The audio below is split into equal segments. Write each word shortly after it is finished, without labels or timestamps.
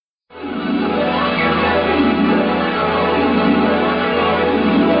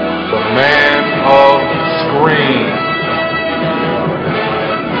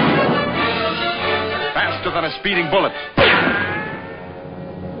speeding bullet.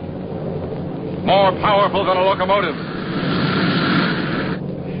 More powerful than a locomotive.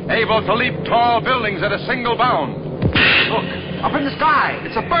 Able to leap tall buildings at a single bound. Look, up in the sky.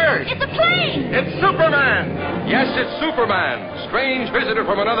 It's a bird. It's a plane. It's Superman. Yes, it's Superman. Strange visitor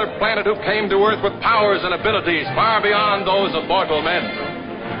from another planet who came to Earth with powers and abilities far beyond those of mortal men.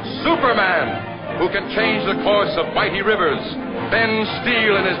 Superman, who can change the course of mighty rivers, bend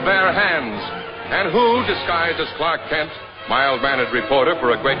steel in his bare hands, and who, disguised as Clark Kent, mild-mannered reporter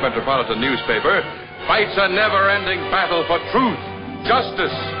for a great metropolitan newspaper, fights a never-ending battle for truth,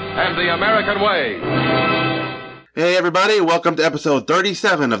 justice, and the American way. Hey everybody, welcome to episode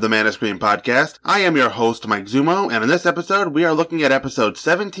 37 of the Man of Screen podcast. I am your host, Mike Zumo, and in this episode, we are looking at episodes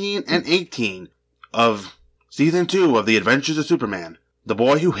 17 and 18 of Season 2 of The Adventures of Superman. The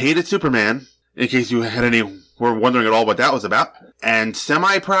Boy Who Hated Superman, in case you were wondering at all what that was about, and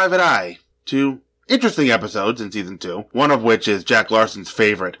Semi-Private Eye, two interesting episodes in Season 2, one of which is Jack Larson's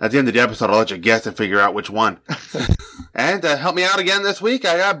favorite. At the end of the episode, I'll let you guess and figure out which one. And to help me out again this week,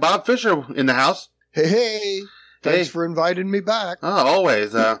 I got Bob Fisher in the house. Hey. Thanks for inviting me back. Oh,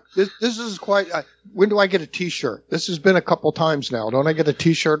 always. This is quite... when do I get a T-shirt? This has been a couple times now. Don't I get a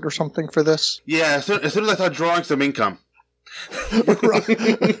T-shirt or something for this? Yeah, as soon as I start drawing some income. Right.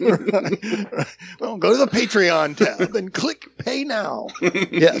 Well, go to the Patreon tab and click Pay Now.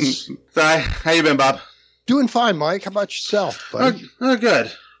 Yes. So, how you been, Bob? Doing fine, Mike. How about yourself, buddy?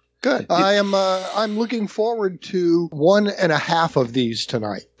 Good. Good. I'm looking forward to one and a half of these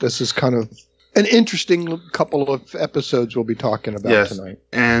tonight. This is kind of an interesting couple of episodes we'll be talking about tonight.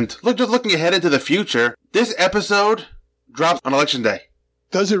 And just looking ahead into the future, this episode drops on Election Day.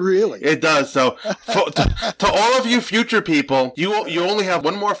 Does it really? It does. So, to all of you future people, you only have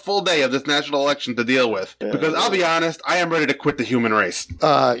one more full day of this national election to deal with. Because I'll be honest, I am ready to quit the human race.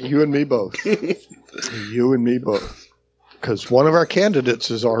 You and me both. You and me both. Because one of our candidates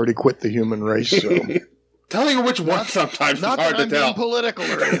has already quit the human race. So. Telling you which one sometimes is hard to tell. Not that I'm being political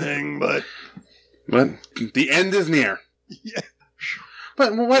or anything, but the end is near. Yeah.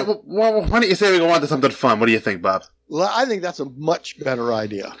 But why don't you say we go on to something fun? What do you think, Bob? Well, I think that's a much better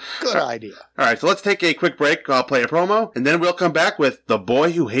idea. Good idea. All right, so let's take a quick break. I'll play a promo, and then we'll come back with The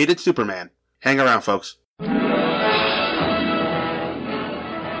Boy Who Hated Superman. Hang around, folks.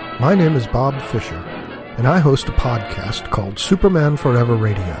 My name is Bob Fisher, and I host a podcast called Superman Forever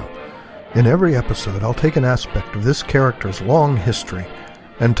Radio. In every episode, I'll take an aspect of this character's long history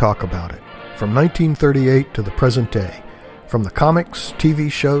and talk about it, from 1938 to the present day. From the comics,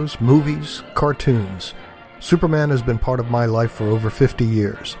 TV shows, movies, cartoons, Superman has been part of my life for over 50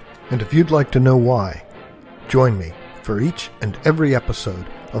 years, and if you'd like to know why, join me for each and every episode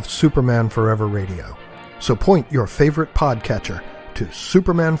of Superman Forever Radio. So point your favorite podcatcher to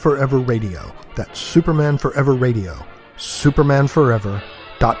Superman Forever Radio. That's Superman Forever Radio.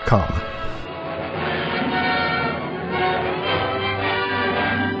 SupermanForever.com.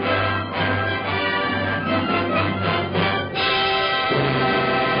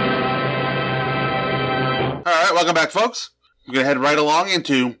 Welcome back, folks. We're going to head right along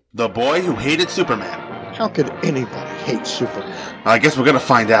into The Boy Who Hated Superman. How could anybody hate Superman? I guess we're going to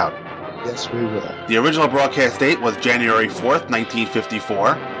find out. Yes, we will. The original broadcast date was January 4th,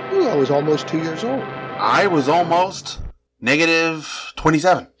 1954. Ooh, I was almost 2 years old. I was almost negative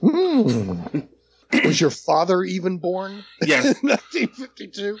 27. Was your father even born? Yes. In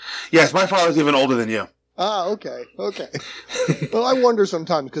 1952? Yes, my father's even older than you. Ah, okay. Well, I wonder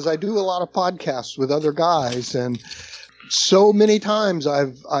sometimes, because I do a lot of podcasts with other guys, and so many times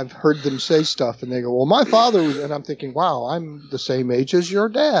I've heard them say stuff, and they go, well, my father was, and I'm thinking, wow, I'm the same age as your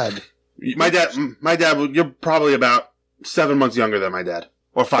dad. My dad, you're probably about 7 months younger than my dad,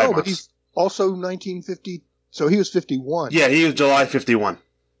 or 5 months. But he's also 1950, so he was 51. Yeah, he was July 51.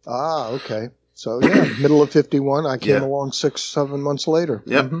 Ah, okay. So, yeah, middle of 51, I came along 6-7 months later.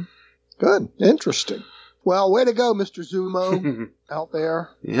 Yep. Mm-hmm. Good. Interesting. Well, way to go, Mr. Zumo, out there.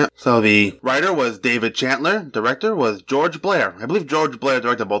 Yeah. So the writer was David Chandler. Director was George Blair. I believe George Blair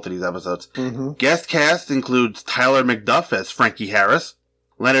directed both of these episodes. Mm-hmm. Guest cast includes Tyler McDuff as Frankie Harris,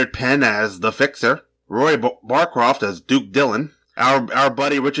 Leonard Penn as The Fixer, Roy Barcroft as Duke Dillon, our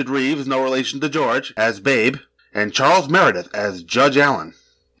buddy Richard Reeves, no relation to George, as Babe, and Charles Meredith as Judge Allen.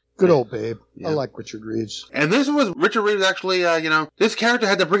 Good old Babe. Yeah. I like Richard Reeves. And this was Richard Reeves actually, this character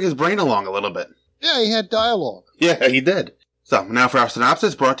had to bring his brain along a little bit. Yeah, he had dialogue. Yeah, he did. So, now for our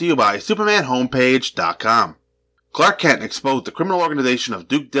synopsis, brought to you by SupermanHomepage.com. Clark Kent exposed the criminal organization of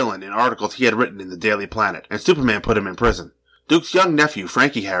Duke Dillon in articles he had written in the Daily Planet, and Superman put him in prison. Duke's young nephew,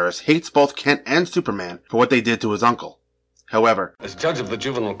 Frankie Harris, hates both Kent and Superman for what they did to his uncle. However, as judge of the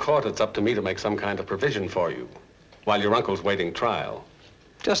juvenile court, it's up to me to make some kind of provision for you while your uncle's waiting trial.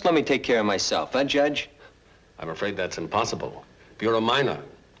 Just let me take care of myself, huh, Judge? I'm afraid that's impossible. You're a minor,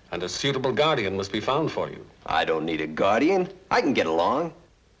 and a suitable guardian must be found for you. I don't need a guardian. I can get along.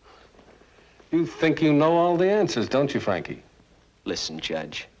 You think you know all the answers, don't you, Frankie? Listen,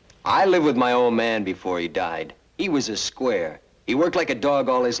 Judge, I lived with my old man before he died. He was a square. He worked like a dog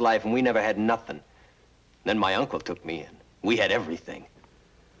all his life, and we never had nothing. Then my uncle took me in. We had everything.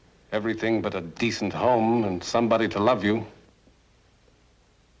 Everything but a decent home and somebody to love you.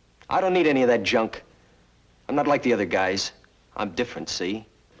 I don't need any of that junk. I'm not like the other guys. I'm different, see?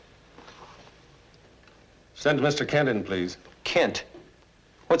 Send Mr. Kent in, please. Kent?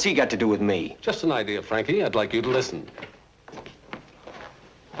 What's he got to do with me? Just an idea, Frankie. I'd like you to listen.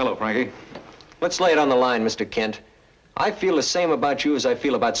 Hello, Frankie. Let's lay it on the line, Mr. Kent. I feel the same about you as I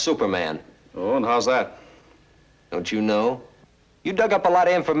feel about Superman. Oh, and how's that? Don't you know? You dug up a lot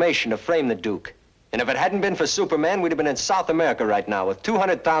of information to frame the Duke. And if it hadn't been for Superman, we'd have been in South America right now with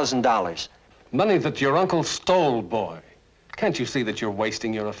 $200,000. Money that your uncle stole, boy. Can't you see that you're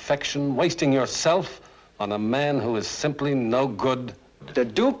wasting your affection, wasting yourself on a man who is simply no good? The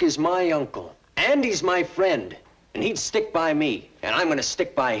Duke is my uncle, and he's my friend. And he'd stick by me, and I'm gonna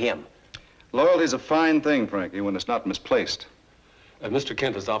stick by him. Loyalty's a fine thing, Frankie, when it's not misplaced. Mr.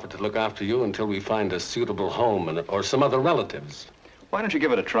 Kent has offered to look after you until we find a suitable home or some other relatives. Why don't you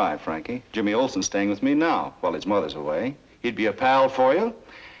give it a try, Frankie? Jimmy Olsen's staying with me now while his mother's away. He'd be a pal for you.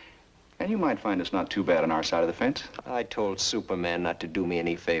 And you might find it's not too bad on our side of the fence. I told Superman not to do me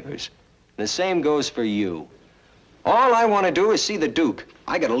any favors. The same goes for you. All I want to do is see the Duke.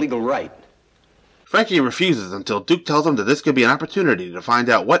 I got a legal right. Frankie refuses until Duke tells him that this could be an opportunity to find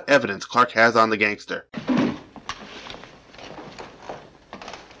out what evidence Clark has on the gangster.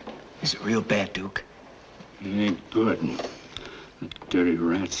 Is it real bad, Duke? It ain't good. The dirty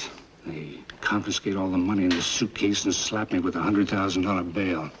rats. They confiscate all the money in the suitcase and slap me with a $100,000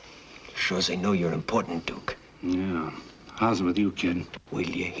 bail. Sure as they know you're important, Duke. Yeah. How's it with you, kid? Wait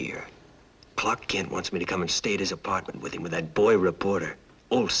till you hear. Clark Kent wants me to come and stay at his apartment with him with that boy reporter,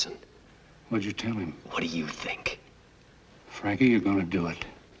 Olsen. What'd you tell him? What do you think? Frankie, you're gonna do it.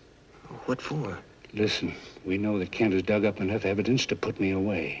 What for? Listen, we know that Kent has dug up enough evidence to put me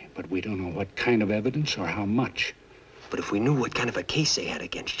away, but we don't know what kind of evidence or how much. But if we knew what kind of a case they had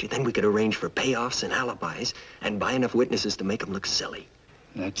against you, then we could arrange for payoffs and alibis and buy enough witnesses to make them look silly.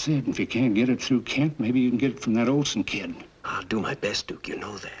 That's it. If you can't get it through Kent, maybe you can get it from that Olsen kid. I'll do my best, Duke. You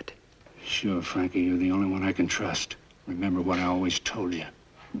know that. Sure, Frankie, you're the only one I can trust. Remember what I always told you.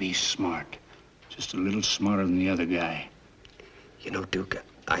 Be smart. Just a little smarter than the other guy. You know, Duke,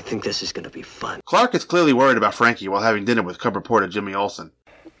 I think this is going to be fun. Clark is clearly worried about Frankie while having dinner with cub reporter Jimmy Olsen.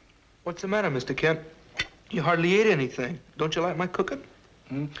 What's the matter, Mr. Kent? You hardly ate anything. Don't you like my cooking?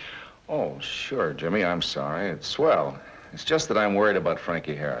 Oh, sure, Jimmy. I'm sorry. It's swell. It's just that I'm worried about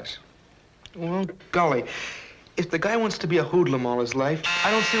Frankie Harris. Well, golly, if the guy wants to be a hoodlum all his life,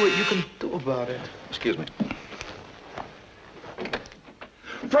 I don't see what you can do about it. Excuse me.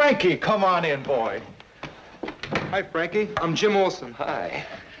 Frankie, come on in, boy. Hi, Frankie. I'm Jim Olsen. Hi.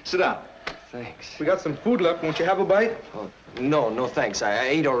 Sit down. Thanks. We got some food left. Won't you have a bite? Oh, no, thanks. I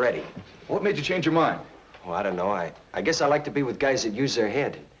ate already. What made you change your mind? Well, I don't know. I guess I like to be with guys that use their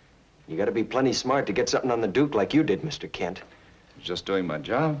head. You got to be plenty smart to get something on the Duke like you did, Mr. Kent. Just doing my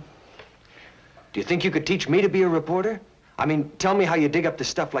job. Do you think you could teach me to be a reporter? I mean, tell me how you dig up the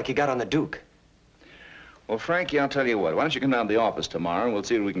stuff like you got on the Duke. Well, Frankie, I'll tell you what. Why don't you come down to the office tomorrow and we'll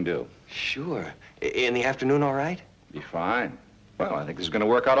see what we can do. Sure. In the afternoon, all right? Be fine. Well, I think this is going to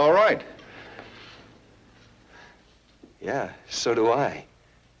work out all right. Yeah, so do I.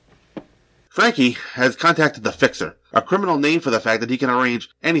 Frankie has contacted the Fixer, a criminal name for the fact that he can arrange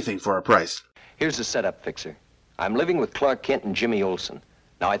anything for a price. Here's the setup, Fixer. I'm living with Clark Kent and Jimmy Olsen.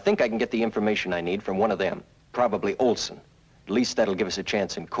 Now, I think I can get the information I need from one of them, probably Olsen. At least that'll give us a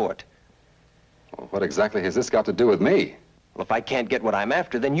chance in court. Well, what exactly has this got to do with me? Well, if I can't get what I'm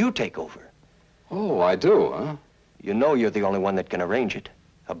after, then you take over. Oh, I do, huh? You know you're the only one that can arrange it.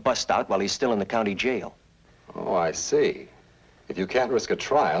 A bust out while he's still in the county jail. Oh, I see. If you can't risk a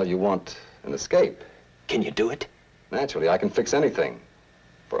trial, you want an escape. Can you do it? Naturally, I can fix anything.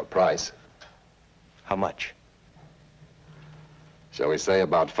 For a price. How much? Shall we say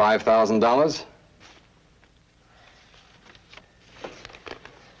about $5,000?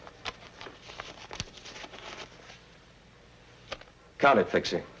 Count it,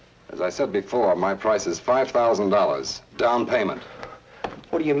 Fixer. As I said before, my price is $5,000. Down payment.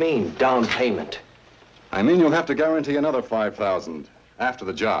 What do you mean, down payment? I mean you'll have to guarantee another $5,000 after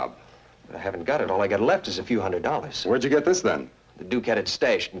the job. But I haven't got it. All I got left is a few $100s. Where'd you get this, then? The Duke had it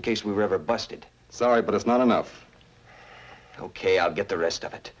stashed in case we were ever busted. Sorry, but it's not enough. Okay, I'll get the rest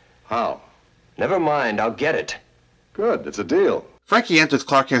of it. How? Never mind, I'll get it. Good, it's a deal. Frankie enters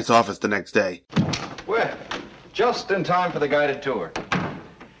Clark Kent's office the next day. Well, just in time for the guided tour.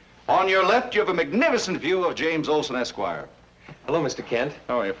 On your left, you have a magnificent view of James Olson, Esquire. Hello, Mr. Kent.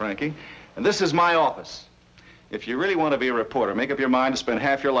 How are you, Frankie? And this is my office. If you really want to be a reporter, make up your mind to spend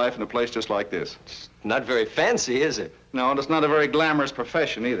half your life in a place just like this. It's not very fancy, is it? No, and it's not a very glamorous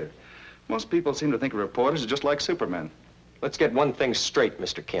profession either. Most people seem to think of reporters as just like Supermen. Let's get one thing straight,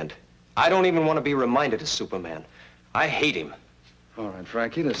 Mr. Kent. I don't even want to be reminded of Superman. I hate him. All right,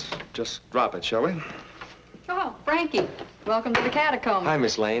 Frankie, let's just drop it, shall we? Oh, Frankie. Welcome to the catacombs. Hi,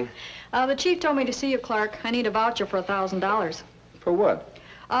 Miss Lane. The chief told me to see you, Clark. I need a voucher for $1,000. For what?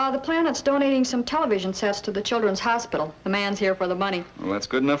 The planet's donating some television sets to the Children's Hospital. The man's here for the money. Well, that's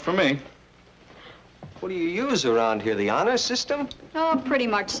good enough for me. What do you use around here, the honor system? Oh, pretty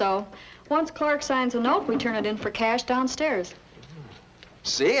much so. Once Clark signs a note, we turn it in for cash downstairs.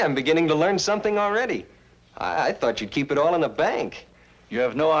 See, I'm beginning to learn something already. I thought you'd keep it all in the bank. You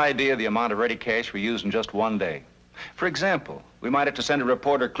have no idea the amount of ready cash we use in just one day. For example, we might have to send a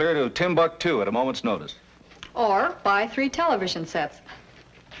reporter clear to Timbuktu at a moment's notice. Or buy 3 television sets.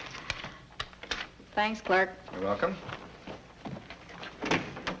 Thanks, Clark. You're welcome.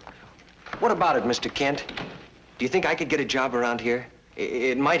 What about it, Mr. Kent? Do you think I could get a job around here?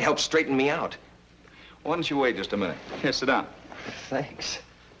 It might help straighten me out. Why don't you wait just a minute? Here, sit down. Thanks.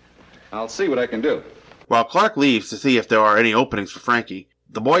 I'll see what I can do. While Clark leaves to see if there are any openings for Frankie,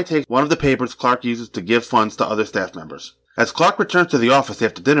 the boy takes one of the papers Clark uses to give funds to other staff members. As Clark returns to the office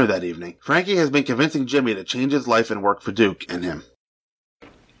after dinner that evening, Frankie has been convincing Jimmy to change his life and work for Duke and him.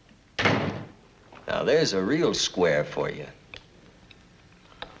 Now, there's a real square for you.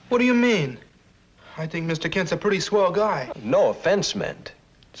 What do you mean? I think Mr. Kent's a pretty swell guy. No offense meant.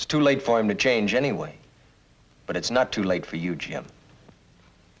 It's too late for him to change anyway. But it's not too late for you, Jim.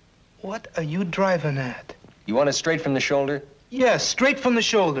 What are you driving at? You want it straight from the shoulder? Yes, straight from the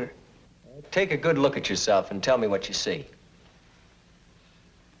shoulder. Take a good look at yourself and tell me what you see.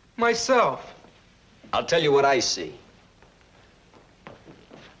 Myself. I'll tell you what I see.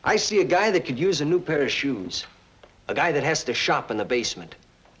 I see a guy that could use a new pair of shoes. A guy that has to shop in the basement.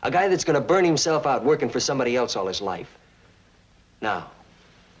 A guy that's gonna burn himself out working for somebody else all his life. Now,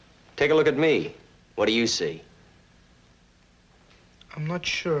 take a look at me. What do you see? I'm not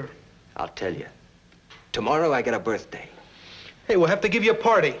sure. I'll tell you. Tomorrow I got a birthday. Hey, we'll have to give you a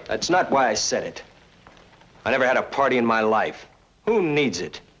party. That's not why I said it. I never had a party in my life. Who needs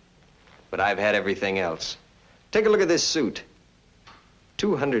it? But I've had everything else. Take a look at this suit.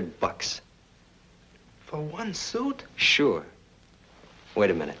 $200. For one suit? Sure.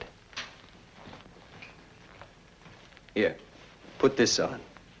 Wait a minute. Here, put this on.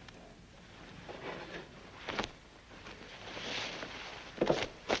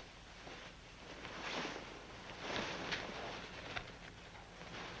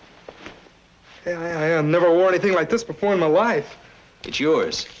 Hey, I never wore anything like this before in my life. It's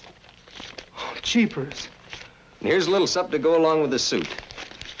yours. Oh, jeepers. And here's a little something to go along with the suit.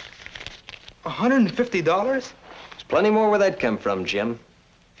 $150? There's plenty more where that come from, Jim,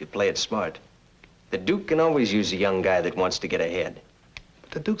 if you play it smart. The Duke can always use a young guy that wants to get ahead.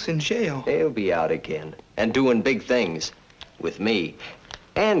 But the Duke's in jail. He'll be out again and doing big things with me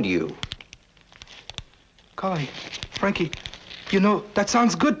and you. Golly, Frankie, you know, that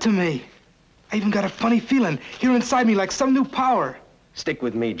sounds good to me. I even got a funny feeling here inside me like some new power. Stick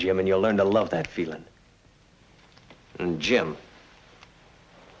with me, Jim, and you'll learn to love that feeling. And Jim,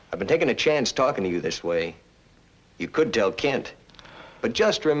 I've been taking a chance talking to you this way. You could tell Kent. But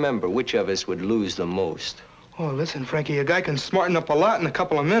just remember which of us would lose the most. Oh, listen, Frankie, a guy can smarten up a lot in a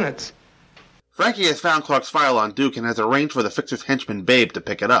couple of minutes. Frankie has found Clark's file on Duke and has arranged for the Fixer's henchman Babe to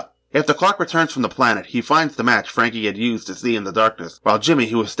pick it up. After Clark returns from the planet, he finds the match Frankie had used to see in the darkness, while Jimmy,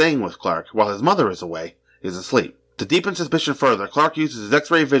 who is staying with Clark while his mother is away, is asleep. To deepen suspicion further, Clark uses his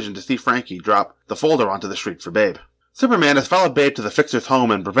X-ray vision to see Frankie drop the folder onto the street for Babe. Superman has followed Babe to the Fixer's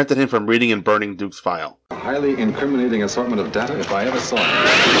home and prevented him from reading and burning Duke's file. A highly incriminating assortment of data if I ever saw it.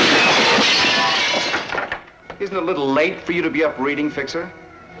 Isn't it a little late for you to be up reading, Fixer?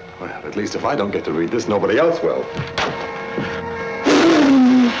 Well, at least if I don't get to read this, nobody else will.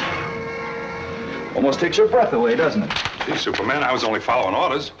 Almost takes your breath away, doesn't it? Gee, Superman, I was only following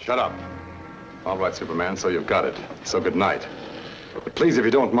orders. Shut up. All right, Superman, so you've got it. So good night. But please, if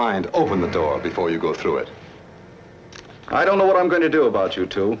you don't mind, open the door before you go through it. I don't know what I'm going to do about you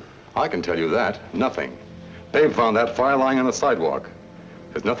two. I can tell you that. Nothing. Babe found that file lying on the sidewalk.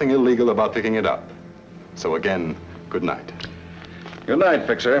 There's nothing illegal about picking it up. So again, good night. Good night,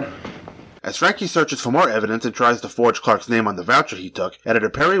 Fixer. As Frankie searches for more evidence and tries to forge Clark's name on the voucher he took, Editor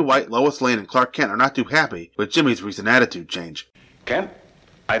Perry White, Lois Lane, and Clark Kent are not too happy with Jimmy's recent attitude change. Kent,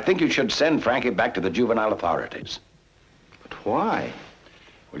 I think you should send Frankie back to the juvenile authorities. But why?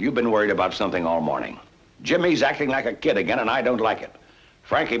 Well, you've been worried about something all morning. Jimmy's acting like a kid again, and I don't like it.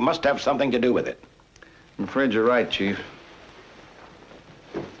 Frankie must have something to do with it. I'm afraid you're right, Chief.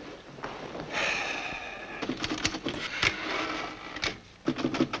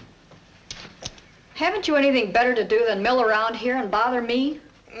 Haven't you anything better to do than mill around here and bother me?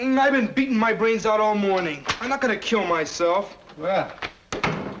 I've been beating my brains out all morning. I'm not gonna kill myself. Well,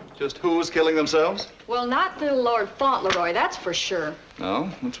 just who's killing themselves? Well, not little Lord Fauntleroy, that's for sure.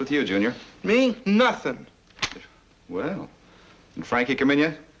 No, what's with you, Junior? Me? Nothing. Well, did Frankie come in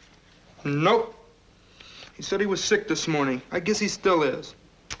yet? Nope. He said he was sick this morning. I guess he still is.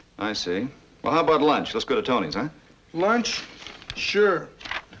 I see. Well, how about lunch? Let's go to Tony's, huh? Lunch? Sure.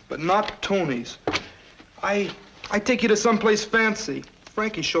 But not Tony's. I take you to someplace fancy.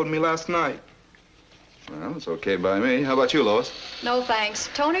 Frankie showed me last night. Well, it's okay by me. How about you, Lois? No, thanks.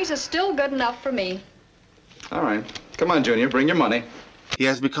 Tony's is still good enough for me. All right. Come on, Junior. Bring your money. He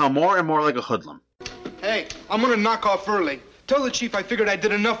has become more and more like a hoodlum. Hey, I'm gonna knock off early. Tell the chief I figured I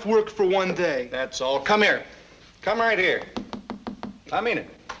did enough work for one day. That's all. Come here. Come right here. I mean it.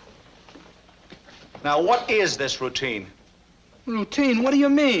 Now, what is this routine? Routine? What do you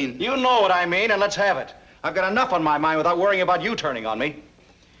mean? You know what I mean, and let's have it. I've got enough on my mind without worrying about you turning on me.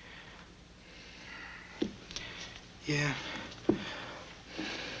 Yeah.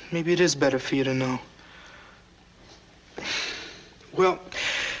 Maybe it is better for you to know. Well,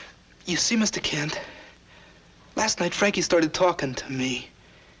 you see, Mr. Kent, last night Frankie started talking to me.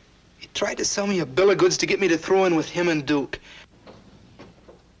 He tried to sell me a bill of goods to get me to throw in with him and Duke.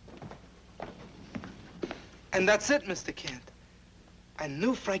 And that's it, Mr. Kent. I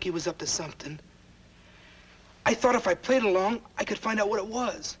knew Frankie was up to something. I thought if I played along, I could find out what it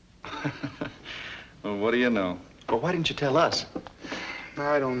was. Well, what do you know? Well, why didn't you tell us?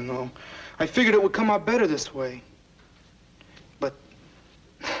 I don't know. I figured it would come out better this way. But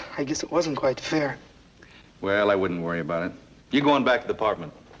I guess it wasn't quite fair. Well, I wouldn't worry about it. You go on back to the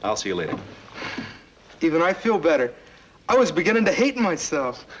apartment. I'll see you later. Even I feel better. I was beginning to hate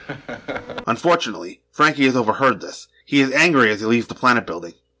myself. Unfortunately, Frankie has overheard this. He is angry as he leaves the Planet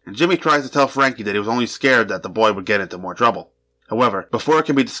Building, and Jimmy tries to tell Frankie that he was only scared that the boy would get into more trouble. However, before it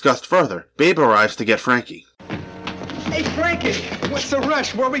can be discussed further, Babe arrives to get Frankie. Hey, Frankie! What's the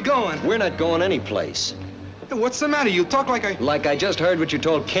rush? Where are we going? We're not going anyplace. What's the matter? You talk like I... Like I just heard what you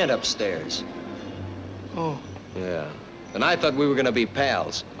told Kent upstairs. Oh. Yeah. And I thought we were gonna be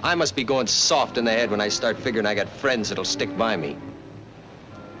pals. I must be going soft in the head when I start figuring I got friends that'll stick by me.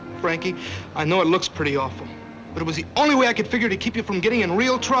 Frankie, I know it looks pretty awful, but it was the only way I could figure to keep you from getting in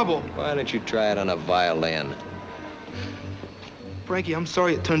real trouble. Why don't you try it on a violin? Frankie, I'm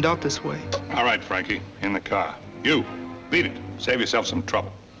sorry it turned out this way. All right, Frankie, in the car. You, beat it. Save yourself some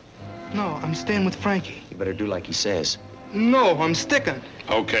trouble. No, I'm staying with Frankie. You better do like he says. No, I'm sticking.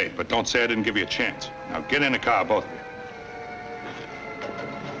 Okay, but don't say I didn't give you a chance. Now get in the car, both of you.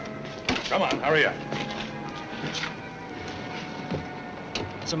 Come on, hurry up.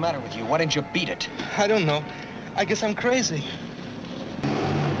 What's the matter with you? Why didn't you beat it? I don't know. I guess I'm crazy.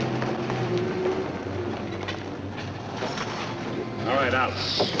 All right, out.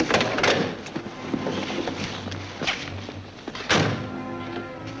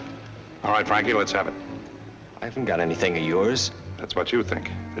 All right, Frankie, let's have it. I haven't got anything of yours. That's what you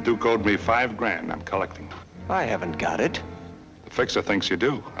think. The Duke owed me $5 grand. I'm collecting. I haven't got it. The fixer thinks you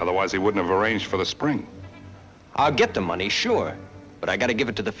do. Otherwise, he wouldn't have arranged for the spring. I'll get the money, sure. But I gotta give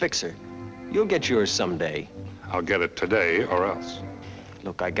it to the fixer. You'll get yours someday. I'll get it today or else.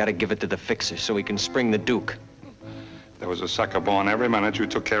 Look, I gotta give it to the fixer so he can spring the Duke. There was a sucker born every minute. You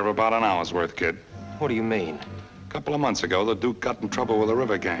took care of about an hour's worth, kid. What do you mean? A couple of months ago, the Duke got in trouble with the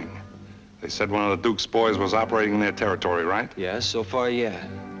River Gang. They said one of the Duke's boys was operating in their territory, right? Yeah, so far, yeah.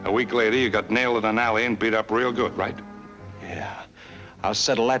 A week later, you got nailed in an alley and beat up real good, right? Yeah. I'll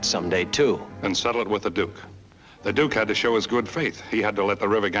settle that someday, too. And settle it with the Duke. The Duke had to show his good faith. He had to let the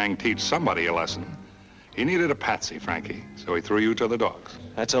River Gang teach somebody a lesson. He needed a patsy, Frankie, so he threw you to the dogs.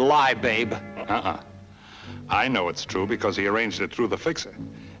 That's a lie, babe. I know it's true because he arranged it through the fixer.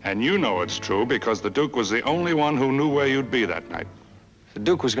 And you know it's true because the Duke was the only one who knew where you'd be that night. The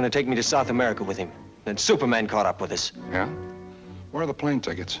Duke was gonna take me to South America with him. Then Superman caught up with us. Yeah? Where are the plane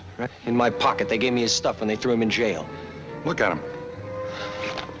tickets? Right in my pocket. They gave me his stuff when they threw him in jail. Look at him.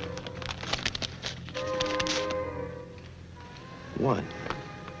 One.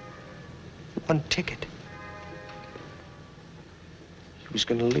 one ticket. He was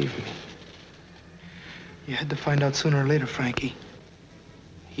gonna leave me. You had to find out sooner or later, Frankie.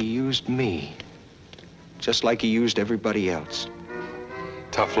 He used me, just like he used everybody else.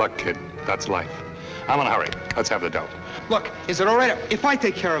 Tough luck, kid. That's life. I'm in a hurry. Let's have the dough. Look, is it all right if I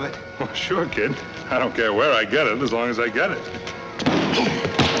take care of it? Well, sure, kid. I don't care where I get it, as long as I get it.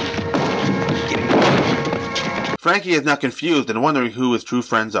 Frankie is now confused and wondering who his true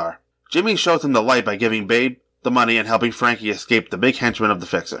friends are. Jimmy shows him the light by giving Babe the money and helping Frankie escape the big henchman of the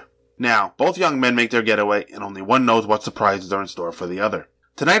Fixer. Now, both young men make their getaway, and only one knows what surprises are in store for the other.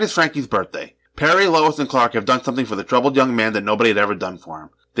 Tonight is Frankie's birthday. Perry, Lois, and Clark have done something for the troubled young man that nobody had ever done for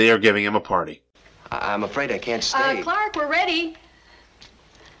him. They are giving him a party. I'm afraid I can't stay. Clark, we're ready.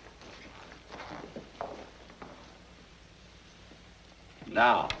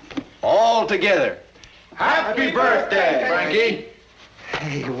 Now, all together. Happy birthday, Frankie.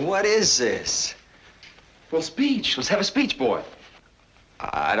 Hey, what is this? Well, speech. Let's have a speech, boy.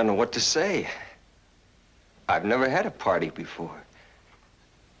 I don't know what to say. I've never had a party before.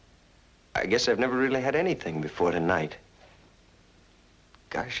 I guess I've never really had anything before tonight.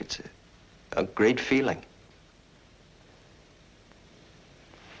 Gosh, it's a great feeling.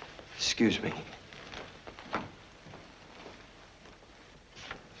 Excuse me.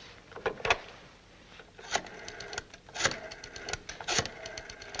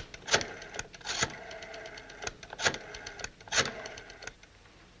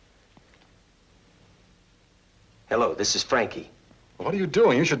 Hello, this is Frankie. What are you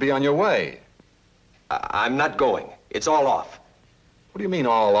doing? You should be on your way. I'm not going. It's all off. What do you mean,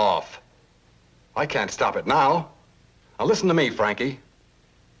 all off? I can't stop it now. Now listen to me, Frankie.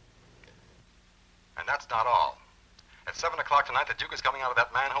 And that's not all. At 7 o'clock tonight, the Duke is coming out of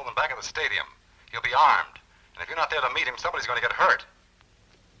that manhole in back of the stadium. He'll be armed. And if you're not there to meet him, somebody's going to get hurt.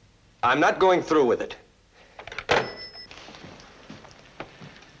 I'm not going through with it.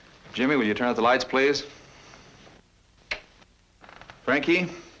 Jimmy, will you turn out the lights, please? Frankie,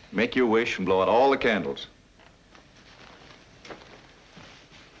 make your wish and blow out all the candles.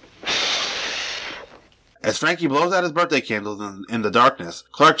 As Frankie blows out his birthday candles in the darkness,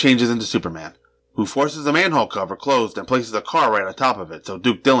 Clark changes into Superman, who forces the manhole cover closed and places a car right on top of it so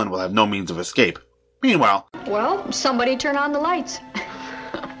Duke Dillon will have no means of escape. Meanwhile... Well, somebody turn on the lights.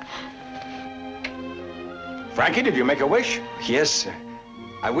 Frankie, did you make a wish? Yes, sir.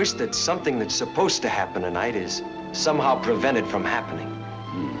 I wish that something that's supposed to happen tonight is somehow prevented from happening.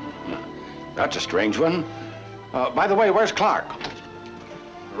 That's a strange one. By the way, where's Clark?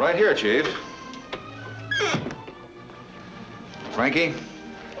 Right here, Chief. Frankie,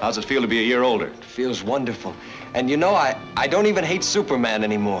 how's it feel to be a year older? It feels wonderful. And you know, I don't even hate Superman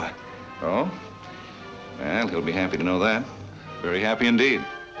anymore. Oh? Well, he'll be happy to know that. Very happy indeed.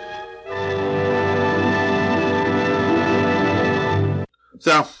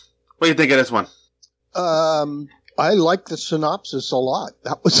 So, what do you think of this one? I like the synopsis a lot.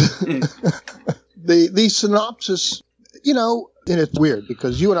 That was the synopsis, you know, and it's weird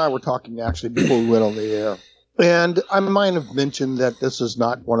because you and I were talking actually before we went on the air. And I might have mentioned that this is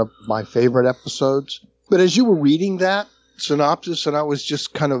not one of my favorite episodes. But as you were reading that synopsis and I was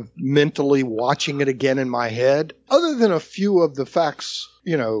just kind of mentally watching it again in my head, other than a few of the facts,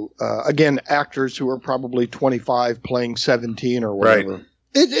 you know, again, actors who are probably 25 playing 17 or whatever. Right.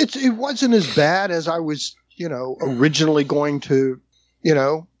 It wasn't as bad as I was, you know, originally going to, you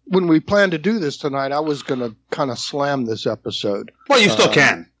know, when we planned to do this tonight, I was going to kind of slam this episode. Well, you still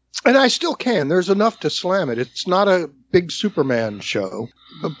can. And I still can. There's enough to slam it. It's not a big Superman show.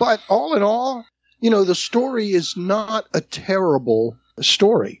 But all in all, you know, the story is not a terrible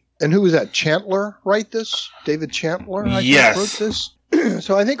story. And who was that? Chandler write this? David Chandler, I think, wrote this.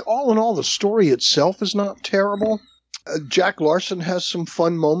 So I think all in all, the story itself is not terrible. Jack Larson has some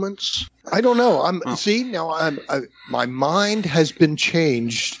fun moments. I don't know. My mind has been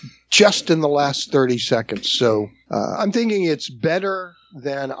changed just in the last 30 seconds. So I'm thinking it's better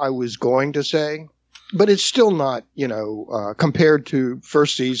than I was going to say, but it's still not, you know, compared to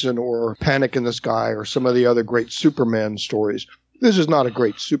first season or Panic in the Sky or some of the other great Superman stories. This is not a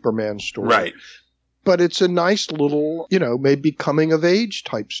great Superman story. Right. But it's a nice little, you know, maybe coming of age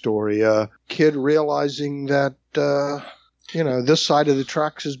type story. A kid realizing that, you know, this side of the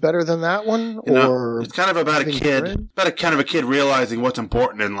tracks is better than that one. You know, or it's kind of about a kid, a kid realizing what's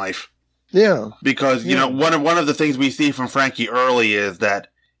important in life. Yeah. Because, you know, one of the things we see from Frankie early is that,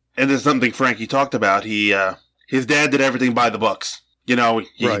 and this is something Frankie talked about, his dad did everything by the books. You know,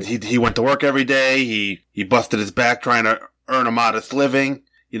 he went to work every day. He busted his back trying to earn a modest living.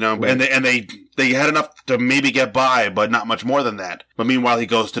 You know, Right. and they had enough to maybe get by, but not much more than that. But meanwhile, he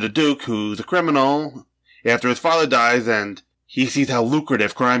goes to the Duke, who's a criminal, after his father dies, and he sees how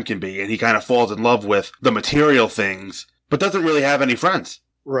lucrative crime can be, and he kind of falls in love with the material things, but doesn't really have any friends.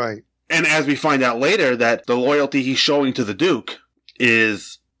 Right. And as we find out later, that the loyalty he's showing to the Duke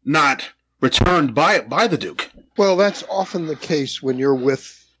is not returned by the Duke. Well, that's often the case when you're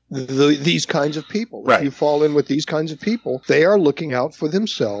with these kinds of people. Right. If you fall in with these kinds of people, they are looking out for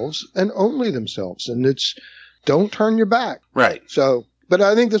themselves and only themselves. And it's, don't turn your back. Right. So, but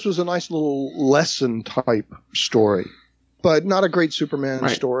I think this was a nice little lesson type story, but not a great Superman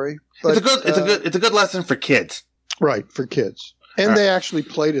story. But, it's a good lesson for kids. Right. For kids. And they actually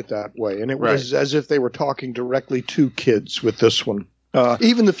played it that way. And it was as if they were talking directly to kids with this one.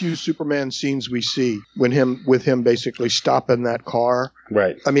 Even the few Superman scenes we see with him basically stopping that car.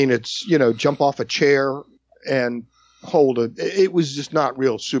 Right. I mean, it's, jump off a chair and it was just not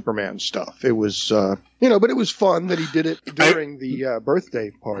real Superman stuff. It was, but it was fun that he did it during the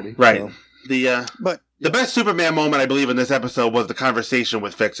birthday party. Right. So. The best Superman moment, I believe, in this episode was the conversation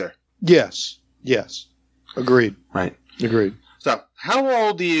with Fixer. Yes. Agreed. Right. Agreed. So, how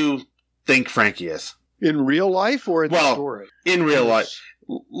old do you think Frankie is? In real life or in the story? In real life.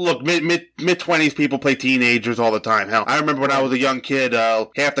 Look, mid-20s people play teenagers all the time. Hell, I remember when I was a young kid,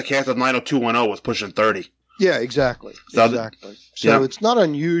 half the cast of 90210 was pushing 30. Yeah, exactly. So it's not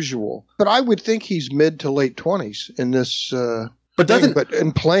unusual. But I would think he's mid to late 20s in this But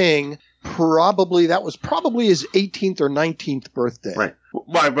in playing, that was probably his 18th or 19th birthday. Right.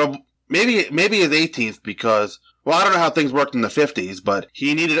 Well, maybe his 18th because... Well, I don't know how things worked in the 50s, but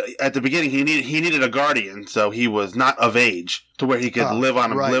he needed a guardian, so he was not of age to where he could live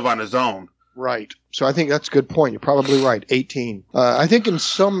on his own. Right. So I think that's a good point. You're probably right. 18. I think in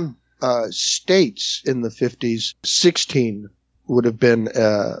some states in the 50s, 16 would have been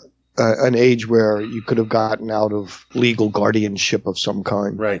an age where you could have gotten out of legal guardianship of some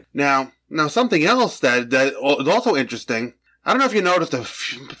kind. Right. Now something else that is also interesting. I don't know if you noticed a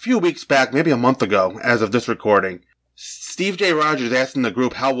few weeks back, maybe a month ago, as of this recording, Steve J. Rogers asked in the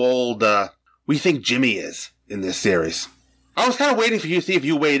group how old we think Jimmy is in this series. I was kind of waiting for you to see if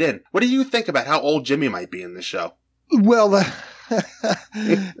you weighed in. What do you think about how old Jimmy might be in this show? Well,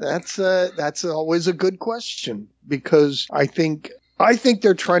 that's always a good question because I think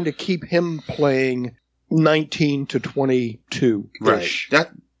they're trying to keep him playing 19 to 22. Right.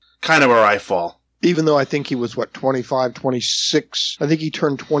 That's kind of where I fall. Even though I think he was, 25, 26. I think he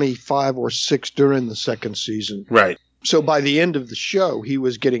turned 25 or 6 during the second season. Right. So by the end of the show, he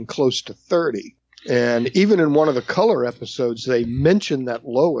was getting close to 30. And even in one of the color episodes, they mentioned that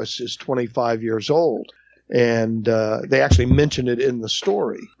Lois is 25 years old. And they actually mentioned it in the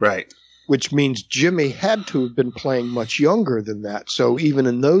story. Right. Which means Jimmy had to have been playing much younger than that. So even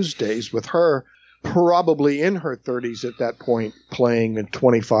in those days, with her probably in her 30s at that point, playing a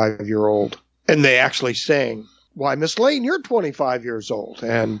 25-year-old. And they actually saying, why, Miss Lane, you're 25 years old.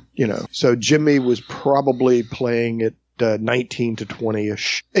 And, so Jimmy was probably playing at 19 to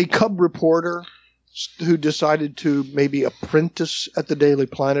 20-ish. A cub reporter who decided to maybe apprentice at the Daily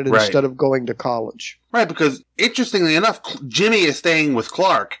Planet instead of going to college. Right, because interestingly enough, Jimmy is staying with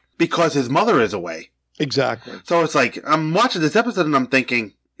Clark because his mother is away. Exactly. So it's like, I'm watching this episode and I'm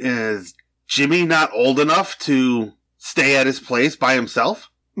thinking, is Jimmy not old enough to stay at his place by himself?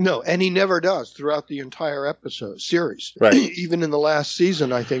 No, and he never does throughout the entire series. Right. Even in the last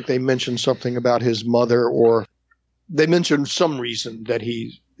season, I think they mentioned something about his mother, or they mentioned some reason that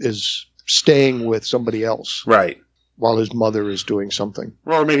he is staying with somebody else. Right. While his mother is doing something.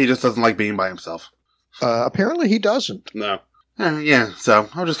 Or maybe he just doesn't like being by himself. Apparently he doesn't. No. Yeah, so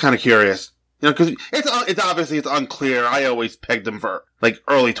I'm just kind of curious. Because it's unclear. I always pegged him for,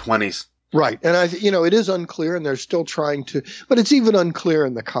 early 20s. Right. And it is unclear and they're still trying to, but it's even unclear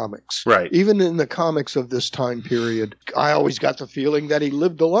in the comics. Right. Even in the comics of this time period, I always got the feeling that he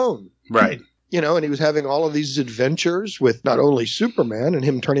lived alone. Right. And he was having all of these adventures with not only Superman and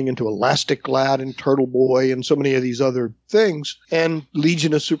him turning into Elastic Lad and Turtle Boy and so many of these other things, and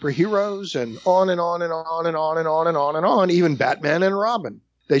Legion of Superheroes and on and on and on and on and on and on and on, even Batman and Robin.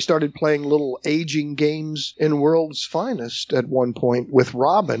 They started playing little aging games in World's Finest at one point with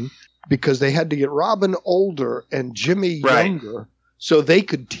Robin, because they had to get Robin older and Jimmy younger so they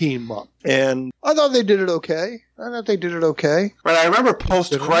could team up. And I thought they did it okay. Right, I remember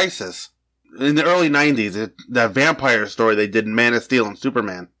post-Crisis, in the early 90s, that vampire story they did in Man of Steel and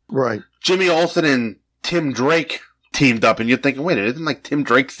Superman. Right. Jimmy Olsen and Tim Drake teamed up, and you're thinking, wait, isn't like Tim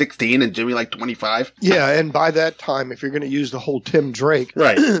Drake 16 and Jimmy like 25? Yeah, and by that time, if you're going to use the whole Tim Drake,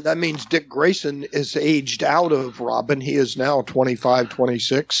 right, that means Dick Grayson is aged out of Robin. He is now 25,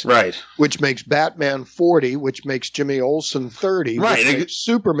 26. Right. Which makes Batman 40, which makes Jimmy Olsen 30, right, which makes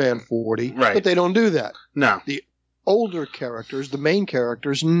Superman 40. Right. But they don't do that. No. The older characters, the main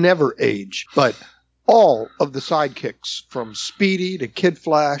characters, never age. But all of the sidekicks, from Speedy to Kid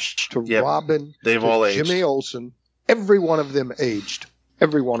Flash to Robin, they've all aged. Jimmy Olsen, every one of them aged.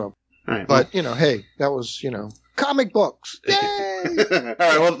 Every one of them. Right. But, hey, that was, comic books. Yay! All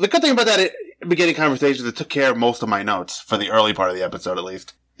right, well, the good thing about that beginning conversation is it took care of most of my notes for the early part of the episode, at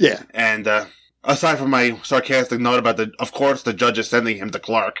least. Yeah. And aside from my sarcastic note about of course, the judge is sending him to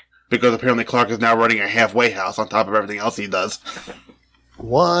Clark, because apparently Clark is now running a halfway house on top of everything else he does.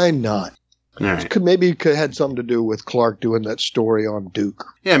 Why not? Right. Maybe it had something to do with Clark doing that story on Duke.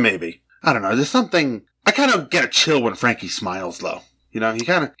 Yeah, maybe. I don't know. There's something... I kind of get a chill when Frankie smiles, though. He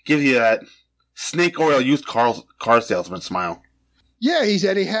kind of gives you that snake oil used car salesman smile. Yeah, he's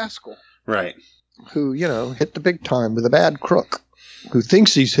Eddie Haskell. Right. Who, hit the big time with a bad crook. Who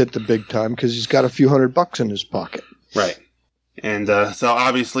thinks he's hit the big time because he's got a few $100 in his pocket. Right. And so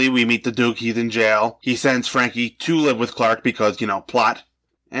obviously we meet the Duke. He's in jail. He sends Frankie to live with Clark because, plot.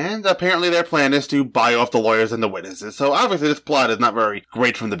 And apparently their plan is to buy off the lawyers and the witnesses. So obviously this plot is not very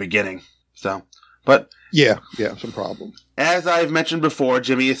great from the beginning. So, but... Yeah, some problem. As I've mentioned before,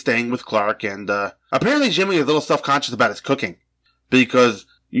 Jimmy is staying with Clark, and apparently Jimmy is a little self-conscious about his cooking. Because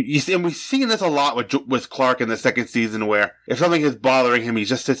you see, and we've seen this a lot with Clark in the second season, where if something is bothering him, he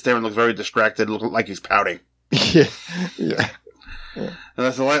just sits there and looks very distracted, looking like he's pouting. Yeah. And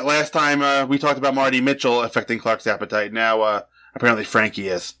that's the last time we talked about Marty Mitchell affecting Clark's appetite. Now, apparently Frankie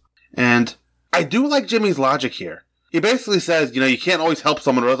is. And I do like Jimmy's logic here. He basically says, you can't always help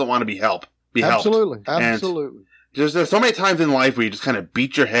someone who doesn't want to be helped. Absolutely. There's so many times in life where you just kind of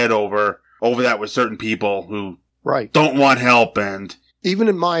beat your head over that with certain people who don't want help. And even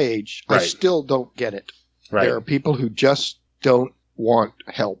in my age, I still don't get it. Right. There are people who just don't want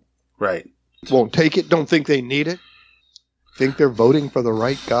help. Right. Won't take it, don't think they need it. Think they're voting for the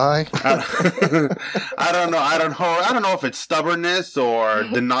right guy. I don't know. I don't know if it's stubbornness or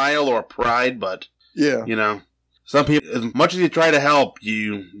denial or pride, but some people, as much as you try to help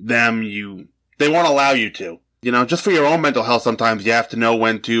they won't allow you to. Just for your own mental health, sometimes you have to know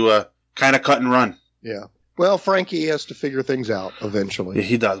when to kind of cut and run. Yeah. Well, Frankie has to figure things out eventually. Yeah,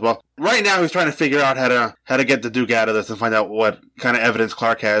 he does. Well, right now he's trying to figure out how to get the Duke out of this and find out what kind of evidence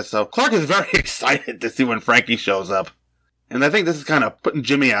Clark has. So Clark is very excited to see when Frankie shows up. And I think this is kind of putting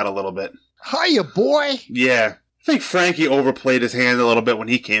Jimmy out a little bit. Hiya, boy! Yeah. I think Frankie overplayed his hand a little bit when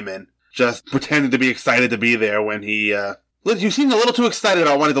he came in. Just pretending to be excited to be there when he, you seemed a little too excited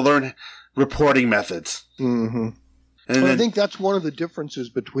about wanting to learn reporting methods. Mm-hmm. And I think that's one of the differences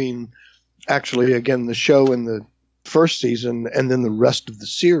between, actually, again, the show in the first season and then the rest of the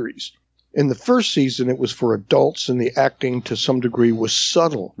series. In the first season, it was for adults, and the acting, to some degree, was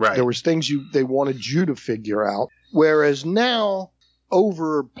subtle. Right. There was things they wanted you to figure out. Whereas now,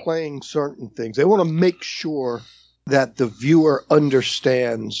 overplaying certain things, they want to make sure that the viewer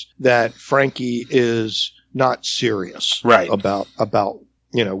understands that Frankie is not serious about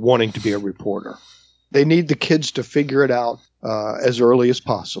wanting to be a reporter. They need the kids to figure it out as early as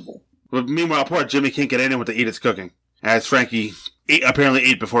possible. But meanwhile, poor Jimmy can't get anyone to eat his cooking, as Frankie apparently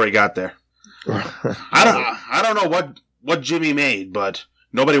ate before he got there. I don't know what Jimmy made, but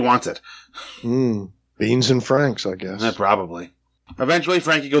nobody wants it. Beans and Franks, I guess. Probably. Eventually,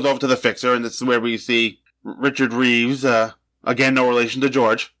 Frankie goes over to the Fixer, and this is where we see Richard Reeves, again, no relation to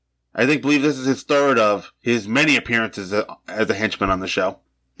George. I believe this is his third of his many appearances as a henchman on the show.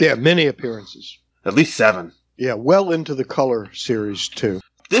 Yeah, many appearances. At least 7. Yeah, well into the Color series, too.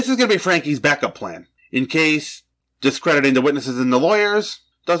 This is going to be Frankie's backup plan. In case discrediting the witnesses and the lawyers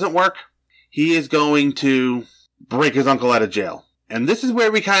doesn't work, he is going to break his uncle out of jail. And this is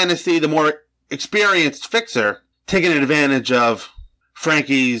where we kind of see the more experienced Fixer taking advantage of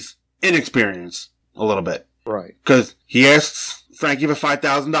Frankie's inexperience a little bit. Right. Because he asks Frankie for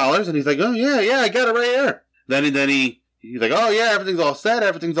 $5,000, and he's like, oh, yeah, I got it right here. Then he's like, oh, yeah, everything's all set,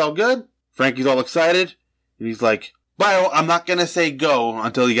 everything's all good. Frankie's all excited, and he's like, well, I'm not going to say go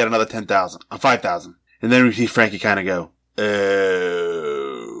until you get another $5,000. And then we see Frankie kind of go,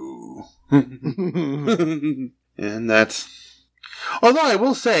 oh. And that's... Although I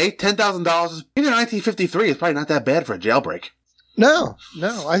will say, $10,000 in 1953 is probably not that bad for a jailbreak. No.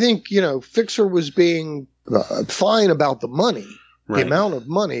 I think, Fixer was being fine about the money, the amount of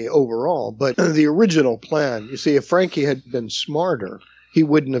money overall. But the original plan, you see, if Frankie had been smarter, he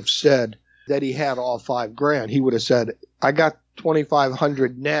wouldn't have said that he had all $5,000. He would have said, I got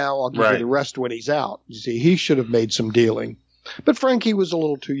 $2,500 now. I'll give you the rest when he's out. You see, he should have made some dealing. But Frankie was a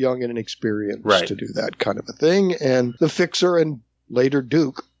little too young and inexperienced to do that kind of a thing. And the Fixer and later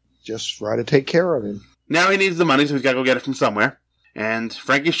Duke just try to take care of him. Now he needs the money, so he's got to go get it from somewhere. And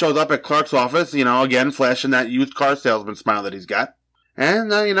Frankie shows up at Clark's office, again, flashing that used car salesman smile that he's got.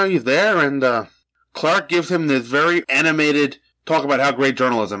 And, he's there, and Clark gives him this very animated talk about how great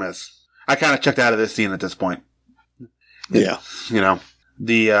journalism is. I kind of checked out of this scene at this point. Yeah.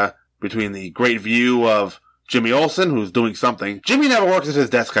 Between the great view of Jimmy Olsen, who's doing something. Jimmy never works at his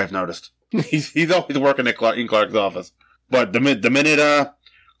desk, I've noticed. He's always working in Clark's office. But the minute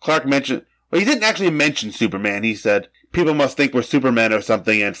Clark mentioned... Well, he didn't actually mention Superman. He said, people must think we're Superman or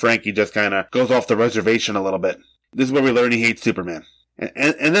something, and Frankie just kind of goes off the reservation a little bit. This is where we learn he hates Superman.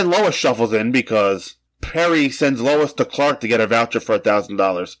 And then Lois shuffles in because Perry sends Lois to Clark to get a voucher for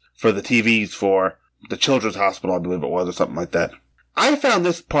 $1,000 for the TVs for the Children's Hospital, I believe it was, or something like that. I found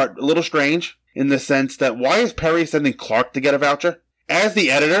this part a little strange in the sense that why is Perry sending Clark to get a voucher? As the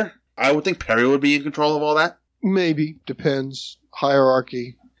editor, I would think Perry would be in control of all that. Maybe. Depends.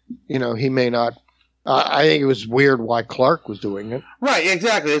 Hierarchy. He may not. I think it was weird why Clark was doing it. Right,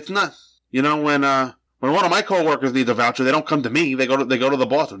 exactly. It's not. When one of my coworkers needs a voucher, they don't come to me. They go to the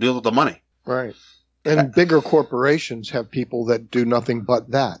boss who deals with the money. Right. And bigger corporations have people that do nothing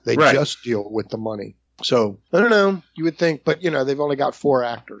but that. They just deal with the money. So, I don't know. You would think, but, they've only got 4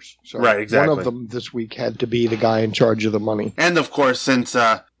 actors. So right, exactly. One of them this week had to be the guy in charge of the money. And, of course, since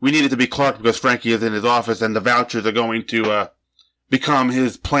we needed to be Clark because Frankie is in his office and the vouchers are going to become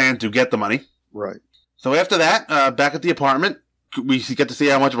his plan to get the money. Right. So after that, back at the apartment, we get to see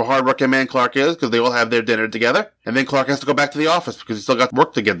how much of a hard-working man Clark is because they all have their dinner together. And then Clark has to go back to the office because he's still got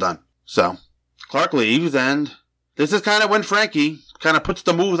work to get done. So Clark leaves, and this is kind of when Frankie kind of puts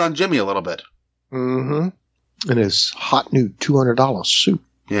the moves on Jimmy a little bit. Mm-hmm. In his hot new $200 suit.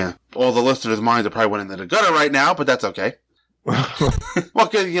 Yeah. All the listeners' minds are probably went into the gutter right now, but that's okay. Well,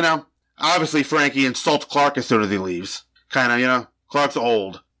 because, obviously Frankie insults Clark as soon as he leaves. Kind of, Clark's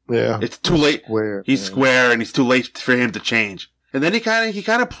old. Yeah. It's too late. Square. He's square, and it's too late for him to change. And then he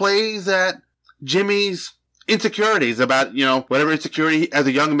kind of plays at Jimmy's insecurities about, whatever insecurity as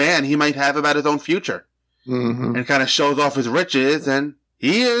a young man he might have about his own future. Mm-hmm. And kind of shows off his riches, and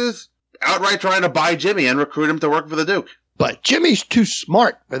he is outright trying to buy Jimmy and recruit him to work for the Duke. But Jimmy's too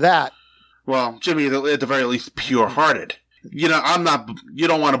smart for that. Well, Jimmy is at the very least pure-hearted. You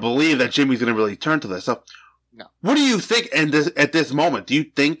don't want to believe that Jimmy's going to really turn to this. So, no. What do you think at this moment? Do you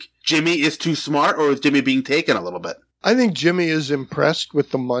think Jimmy is too smart, or is Jimmy being taken a little bit? I think Jimmy is impressed with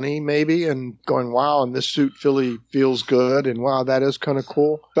the money, maybe, and going, wow, and this suit feels good, and wow, that is kind of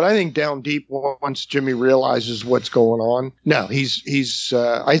cool. But I think down deep, once Jimmy realizes what's going on, no, he's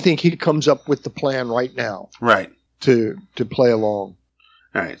I think he comes up with the plan right now. Right. To play along.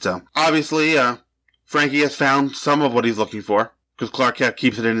 All right, so obviously Frankie has found some of what he's looking for, because Clark Kent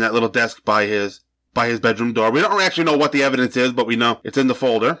keeps it in that little desk by his bedroom door. We don't actually know what the evidence is, but we know it's in the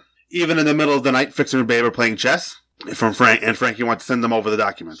folder. Even in the middle of the night, Fixer and Babe are playing chess. Frankie wants to send them over the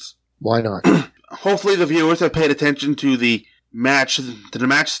documents. Why not? Hopefully the viewers have paid attention to the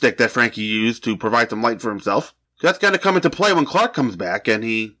matchstick that Frankie used to provide some light for himself. That's going to come into play when Clark comes back and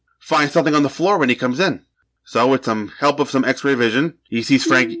he finds something on the floor when he comes in. So with some help of some X-ray vision, he sees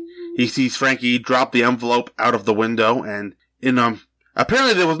Frankie drop the envelope out of the window, and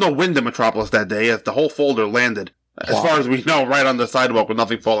apparently there was no wind in Metropolis that day as the whole folder landed, as far as we know, right on the sidewalk with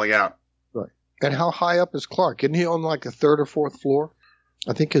nothing falling out. Right. And how high up is Clark? Isn't he on like the 3rd or 4th floor?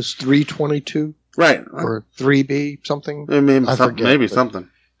 I think it's 322. Right. Or 3B, something. Maybe something.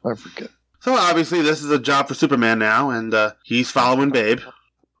 I forget. So obviously this is a job for Superman now, and he's following Babe.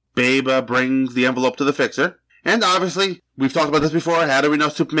 Babe brings the envelope to the Fixer. And obviously, we've talked about this before. How do we know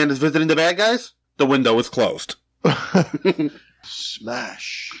Superman is visiting the bad guys? The window is closed.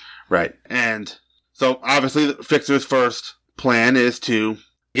 Smash. Right. And so obviously the Fixer's first plan is to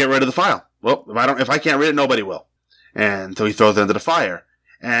get rid of the file. Well, if I can't read it, nobody will. And so he throws it into the fire.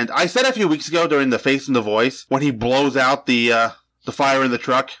 And I said a few weeks ago during the Face and the Voice, when he blows out the fire in the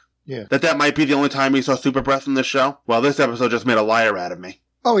truck, that might be the only time we saw super breath in this show. Well, this episode just made a liar out of me.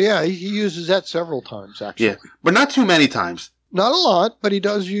 Oh, yeah, he uses that several times, actually. Yeah, but not too many times. Not a lot, but he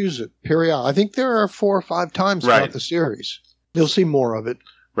does use it, period. I think there are 4 or 5 times throughout the series. You'll see more of it.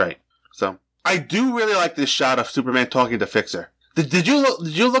 Right. So, I do really like this shot of Superman talking to Fixer. Did you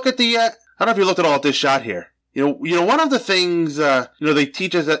look at the, I don't know if you looked at all at this shot here. You know, one of the things, they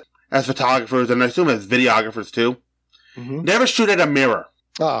teach us as photographers, and I assume as videographers too, never shoot at a mirror.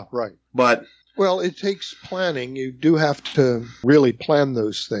 Ah, right. But Well, it takes planning. You do have to really plan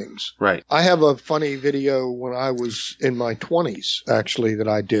those things. Right. I have a funny video when I was in my 20s, actually, that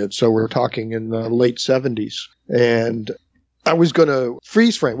I did. So we're talking in the late 70s. And I was going to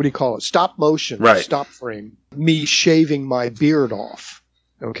freeze frame. What do you call it? Stop motion. Right. Stop frame. Me shaving my beard off.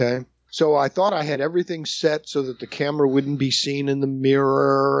 Okay. So I thought I had everything set so that the camera wouldn't be seen in the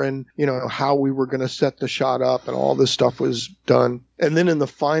mirror and, you know, how we were going to set the shot up and all this stuff was done. And then in the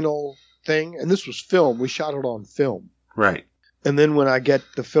final thing, and this was film, we shot it on film. Right. And then when I get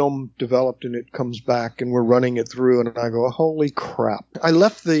the film developed and it comes back and we're running it through and I go, holy crap. I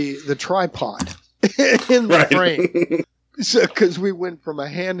left the tripod in the frame. So, because we went from a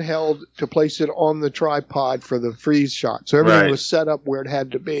handheld to place it on the tripod for the freeze shot. So everything was set up where it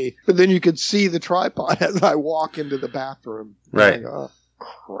had to be. But then you could see the tripod as I walk into the bathroom. Right. And I go, oh,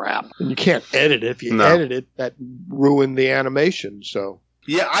 crap. And you can't edit it. If you edit it, that ruined the animation. So.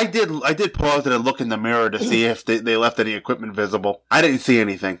 Yeah, I did pause it and look in the mirror to see if they left any equipment visible. I didn't see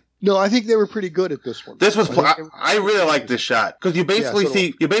anything. No, I think they were pretty good at this one. This was I really like this shot because you basically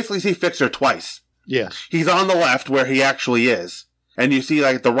see Fixer twice. Yes. He's on the left where he actually is. And you see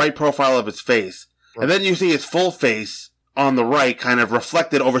like the right profile of his face. Right. And then you see his full face on the right kind of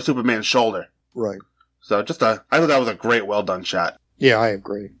reflected over Superman's shoulder. Right. So I thought that was a great, well done shot. Yeah, I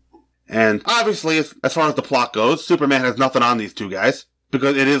agree. And obviously, as far as the plot goes, Superman has nothing on these two guys.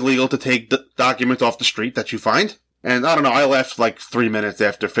 Because it is legal to take documents off the street that you find. And I don't know, I left like 3 minutes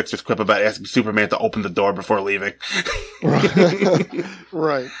after Fixer's quip about asking Superman to open the door before leaving.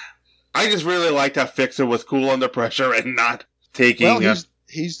 Right. I just really liked how Fixer was cool under pressure and not taking... Well,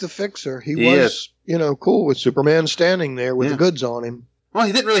 he's the Fixer. He was, cool with Superman standing there with the goods on him. Well,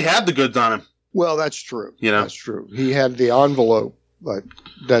 he didn't really have the goods on him. Well, that's true. That's true. He had the envelope, but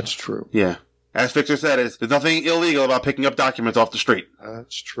that's true. Yeah. As Fixer said, there's nothing illegal about picking up documents off the street.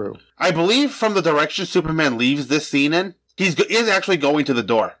 That's true. I believe from the direction Superman leaves this scene in, he is actually going to the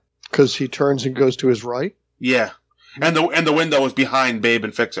door. Because he turns and goes to his right? Yeah. And the window is behind Babe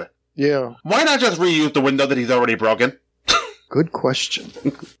and Fixer. Yeah. Why not just reuse the window that he's already broken? Good question.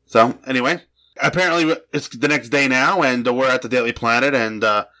 So, anyway, apparently it's the next day now, and we're at the Daily Planet, and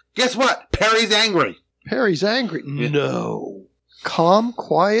guess what? Perry's angry. Perry's angry? Yeah. No. Calm,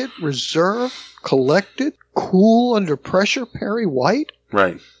 quiet, reserved, collected, cool under pressure, Perry White?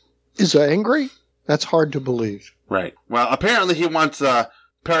 Right. Is angry? That's hard to believe. Right. Well, apparently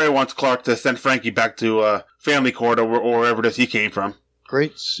Perry wants Clark to send Frankie back to family court or wherever it is he came from.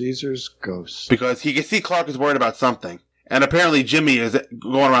 Great Caesar's ghost. Because he can see Clark is worried about something. And apparently Jimmy is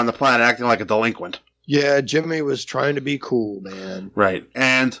going around the planet acting like a delinquent. Yeah, Jimmy was trying to be cool, man. Right.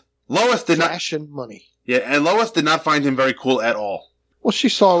 And Lois did not... Fashion money. Yeah, and Lois did not find him very cool at all. Well, she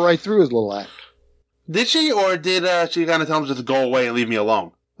saw right through his little act. Did she? Or did she kind of tell him just to go away and leave me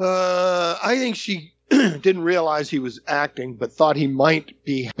alone? I think she didn't realize he was acting, but thought he might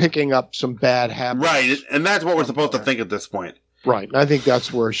be picking up some bad habits. Right, and that's what we're supposed to think at this point. Right, and I think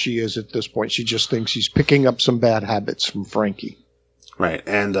that's where she is at this point. She just thinks he's picking up some bad habits from Frankie. Right,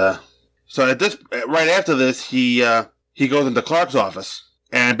 and so right after this, he goes into Clark's office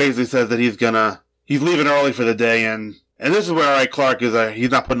and basically says that he's leaving early for the day, and this is where Clark is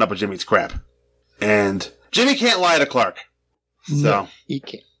he's not putting up with Jimmy's crap, and Jimmy can't lie to Clark, so no, he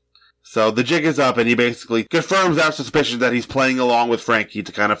can't. So the jig is up, and he basically confirms our suspicion that he's playing along with Frankie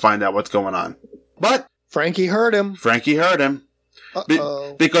to kind of find out what's going on, but Frankie heard him.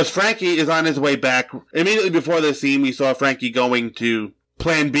 Because Frankie is on his way back. Immediately before this scene, we saw Frankie going to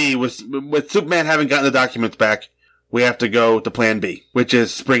Plan B. With Superman having gotten the documents back, we have to go to Plan B, which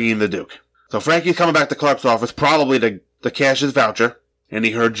is springing the Duke. So Frankie's coming back to Clark's office, probably to cash his voucher, and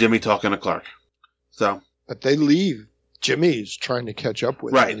he heard Jimmy talking to Clark. But they leave. Jimmy's trying to catch up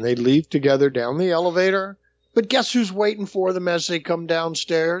with him. And they leave together down the elevator. But guess who's waiting for them as they come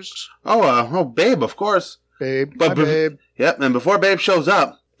downstairs? Babe, of course. Babe. Babe. Yep, and before Babe shows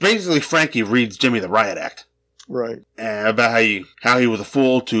up, basically Frankie reads Jimmy the riot act. Right. About how he was a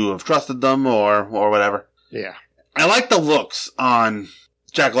fool to have trusted them or whatever. Yeah. I like the looks on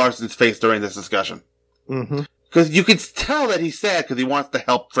Jack Larson's face during this discussion. Mm-hmm. Because you can tell that he's sad because he wants to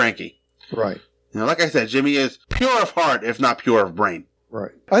help Frankie. Right. Like I said, Jimmy is pure of heart, if not pure of brain.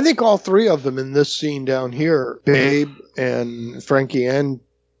 Right. I think all three of them in this scene down here, Babe and Frankie and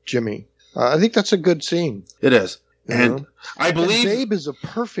Jimmy, I think that's a good scene. It is. And I believe... And Babe is a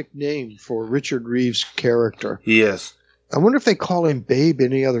perfect name for Richard Reeve's character. He is. I wonder if they call him Babe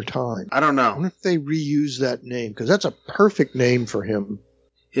any other time. I don't know. I wonder if they reuse that name, because that's a perfect name for him.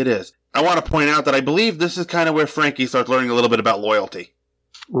 It is. I want to point out that I believe this is kind of where Frankie starts learning a little bit about loyalty.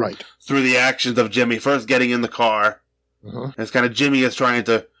 Right. Through the actions of Jimmy first getting in the car. It's kind of Jimmy is trying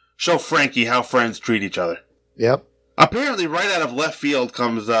to show Frankie how friends treat each other. Yep. Apparently, right out of left field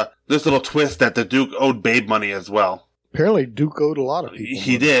comes this little twist that the Duke owed Babe money as well. Apparently, Duke owed a lot of people.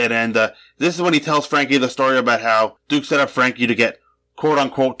 He did, and this is when he tells Frankie the story about how Duke set up Frankie to get,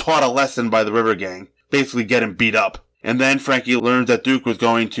 quote-unquote, taught a lesson by the River Gang, basically get him beat up. And then Frankie learns that Duke was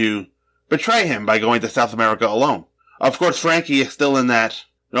going to betray him by going to South America alone. Of course, Frankie is still in that,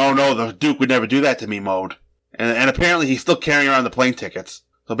 no, the Duke would never do that to me mode. And apparently he's still carrying around the plane tickets.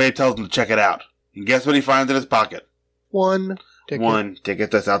 So Babe tells him to check it out. And guess what he finds in his pocket? One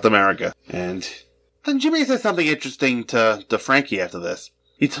ticket to South America. And then Jimmy says something interesting to Frankie after this.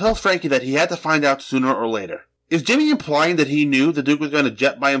 He tells Frankie that he had to find out sooner or later. Is Jimmy implying that he knew the Duke was going to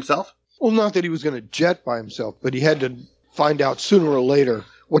jet by himself? Well, not that he was going to jet by himself, but he had to find out sooner or later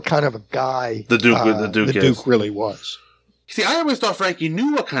what kind of a guy the Duke really was. See, I always thought Frankie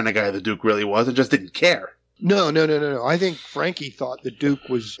knew what kind of guy the Duke really was and just didn't care. No. I think Frankie thought the Duke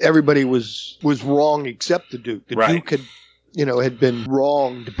everybody was wrong except the Duke. The Duke had been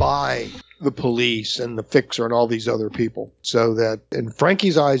wronged by the police and the Fixer and all these other people. So that in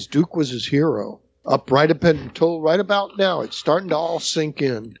Frankie's eyes, Duke was his hero. Right about now, it's starting to all sink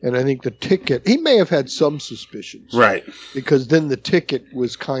in. And I think the ticket, he may have had some suspicions. Right. Because then the ticket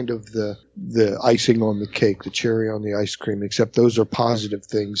was kind of the icing on the cake, the cherry on the ice cream, except those are positive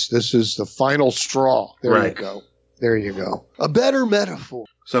things. This is the final straw. There you go. A better metaphor.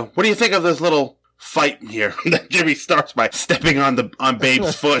 So what do you think of this little fight here that Jimmy starts by stepping on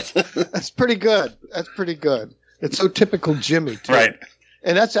Babe's foot? That's pretty good. It's so typical Jimmy, too. Right.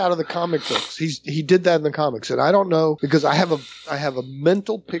 And that's out of the comic books. He did that in the comics, and I don't know because I have a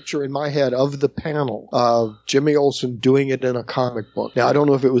mental picture in my head of the panel of Jimmy Olsen doing it in a comic book. Now I don't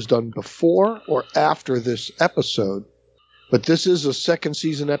know if it was done before or after this episode, but this is a second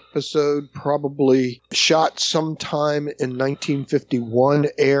season episode, probably shot sometime in 1951,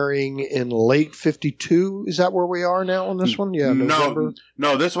 airing in late 52. Is that where we are now on this one? Yeah, November.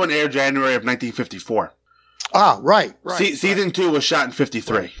 No, this one aired January of 1954. Ah, right. Season 2 was shot in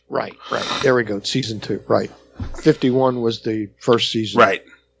 53. Right. There we go. Season 2. Right. 51 was the first season. Right.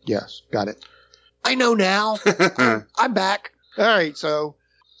 Yes. Got it. I know now. I'm back. All right. So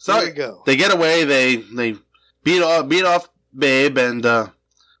there we go. They get away. They beat off Babe, and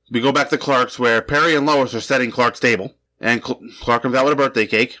we go back to Clark's where Perry and Lois are setting Clark's table. And Clark comes out with a birthday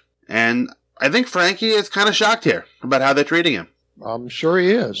cake. And I think Frankie is kind of shocked here about how they're treating him. I'm sure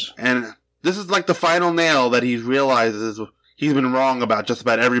he is. And this is like the final nail that he realizes he's been wrong about just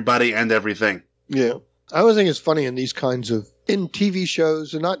about everybody and everything. Yeah. I always think it's funny in these kinds of, in TV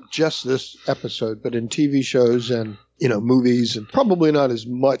shows, and not just this episode, but in TV shows and, movies, and probably not as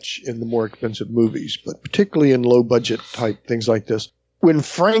much in the more expensive movies, but particularly in low budget type things like this. When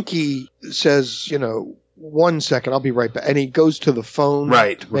Frankie says, 1 second, I'll be right back, and he goes to the phone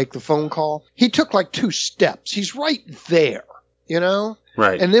to make the phone call, he took like 2 steps. He's right there,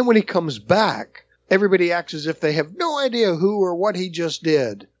 Right. And then when he comes back, everybody acts as if they have no idea who or what he just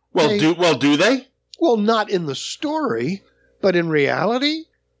did. Do they? Well, not in the story, but in reality,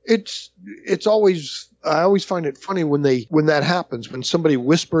 it's always, I always find it funny when that happens, when somebody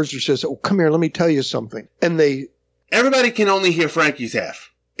whispers or says, "Oh, come here, let me tell you something." And everybody can only hear Frankie's half,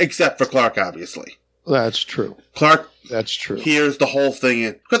 except for Clark, obviously. That's true. That's true. Hears the whole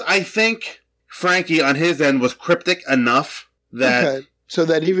thing. Because I think Frankie on his end was cryptic enough that... Okay. So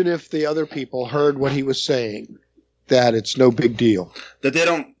that even if the other people heard what he was saying, that it's no big deal. That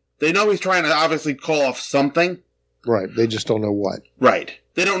they know he's trying to obviously call off something. Right. They just don't know what. Right.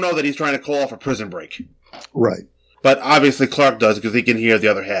 They don't know that he's trying to call off a prison break. Right. But obviously Clark does because he can hear the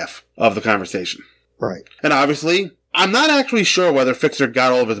other half of the conversation. Right. And obviously, I'm not actually sure whether Fixer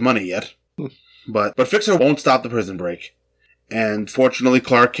got all of his money yet. but Fixer won't stop the prison break. And fortunately,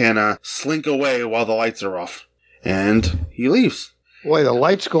 Clark can slink away while the lights are off. And he leaves. Boy, the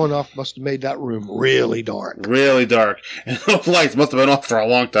lights going off must have made that room really dark. Really dark. And those lights must have been off for a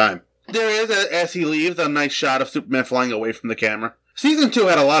long time. There is, as he leaves, a nice shot of Superman flying away from the camera. Season 2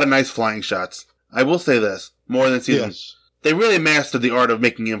 had a lot of nice flying shots. I will say this, more than Season 1. They really mastered the art of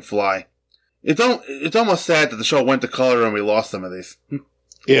making him fly. It's almost sad that the show went to color and we lost some of these.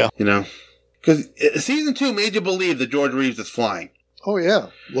 Yeah. Because Season 2 made you believe that George Reeves is flying. Oh, yeah.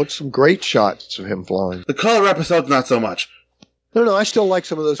 Looked some great shots of him flying. The color episodes, not so much. No, I still like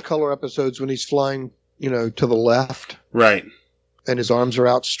some of those color episodes when he's flying, to the left. Right. And his arms are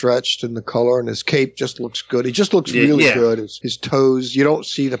outstretched in the color, and his cape just looks good. He just looks really good. His toes, you don't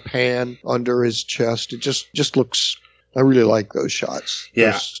see the pan under his chest. It just looks, I really like those shots.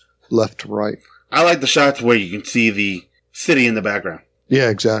 Yeah. Those left to right. I like the shots where you can see the city in the background. Yeah,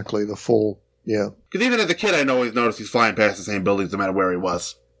 exactly. The full, yeah. Because even as a kid, I always noticed he's flying past the same buildings no matter where he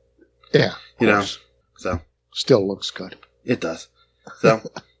was. Yeah. You know, so. Still looks good. It does. So,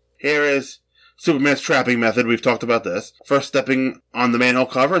 here is Superman's trapping method. We've talked about this. First stepping on the manhole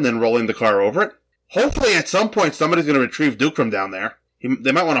cover and then rolling the car over it. Hopefully at some point somebody's going to retrieve Duke from down there.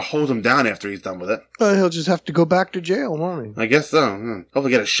 They might want to hose him down after he's done with it. He'll just have to go back to jail, won't he? I guess so. Hopefully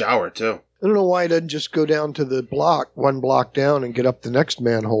get a shower, too. I don't know why he doesn't just go down to the block, one block down, and get up the next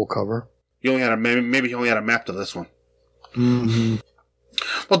manhole cover. He only had maybe he only had a map to this one. Mm-hmm.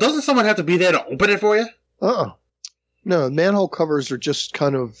 Well, doesn't someone have to be there to open it for you? No, manhole covers are just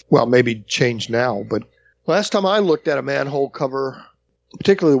kind of, well, maybe changed now, but last time I looked at a manhole cover,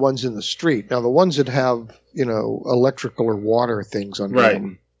 particularly the ones in the street, now the ones that have, electrical or water things under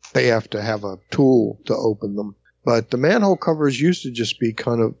them, they have to have a tool to open them. But the manhole covers used to just be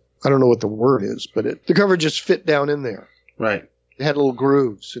kind of, I don't know what the word is, but the cover just fit down in there. Right. It had little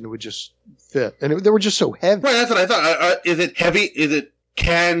grooves, and it would just fit. And they were just so heavy. Right, that's what I thought. Is it heavy?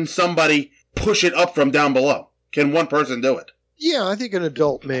 Can somebody push it up from down below? Can one person do it? Yeah, I think an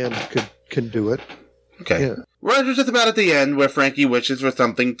adult man can do it. Okay. Yeah. We're just about at the end where Frankie wishes for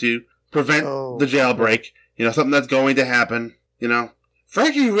something to prevent the jailbreak. Something that's going to happen.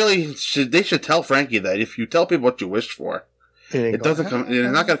 Frankie they should tell Frankie that if you tell people what you wished for, it's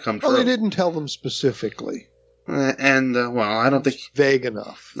not going to come true. Well, they didn't tell them specifically. Well, I don't think... Vague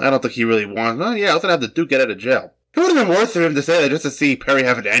enough. I don't think he really wants... Oh, yeah, let's have the Duke get out of jail. It would have been worth for him to say that just to see Perry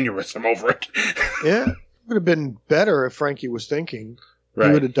have an aneurysm over it. Yeah. It would have been better if Frankie was thinking he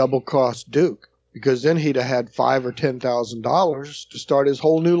would have double-cost Duke. Because then he'd have had $5,000 or $10,000 to start his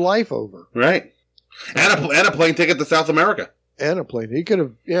whole new life over. Right. And a plane ticket to South America. And a plane. He could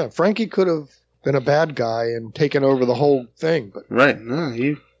have... Frankie could have been a bad guy and taken over the whole thing. But right. No,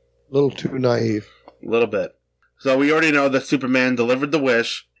 he... A little too naive. A little bit. So we already know that Superman delivered the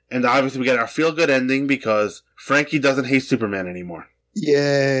wish, and obviously we get our feel-good ending because Frankie doesn't hate Superman anymore.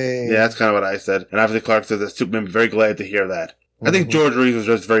 Yay. Yeah, that's kind of what I said. And obviously Clark says that Superman was very glad to hear that. Mm-hmm. I think George Reeves was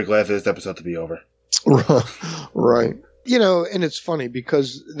just very glad for this episode to be over. Right. And it's funny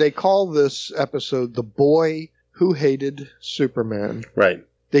because they call this episode The Boy Who Hated Superman. Right.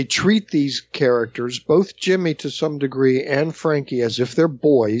 They treat these characters, both Jimmy to some degree and Frankie, as if they're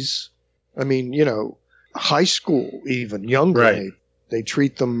boys. I mean, high school, even younger. Right. They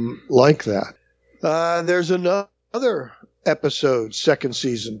treat them like that. There's another episode, second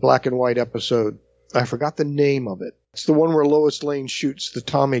season, black and white episode. I forgot the name of it. It's the one where Lois Lane shoots the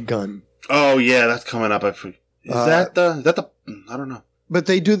Tommy gun. Oh, yeah, that's coming up. Is that the... I don't know. But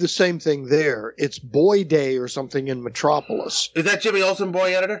they do the same thing there. It's Boy Day or something in Metropolis. Is that Jimmy Olsen,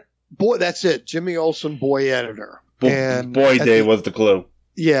 boy editor? That's it. Jimmy Olsen, boy editor. And Boy Day was the clue.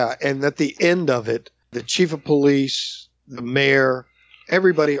 Yeah, and at the end of it, the chief of police, the mayor,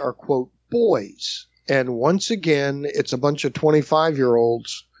 everybody are, quote, boys. And once again, it's a bunch of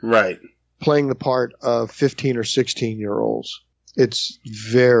 25-year-olds right, playing the part of 15 or 16-year-olds. It's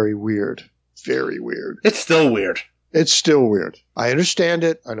very weird. Very weird. It's still weird. It's still weird. I understand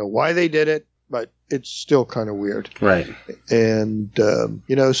it. I know why they did it, but it's still kind of weird. Right. And,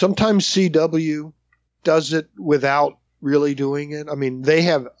 sometimes CW does it without really doing it. I mean, they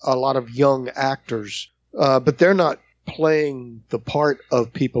have a lot of young actors, but they're not playing the part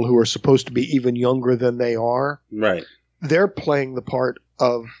of people who are supposed to be even younger than they are. Right. They're playing the part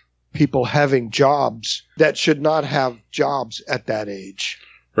of people having jobs that should not have jobs at that age.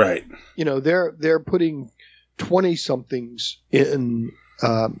 Right. They're putting 20-somethings in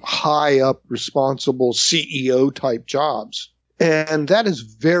high up, responsible CEO type jobs. And that is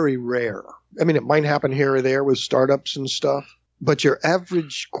very rare. I mean, it might happen here or there with startups and stuff, but your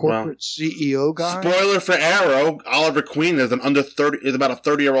average corporate CEO guy. Spoiler for Arrow: Oliver Queen is about a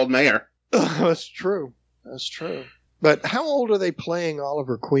 30-year-old mayor. That's true. But how old are they playing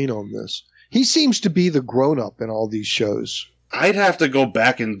Oliver Queen on this? He seems to be the grown-up in all these shows. I'd have to go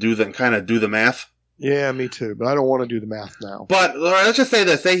back and do the math. Yeah, me too, but I don't want to do the math now. But let's just say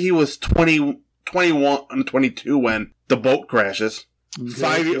this. Say he was 20, 21, and 22 when the boat crashes.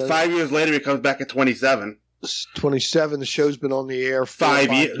 5 years later, he comes back at 27. 27. The show's been on the air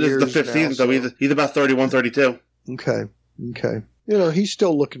 5 years. This is the fifth season, so he's about 31, 32. Okay. He's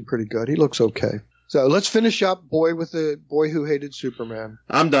still looking pretty good. He looks okay. So let's finish up Boy Who Hated Superman.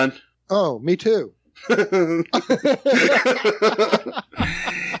 I'm done. Oh, me too. There's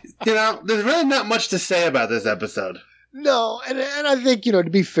really not much to say about this episode. No, and I think, to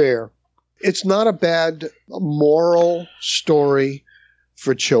be fair, it's not a bad moral story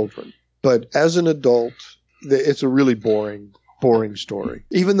for children. But as an adult, it's a really boring story.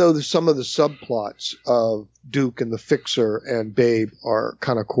 Even though some of the subplots of Duke and the Fixer and Babe are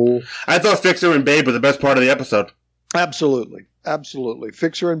kind of cool. I thought Fixer and Babe were the best part of the episode. Absolutely. Absolutely.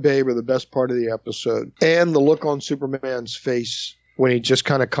 Fixer and Babe are the best part of the episode. And the look on Superman's face when he just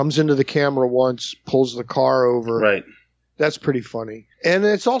kind of comes into the camera once, pulls the car over. Right. That's pretty funny. And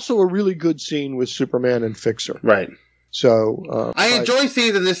it's also a really good scene with Superman and Fixer. Right. So I enjoy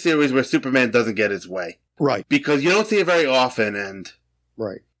scenes in this series where Superman doesn't get his way. Right. Because you don't see it very often, and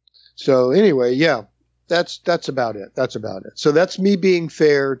right. So anyway, yeah, that's about it. That's about it. So that's me being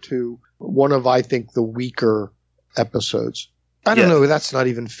fair to one of, I think, the weaker episodes. I don't know. That's not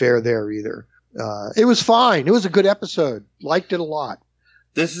even fair there either. It was fine. It was a good episode. Liked it a lot.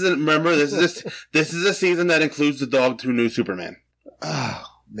 This is a season that includes the Dog Who Knew Superman. Oh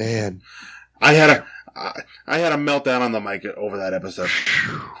man, I had a meltdown on the mic over that episode.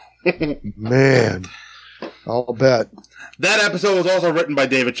 Man, I'll bet. That episode was also written by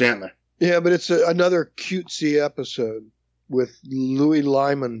David Chandler. Yeah, but it's another cutesy episode with Louis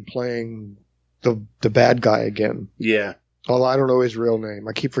Lyman playing the bad guy again. Yeah. Although I don't know his real name.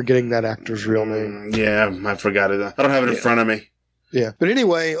 I keep forgetting that actor's real name. Yeah, I forgot it. I don't have it in front of me. Yeah. But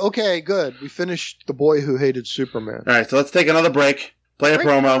anyway, okay, good. We finished The Boy Who Hated Superman. All right, so let's take another break, play a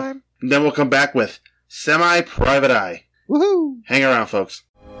promo, and then we'll come back with Semi-Private Eye. Woohoo! Hang around, folks.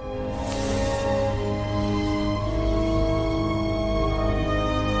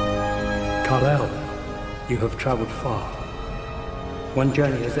 Kal-El, you have traveled far. One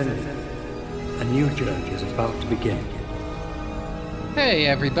journey has ended. A new journey is about to begin. Hey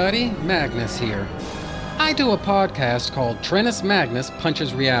everybody, Magnus here. I do a podcast called Trennis Magnus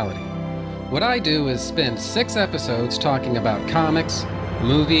Punches Reality. What I do is spend 6 episodes talking about comics,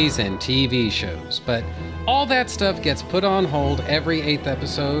 movies, and TV shows, but all that stuff gets put on hold every 8th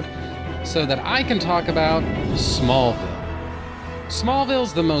episode so that I can talk about Smallville.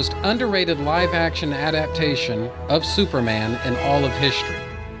 Smallville's the most underrated live-action adaptation of Superman in all of history.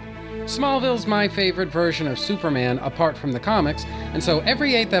 Smallville's my favorite version of Superman apart from the comics, and so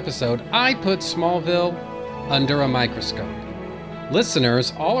every 8th episode, I put Smallville under a microscope.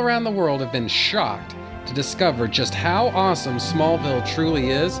 Listeners all around the world have been shocked to discover just how awesome Smallville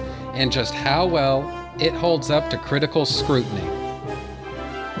truly is and just how well it holds up to critical scrutiny.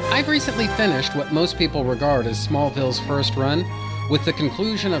 I've recently finished what most people regard as Smallville's first run, with the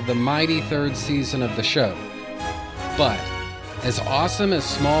conclusion of the mighty 3rd season of the show. But as awesome as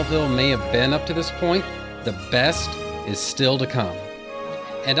Smallville may have been up to this point, the best is still to come.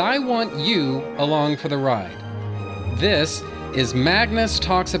 And I want you along for the ride. This is Magnus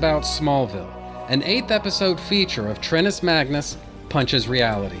Talks About Smallville, an 8th episode feature of Trennis Magnus Punches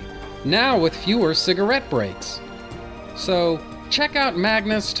Reality, now with fewer cigarette breaks. So check out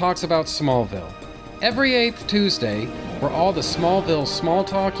Magnus Talks About Smallville, every 8th Tuesday, for all the Smallville small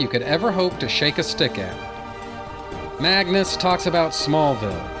talk you could ever hope to shake a stick at. Magnus Talks About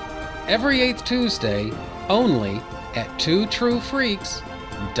Smallville, every 8th Tuesday, only at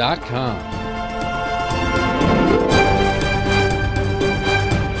twotruefreaks.com.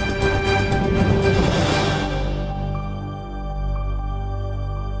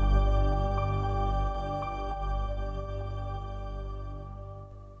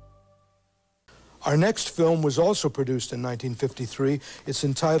 Our next film was also produced in 1953. It's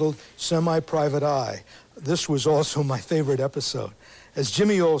entitled Semi-Private Eye. This was also my favorite episode. As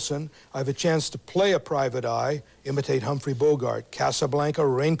Jimmy Olsen, I have a chance to play a private eye, imitate Humphrey Bogart, Casablanca,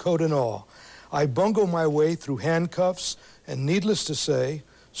 raincoat and all. I bungle my way through handcuffs, and needless to say,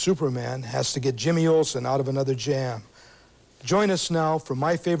 Superman has to get Jimmy Olsen out of another jam. Join us now for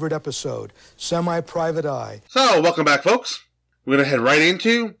my favorite episode, Semi-Private Eye. So, welcome back, folks. We're going to head right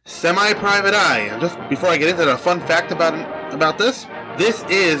into Semi-Private Eye. And just before I get into the fun fact about this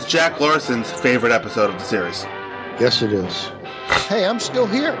is Jack Larson's favorite episode of the series. Yes, it is. Hey, I'm still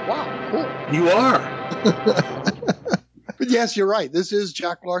here. Wow, cool. You are. But yes, you're right. This is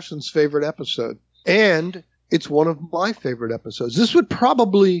Jack Larson's favorite episode. And it's one of my favorite episodes. This would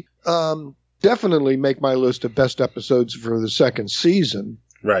probably definitely make my list of best episodes for the 2nd season.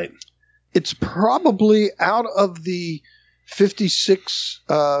 Right. It's probably out of the 56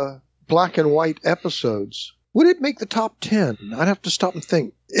 black and white episodes. Would it make the top 10? I'd have to stop and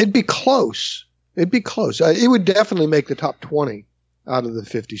think. It'd be close. It would definitely make the top 20 out of the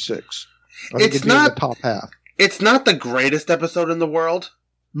 56. It's not in the top half. It's not the greatest episode in the world,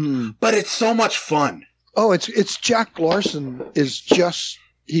 but it's so much fun. Oh, it's Jack Larson he's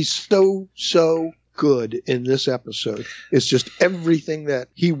so good in this episode. It's just everything that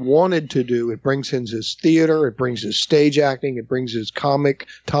he wanted to do. It brings in his theater, it brings his stage acting, it brings his comic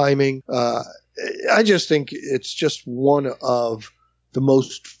timing. I just think it's just one of the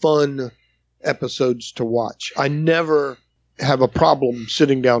most fun episodes to watch. I never have a problem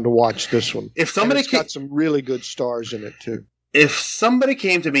sitting down to watch this one. If somebody got some really good stars in it too. If somebody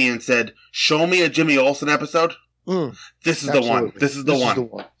came to me and said, "Show me a Jimmy Olsen episode," this is the one. This is the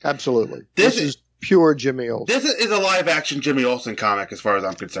one. Absolutely. This is pure Jimmy Olsen. This is a live-action Jimmy Olsen comic, as far as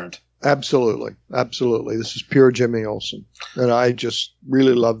I'm concerned. Absolutely. Absolutely. This is pure Jimmy Olsen. And I just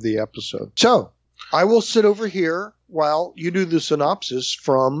really love the episode. So, I will sit over here while you do the synopsis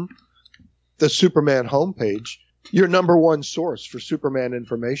from the Superman homepage, your number one source for Superman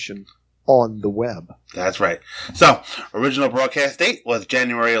information on the web. That's right. So, original broadcast date was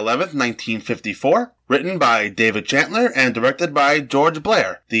January 11th, 1954. Written by David Chandler and directed by George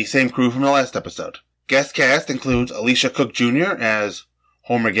Blair, the same crew from the last episode. Guest cast includes Alicia Cook Jr. as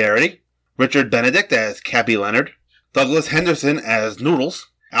Homer Garrity, Richard Benedict as Cappy Leonard, Douglas Henderson as Noodles,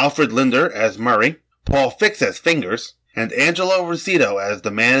 Alfred Linder as Murray, Paul Fix as Fingers, and Angelo Rosito as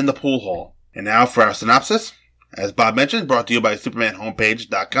the man in the pool hall. And now for our synopsis. As Bob mentioned, brought to you by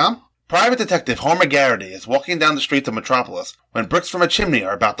SupermanHomepage.com. Private Detective Homer Garrity is walking down the streets of Metropolis when bricks from a chimney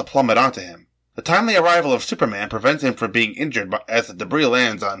are about to plummet onto him. The timely arrival of Superman prevents him from being injured as the debris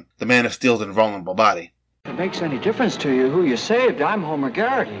lands on the Man of Steel's invulnerable body. If it makes any difference to you who you saved, I'm Homer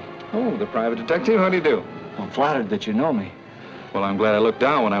Garrity. Oh, the private detective? How do you do? I'm flattered that you know me. Well, I'm glad I looked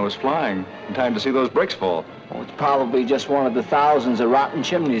down when I was flying in time to see those bricks fall. Oh, it's probably just one of the thousands of rotten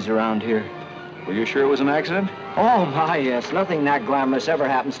chimneys around here. Were you sure it was an accident? Oh, my, yes. Nothing that glamorous ever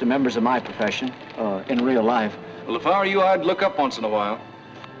happens to members of my profession, in real life. Well, if I were you, I'd look up once in a while.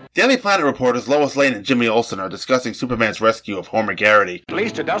 Daily Planet reporters Lois Lane and Jimmy Olsen are discussing Superman's rescue of Homer Garrity. At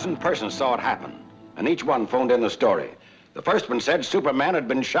least a dozen persons saw it happen, and each one phoned in the story. The first one said Superman had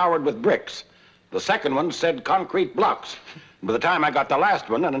been showered with bricks. The second one said concrete blocks. And by the time I got the last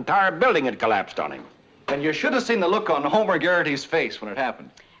one, an entire building had collapsed on him. And you should have seen the look on Homer Garrity's face when it happened.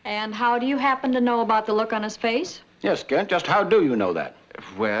 And how do you happen to know about the look on his face? Yes, Kent, just how do you know that?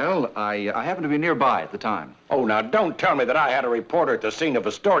 Well, I happened to be nearby at the time. Oh, now don't tell me that I had a reporter at the scene of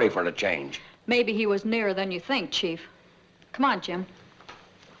a story for a change. Maybe he was nearer than you think, Chief. Come on, Jim.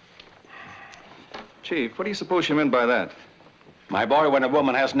 Chief, what do you suppose she meant by that? My boy, when a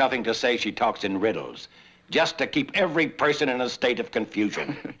woman has nothing to say, she talks in riddles. Just to keep every person in a state of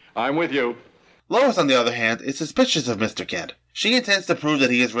confusion. I'm with you. Lois, on the other hand, is suspicious of Mr. Kent. She intends to prove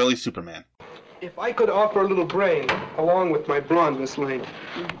that he is really Superman. If I could offer a little brain, along with my blonde, Miss Lane,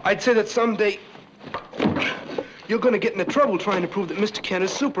 I'd say that someday you're going to get into trouble trying to prove that Mr. Kent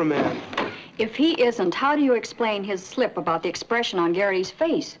is Superman. If he isn't, how do you explain his slip about the expression on Garrity's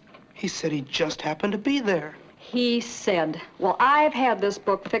face? He said he just happened to be there. He said. Well, I've had this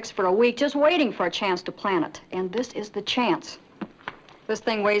book fixed for a week, just waiting for a chance to plant it. And this is the chance. This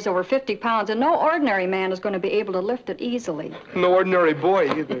thing weighs over 50 pounds, and no ordinary man is going to be able to lift it easily. No ordinary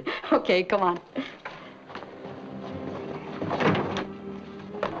boy, either. Okay, come on.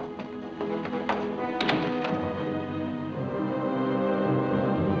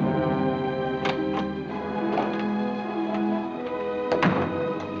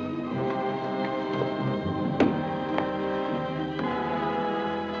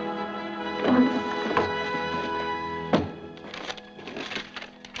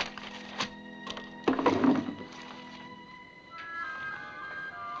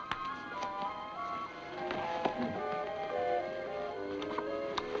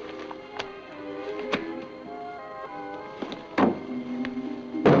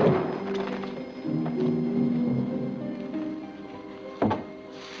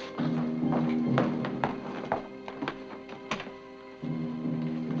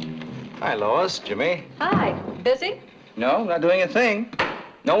 Hi, Lois. Jimmy. Hi. Busy? No, not doing a thing.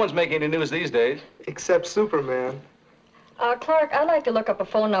 No one's making any news these days. Except Superman. Clark, I'd like to look up a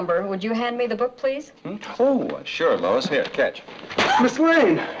phone number. Would you hand me the book, please? Oh, sure, Lois. Here, catch. Miss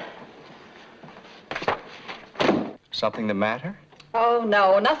Lane! Something the matter? Oh,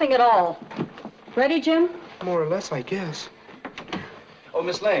 no, nothing at all. Ready, Jim? More or less, I guess. Oh,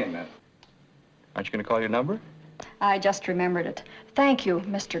 Miss Lane, aren't you going to call your number? I just remembered it. Thank you,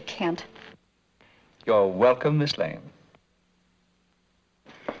 Mr. Kent. You're welcome, Miss Lane.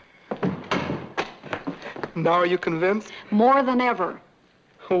 Now are you convinced? More than ever.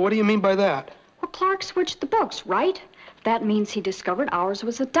 Well, what do you mean by that? Well, Clark switched the books, right? That means he discovered ours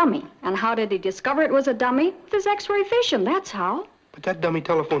was a dummy. And how did he discover it was a dummy? With his X-ray vision, that's how. But that dummy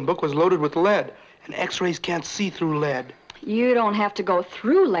telephone book was loaded with lead, and X-rays can't see through lead. You don't have to go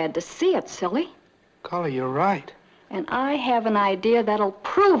through lead to see it, silly. Golly, you're right. And I have an idea that'll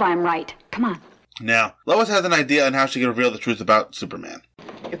prove I'm right. Come on. Now, Lois has an idea on how she can reveal the truth about Superman.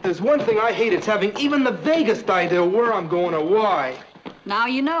 If there's one thing I hate, it's having even the vaguest idea where I'm going or why. Now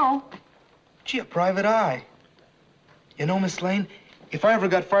you know. Gee, a private eye. You know, Miss Lane, if I ever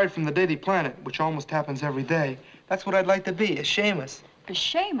got fired from the Daily Planet, which almost happens every day, that's what I'd like to be, a Seamus. A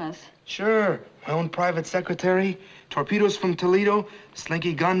Seamus? Sure. My own private secretary, torpedoes from Toledo,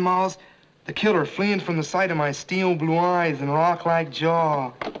 slinky gun mouths, the killer fleeing from the sight of my steel blue eyes and rock-like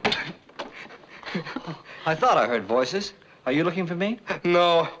jaw. I thought I heard voices. Are you looking for me?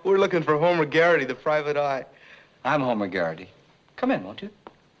 No, we're looking for Homer Garrity, the private eye. I'm Homer Garrity. Come in, won't you?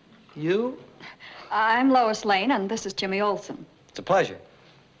 You? I'm Lois Lane, and this is Jimmy Olsen. It's a pleasure.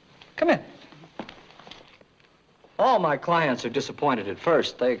 Come in. All my clients are disappointed at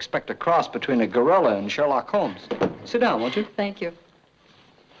first. They expect a cross between a gorilla and Sherlock Holmes. Sit down, won't you? Thank you.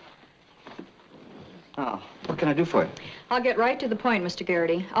 Now, what can I do for you? I'll get right to the point, Mr.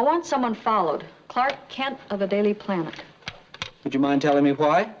 Garrity. I want someone followed. Clark Kent of the Daily Planet. Would you mind telling me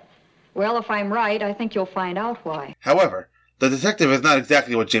why? Well, if I'm right, I think you'll find out why. However, the detective is not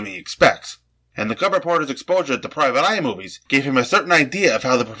exactly what Jimmy expects, and the cub reporter's exposure to private eye movies gave him a certain idea of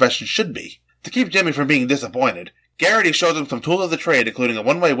how the profession should be. To keep Jimmy from being disappointed, Garrity shows him some tools of the trade, including a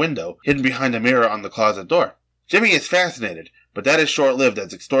one-way window hidden behind a mirror on the closet door. Jimmy is fascinated, but that is short-lived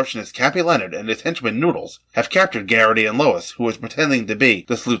as extortionist Cappy Leonard and his henchman Noodles have captured Garrity and Lois, who is pretending to be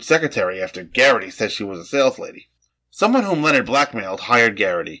the Sloot's secretary after Garrity says she was a saleslady. Someone whom Leonard blackmailed hired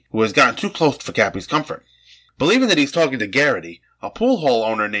Garrity, who has gotten too close for Cappy's comfort. Believing that he's talking to Garrity, a pool hall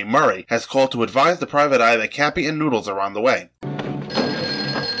owner named Murray has called to advise the private eye that Cappy and Noodles are on the way.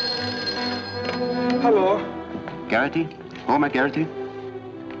 Hello. Garrity? Homer Garrity?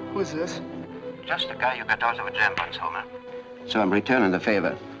 Who's this? Just the guy you got out of a jam once, Homer. So I'm returning the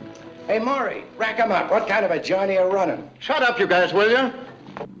favor. Hey, Maury, rack him up. What kind of a Johnny are running? Shut up, you guys, will you?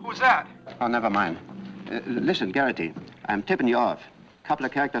 Who's that? Oh, never mind. Listen, Garrity, I'm tipping you off. A couple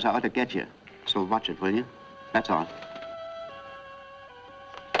of characters are out to get you. So watch it, will you? That's all.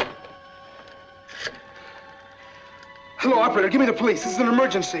 Hello, operator. Give me the police. This is an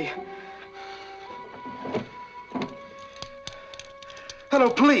emergency. Hello,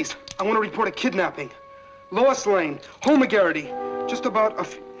 police. I want to report a kidnapping. Lois Lane, Homer Garrity. Just about a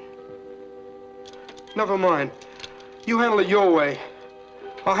Never mind. You handle it your way.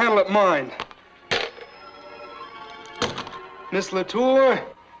 I'll handle it mine. Miss Latour,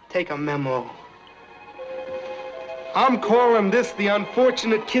 take a memo. I'm calling this the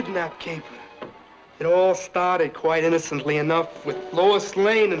unfortunate kidnap caper. It all started quite innocently enough with Lois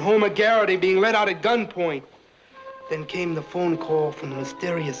Lane and Homer Garrity being let out at gunpoint. Then came the phone call from the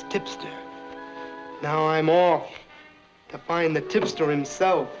mysterious tipster. Now I'm off to find the tipster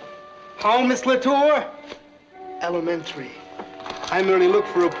himself. How, Miss Latour? Elementary. I merely look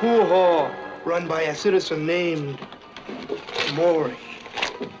for a pool hall run by a citizen named Maury.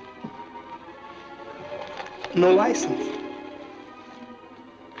 No license.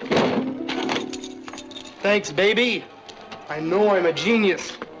 Thanks, baby. I know I'm a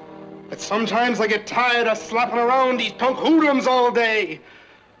genius. But sometimes I get tired of slapping around these punk hoodlums all day.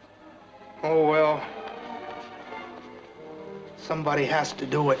 Oh, well. Somebody has to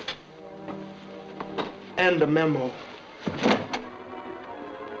do it. And a memo.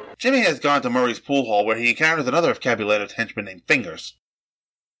 Jimmy has gone to Murray's pool hall where he encounters another of Cappy Leonard's henchmen named Fingers.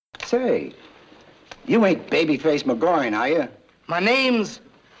 Say, you ain't Babyface McGoran, are you? My name's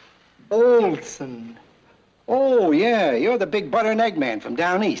Olsen. Oh, yeah, you're the big butter and egg man from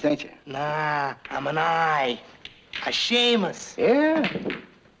down east, ain't you? Nah, I'm an eye. A Seamus. Yeah?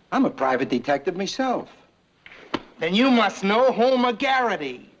 I'm a private detective myself. Then you must know Homer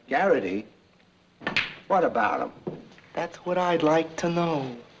Garrity. Garrity? What about him? That's what I'd like to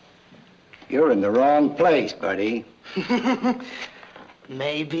know. You're in the wrong place, buddy.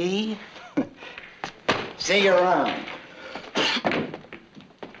 Maybe. See you around.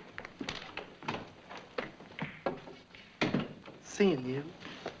 Seeing you.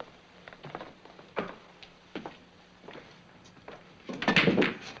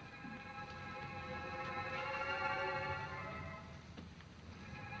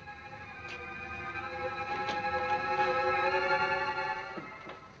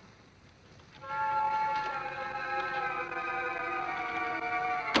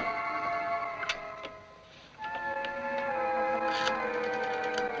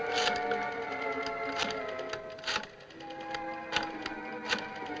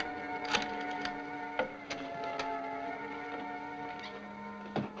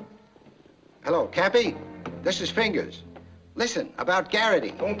 Hello, Cappy. This is Fingers. Listen, about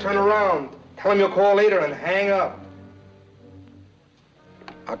Garrity. Don't turn around. Tell him you'll call later and hang up.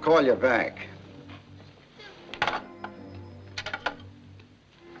 I'll call you back.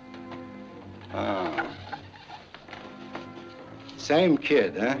 Oh. Same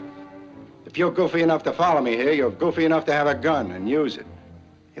kid, huh? If you're goofy enough to follow me here, you're goofy enough to have a gun and use it.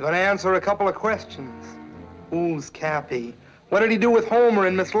 You're gonna answer a couple of questions. Who's Cappy? What did he do with Homer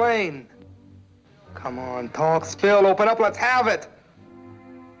and Miss Lane? Come on, talk, spill, open up, let's have it.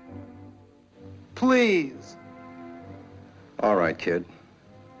 Please. All right, kid.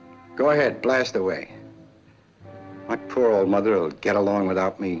 Go ahead, blast away. My poor old mother will get along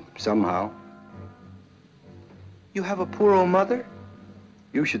without me somehow. You have a poor old mother?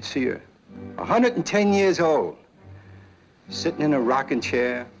 You should see her. 110 years old. Sitting in a rocking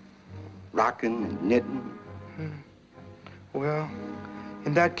chair, rocking and knitting. Well,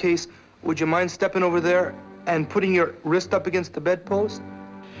 in that case, would you mind stepping over there and putting your wrist up against the bedpost?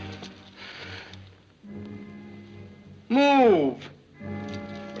 Move!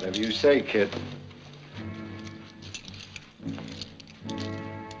 Whatever you say, kid.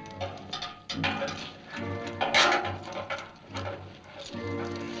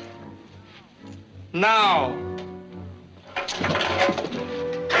 Now!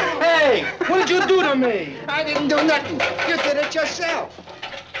 Hey! What did you do to me? I didn't do nothing. You did it yourself.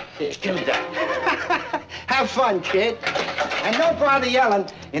 Here, give me that. Have fun, kid. And don't bother yelling.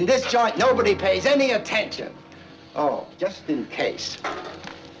 In this joint, nobody pays any attention. Oh, just in case.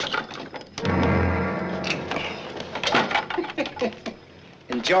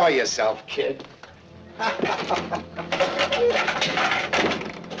 Enjoy yourself, kid.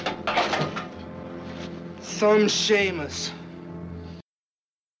 Some Seamus.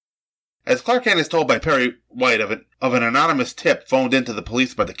 As Clark Kent is told by Perry White of an anonymous tip phoned into the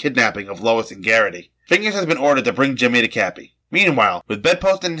police about the kidnapping of Lois and Garrity, Fingers has been ordered to bring Jimmy to Cappy. Meanwhile, with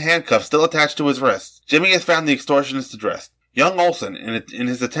bedpost and handcuffs still attached to his wrists, Jimmy has found the extortionist addressed. Young Olson, in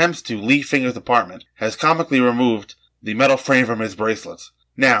his attempts to leave Fingers' apartment, has comically removed the metal frame from his bracelets.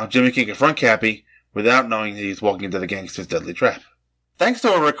 Now, Jimmy can confront Cappy without knowing that he's walking into the gangster's deadly trap. Thanks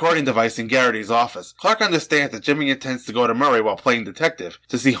to a recording device in Garrity's office, Clark understands that Jimmy intends to go to Murray while playing detective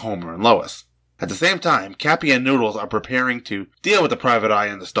to see Homer and Lois. At the same time, Cappy and Noodles are preparing to deal with the private eye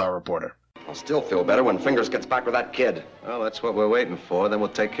and the Star reporter. I'll still feel better when Fingers gets back with that kid. Well, that's what we're waiting for. Then we'll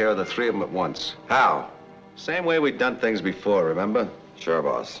take care of the three of them at once. How? Same way we've done things before, remember? Sure,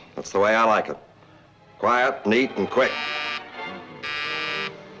 boss. That's the way I like it. Quiet, neat, and quick.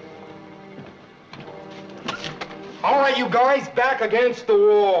 All right, you guys, back against the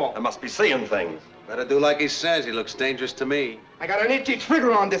wall. I must be seeing things. Better do like he says. He looks dangerous to me. I got an itchy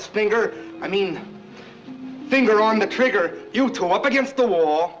trigger on this finger. Finger on the trigger. You two up against the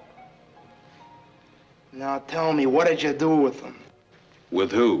wall. Now tell me, what did you do with them?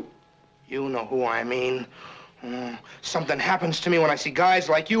 With who? You know who I mean. Something happens to me when I see guys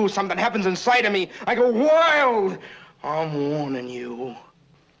like you. Something happens inside of me. I go wild. I'm warning you.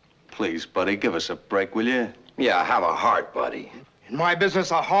 Please, buddy, give us a break, will you? Yeah, have a heart, buddy. In my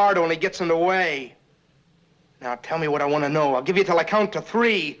business, a heart only gets in the way. Now tell me what I want to know. I'll give you till I count to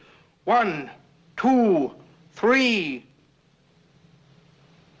 3. 1, 2, 3.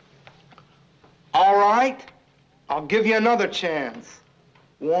 All right? I'll give you another chance.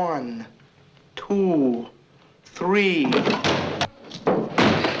 1, 2, 3.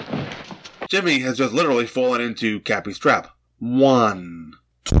 Jimmy has just literally fallen into Cappy's trap. 1,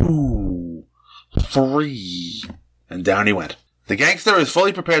 2, 3. And down he went. The gangster is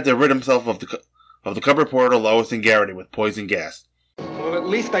fully prepared to rid himself of the cub reporter Lois and Garrity with poison gas. Well, at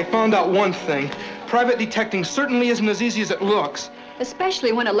least I found out one thing. Private detecting certainly isn't as easy as it looks.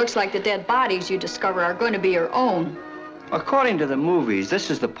 Especially when it looks like the dead bodies you discover are going to be your own. According to the movies, this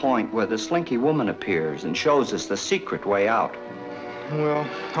is the point where the slinky woman appears and shows us the secret way out. Well,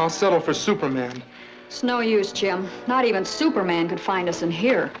 I'll settle for Superman. It's no use, Jim. Not even Superman could find us in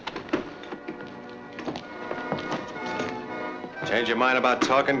here. Change your mind about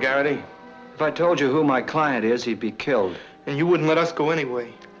talking, Garrity? If I told you who my client is, he'd be killed. And you wouldn't let us go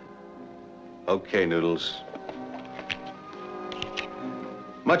anyway. Okay, Noodles.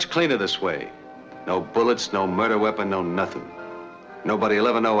 Much cleaner this way. No bullets, no murder weapon, no nothing. Nobody'll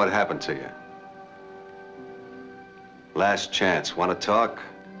ever know what happened to you. Last chance. Want to talk?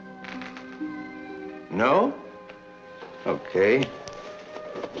 No? Okay.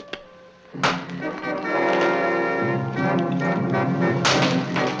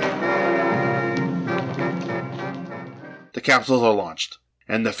 The capsules are launched,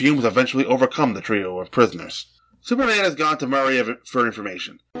 and the fumes eventually overcome the trio of prisoners. Superman has gone to Murray for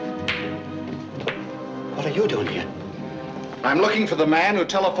information. What are you doing here? I'm looking for the man who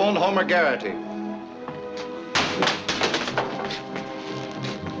telephoned Homer Garrity.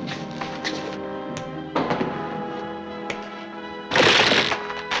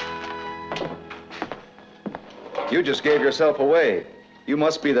 You just gave yourself away. You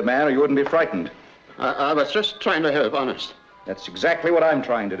must be the man or you wouldn't be frightened. I was just trying to help, honest. That's exactly what I'm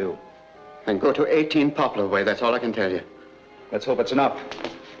trying to do. And go to 18 Poplar Way, that's all I can tell you. Let's hope it's enough.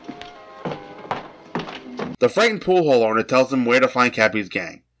 The frightened pool hall owner tells him where to find Cappy's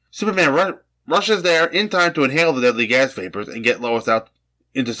gang. Superman rushes there in time to inhale the deadly gas vapors and get Lois out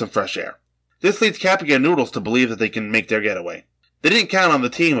into some fresh air. This leads Cappy and Noodles to believe that they can make their getaway. They didn't count on the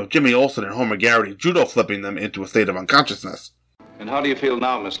team of Jimmy Olsen and Homer Garrity judo flipping them into a state of unconsciousness. And how do you feel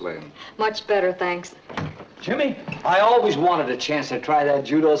now, Miss Lane? Much better, thanks. Jimmy, I always wanted a chance to try that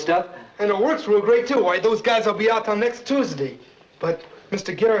judo stuff. And it works real great, too. Why, those guys will be out till next Tuesday. But,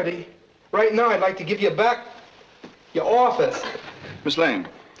 Mr. Garrity, right now I'd like to give you back your office. Miss Lane,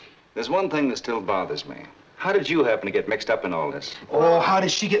 there's one thing that still bothers me. How did you happen to get mixed up in all this? Oh, how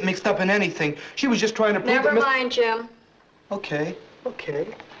did she get mixed up in anything? She was just trying to prove Never mind, Jim. Okay.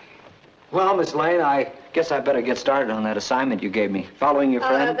 Well, Miss Lane, I guess I better get started on that assignment you gave me. Following your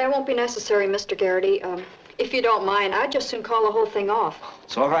friend? That won't be necessary, Mr. Garrity. If you don't mind, I'd just soon call the whole thing off.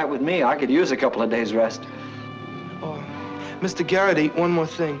 It's all right with me. I could use a couple of days' rest. Oh, Mr. Garrity, one more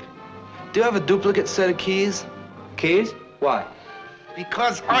thing. Do you have a duplicate set of keys? Keys? Why?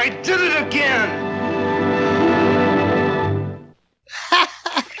 Because I did it again!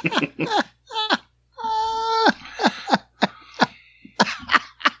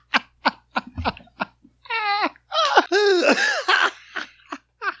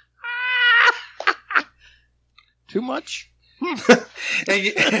 Too much?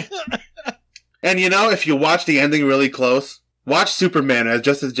 And you know, if you watch the ending really close, watch Superman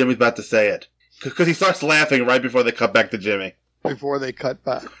just as Jimmy's about to say it. Because he starts laughing right before they cut back to Jimmy. Before they cut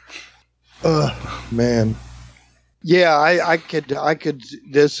back. Man. Yeah, I could,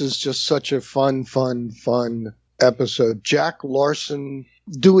 this is just such a fun episode. Jack Larson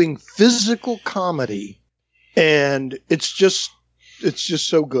doing physical comedy, and it's just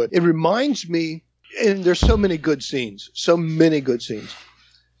so good. It reminds me, and there's so many good scenes.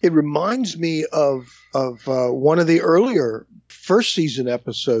 It reminds me of one of the earlier first season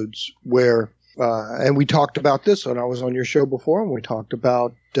episodes where, and we talked about this when I was on your show before, and we talked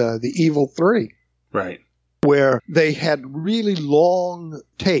about the Evil 3. Right. Where they had really long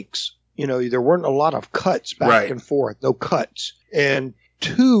takes. You know, there weren't a lot of cuts back and forth, no cuts. And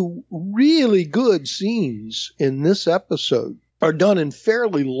two really good scenes in this episode are done in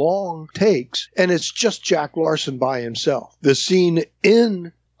fairly long takes, and it's just Jack Larson by himself. The scene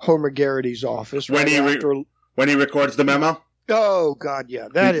in Homer Garrity's office when he records the memo. Oh God, yeah,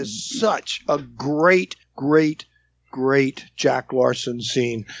 that is such a great Jack Larson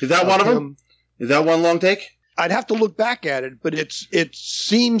scene. Is that one of them? Is that one long take? I'd have to look back at it, but it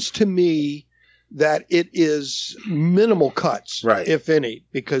seems to me that it is minimal cuts, if any,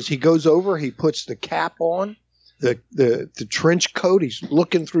 because he goes over, he puts the cap on, the trench coat, he's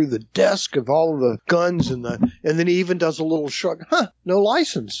looking through the desk of all of the guns, and then he even does a little shrug, no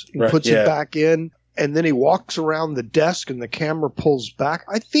license. He puts it back in, and then he walks around the desk and the camera pulls back.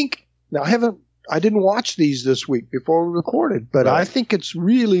 I think, now I didn't watch these this week before we recorded, but I think it's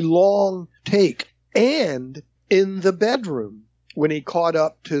really long take. And in the bedroom, when he caught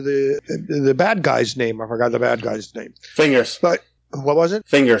up to the bad guy's name, I forgot the bad guy's name. Fingers. But what was it?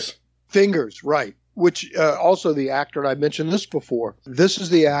 Fingers, right. Which also the actor, and I mentioned this before, this is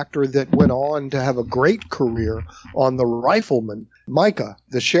the actor that went on to have a great career on The Rifleman, Micah,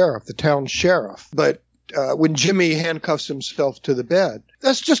 the sheriff, the town sheriff. But when Jimmy handcuffs himself to the bed,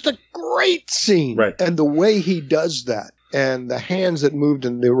 that's just a great scene. Right. And the way he does that, and the hands that moved,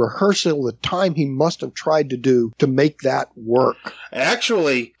 and the rehearsal, the time he must have tried to do to make that work.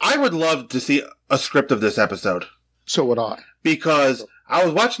 Actually, I would love to see a script of this episode. So would I. Because I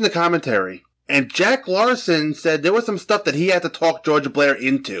was watching the commentary, and Jack Larson said there was some stuff that he had to talk George Blair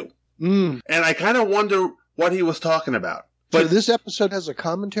into. And I kind of wonder what he was talking about. But so this episode has a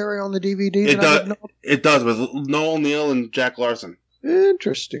commentary on the DVD? It does, with Noel Neill and Jack Larson.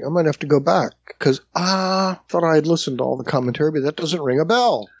 Interesting. I might have to go back, because I thought I had listened to all the commentary, but that doesn't ring a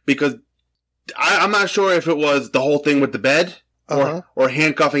bell. Because I'm not sure if it was the whole thing with the bed or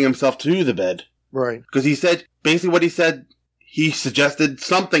handcuffing himself to the bed. Right. Because he said, basically what he said, he suggested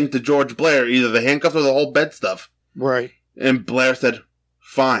something to George Blair, either the handcuffs or the whole bed stuff. Right. And Blair said,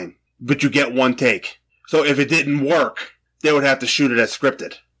 fine, but you get one take. So if it didn't work, they would have to shoot it as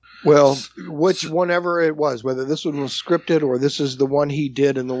scripted. Well, whenever it was, whether this one was scripted or this is the one he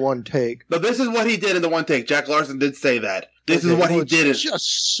did in the one take. No, this is what he did in the one take. Jack Larson did say that. This is what he did. It's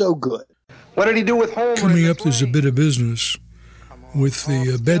just so good. What did he do with Homer? Coming up, there's a bit of business. with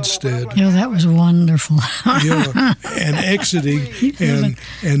the bedstead. Yeah, that was wonderful. Yeah, and exiting,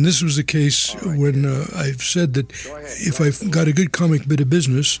 and this was the case when I've said that if I've got a good comic bit of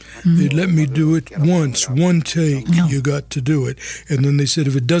business, they'd let me do it once, one take. You got to do it, and then they said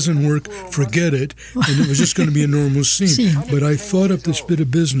if it doesn't work, forget it, and it was just going to be a normal scene. But I thought up this bit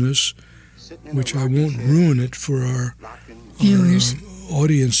of business, which I won't ruin it for our viewers,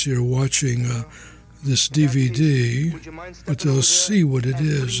 audience here watching this DVD, but they'll see what it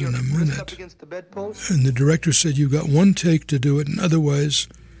is in a minute. And the director said, you've got one take to do it, and otherwise,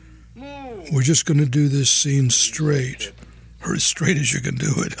 we're just going to do this scene straight, or as straight as you can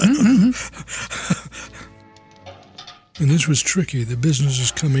do it. I don't know. And this was tricky. The business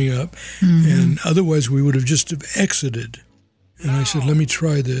is coming up, and otherwise we would have just exited. And I said, let me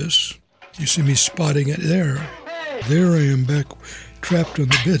try this. You see me spotting it there. There I am back, trapped on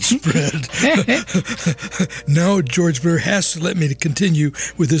the bedspread. Now George Bear has to let me continue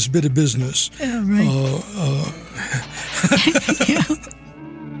with this bit of business. Yeah, right.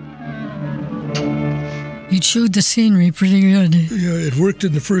 You chewed the scenery pretty good. Yeah, it worked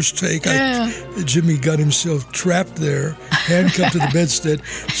in the first take. Yeah. Jimmy got himself trapped there, handcuffed to the bedstead,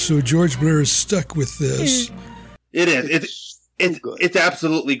 so George Blair is stuck with this. It is. It's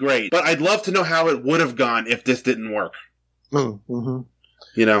absolutely great. But I'd love to know how it would have gone if this didn't work. Mm-hmm.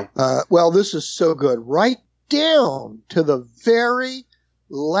 You know? Well, this is so good. Right down to the very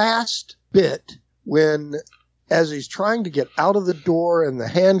last bit when, as he's trying to get out of the door and the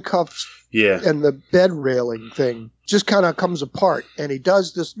handcuffs and the bed railing thing just kind of comes apart, and he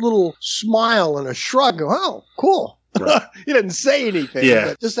does this little smile and a shrug. Oh, cool. Right. He didn't say anything. Yeah.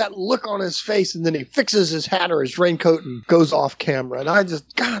 But just that look on his face, and then he fixes his hat or his raincoat and goes off camera. And I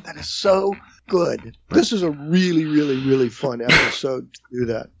just, God, that is so good. Right. This is a really, really, really fun episode to do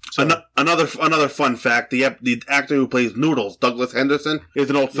that. So. Another fun fact: the actor who plays Noodles, Douglas Henderson, is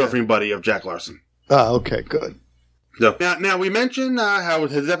an old surfing buddy of Jack Larson. Oh, okay, good. So, now we mentioned how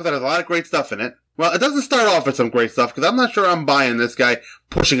his episode has a lot of great stuff in it. Well, it doesn't start off with some great stuff because I'm not sure I'm buying this guy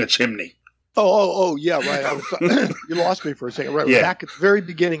pushing a chimney. Oh, yeah, right. You lost me for a second. Right, back at the very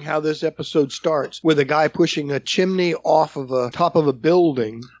beginning, how this episode starts with a guy pushing a chimney off of a top of a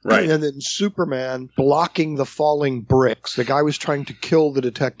building, right, and then Superman blocking the falling bricks. The guy was trying to kill the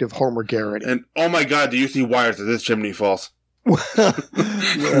detective Homer Garrity. And oh my God, do you see wires as this chimney falls?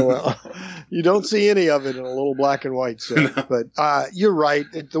 Well, you don't see any of it in a little black and white set. No. But you're right.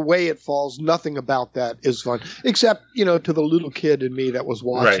 The way it falls, nothing about that is fun. Except, to the little kid in me that was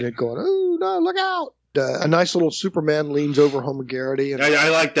watching it going, oh, no, look out. A nice little Superman leans over Homer Garrity. And I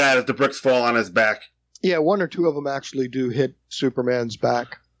like that as the bricks fall on his back. Yeah, one or two of them actually do hit Superman's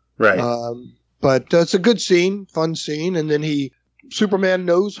back. Right. But it's a good scene, fun scene. And then Superman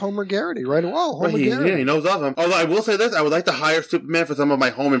knows Homer Garrity right away. Oh, Homer Garrity. Yeah, he knows of him. Although I will say this, I would like to hire Superman for some of my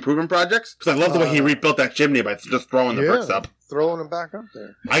home improvement projects because I love the way he rebuilt that chimney by just throwing the bricks up. Throwing them back up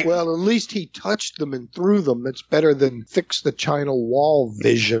there. Well, at least he touched them and threw them. It's better than fix the China wall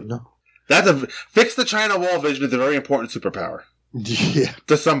vision. Fix the China wall vision is a very important superpower. Yeah.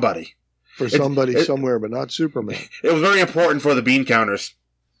 To somebody. For somebody somewhere, but not Superman. It was very important for the bean counters.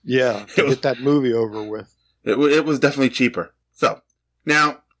 Yeah, to get that movie over with. It was definitely cheaper. So,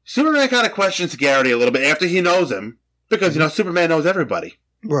 now, Superman kind of questions Garrity a little bit after he knows him, because, Superman knows everybody.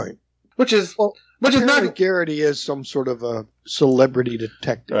 Right. Which is not... Garrity is some sort of a celebrity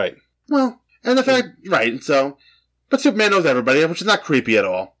detective. Right. Well, and the fact... Right, so... But Superman knows everybody, which is not creepy at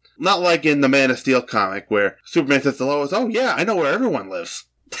all. Not like in the Man of Steel comic, where Superman says to Lois, oh, yeah, I know where everyone lives.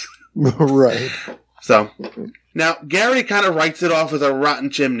 Right. So, now, Garrity kind of writes it off as a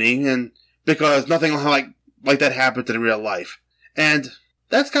rotten chimney, and because nothing like that happens in real life. And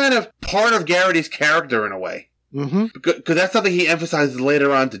that's kind of part of Garrity's character in a way. Mm-hmm. Because that's something he emphasizes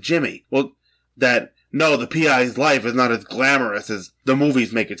later on to Jimmy. Well, that, no, the PI's life is not as glamorous as the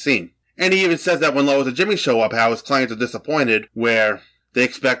movies make it seem. And he even says that when Lois and Jimmy show up, how his clients are disappointed, where they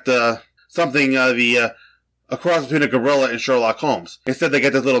expect something, a cross between a gorilla and Sherlock Holmes. Instead, they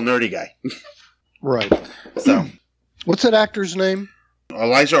get this little nerdy guy. Right. So. What's that actor's name?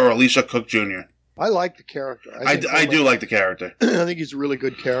 Elijah or Alicia Cook Jr. I like the character. I do like the character. I think he's a really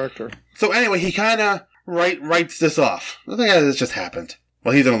good character. So anyway, he kind of writes this off. I think this just happened.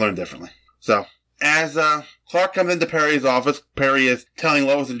 Well, he's going to learn differently. So, as Clark comes into Perry's office, Perry is telling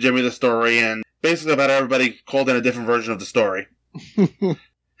Lois and Jimmy the story, and basically about everybody called in a different version of the story.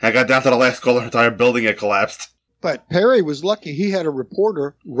 I got down to the last call, the entire building had collapsed. But Perry was lucky he had a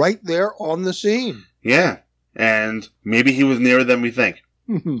reporter right there on the scene. Yeah, and maybe he was nearer than we think.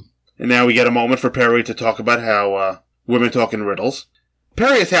 And now we get a moment for Perry to talk about how women talk in riddles.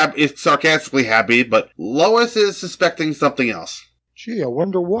 Perry is sarcastically happy, but Lois is suspecting something else. Gee, I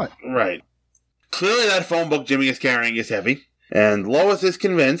wonder what. Right. Clearly that phone book Jimmy is carrying is heavy, and Lois is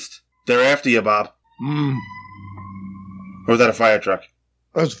convinced they're after you, Bob. Hmm. Or was that a fire truck?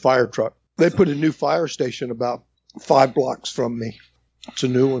 That was a fire truck. They put a new fire station about 5 blocks from me. It's a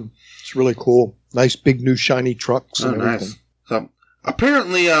new one. It's really cool. Nice big new shiny trucks and everything. Nice. So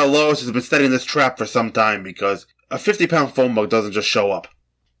apparently Lois has been setting this trap for some time because a 50-pound phone book doesn't just show up.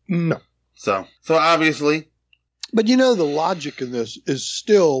 No. So obviously. But the logic in this is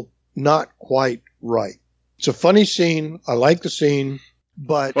still not quite right. It's a funny scene. I like the scene.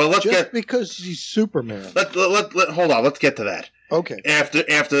 But because he's Superman. Hold on. Let's get to that. Okay. After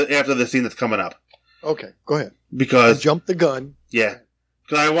the scene that's coming up. Okay, go ahead. Because jump the gun. Yeah.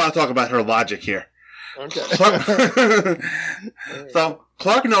 Because I want to talk about her logic here. Okay. So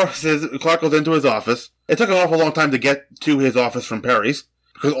Clark goes into his office. It took an awful long time to get to his office from Perry's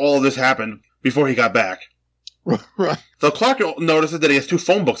because all of this happened before he got back. Right. So Clark notices that he has 2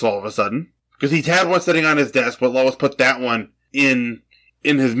 phone books all of a sudden because he had one sitting on his desk, but Lois put that one in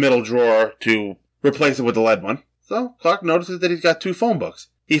his middle drawer to replace it with the lead one. So Clark notices that he's got 2 phone books.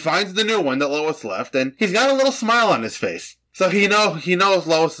 He finds the new one that Lois left, and he's got a little smile on his face. So he knows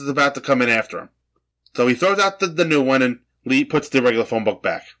Lois is about to come in after him. So he throws out the new one, and Lee puts the regular phone book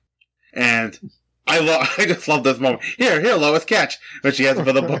back. And I just love this moment. Here, Lois, catch. When she asks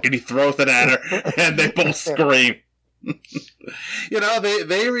for the book, and he throws it at her, and they both scream.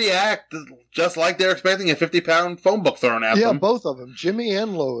 They react just like they're expecting a 50-pound phone book thrown at them. Yeah, both of them. Jimmy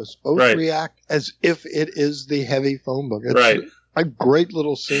and Lois both react as if it is the heavy phone book. It's a great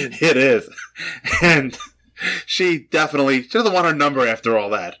little scene. It is. And she doesn't want her number after all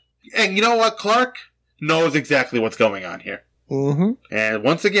that. And you know what? Clark knows exactly what's going on here. Mm-hmm. And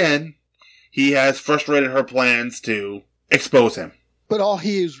once again, he has frustrated her plans to expose him. But all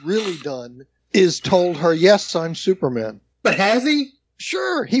he has really done is told her, yes, I'm Superman. But has he?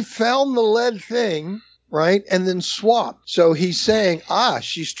 Sure. He found the lead thing, right, and then swapped. So he's saying,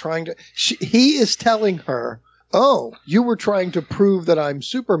 she's trying to... he is telling her, oh, you were trying to prove that I'm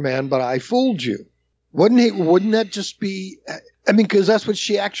Superman, but I fooled you. Wouldn't that just be... I mean, because that's what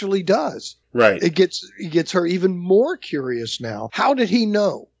she actually does. Right. It gets her even more curious now. How did he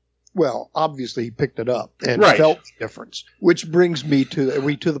know? Well, obviously he picked it up and felt the difference, which brings me to... Are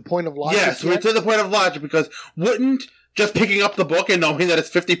we to the point of logic? Yes, we're to the point of logic, because wouldn't just picking up the book and knowing that it's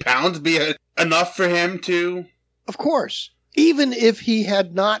 50 pounds be enough for him to... Of course. Even if he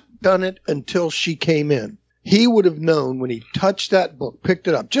had not done it until she came in, he would have known when he touched that book, picked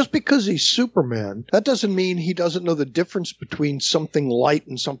it up. Just because he's Superman, that doesn't mean he doesn't know the difference between something light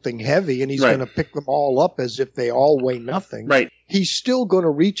and something heavy, and he's going to pick them all up as if they all weigh nothing. Right. He's still going to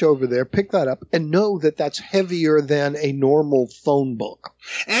reach over there, pick that up, and know that that's heavier than a normal phone book.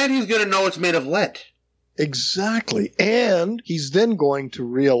 And he's going to know it's made of lead. Exactly. And he's then going to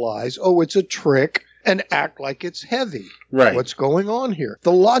realize, oh, it's a trick, and act like it's heavy. Right. What's going on here?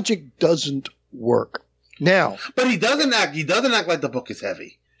 The logic doesn't work. Now, but he doesn't act like the book is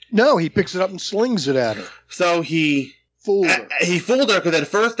heavy. No, he picks it up and slings it at her. So he fooled her. He fooled her because at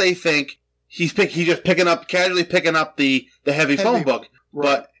first they think he's just casually picking up the heavy phone book,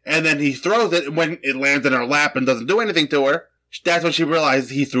 and then he throws it, and when it lands in her lap and doesn't do anything to her, that's when she realized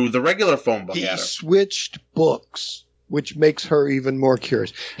he threw the regular phone book at her. He switched books, which makes her even more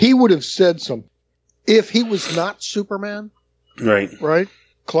curious. He would have said something if he was not Superman. Right.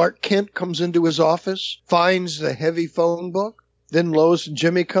 Clark Kent comes into his office, finds the heavy phone book. Then Lois and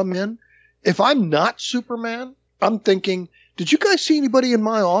Jimmy come in. If I'm not Superman, I'm thinking, did you guys see anybody in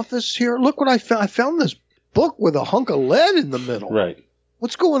my office here? Look what I found. I found this book with a hunk of lead in the middle. Right.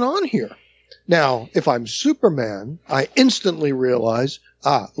 What's going on here? Now, if I'm Superman, I instantly realize,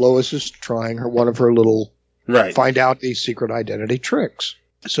 Lois is trying one of her little find out these secret identity tricks.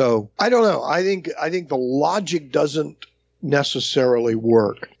 So I don't know. I think the logic doesn't necessarily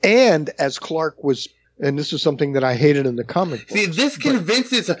work. And as Clark was, and this is something that I hated in the comic book. See, this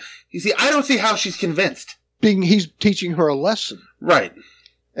convinces. I don't see how she's convinced. He's teaching her a lesson. Right.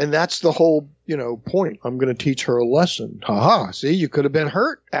 And that's the whole, point. I'm going to teach her a lesson. See, you could have been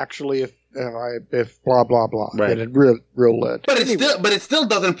hurt actually if blah blah blah. Right. It real lead. But it still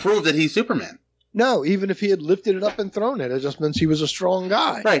doesn't prove that he's Superman. No, even if he had lifted it up and thrown it just means he was a strong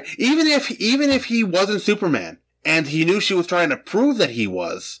guy. Right. Even if he wasn't Superman, and he knew she was trying to prove that he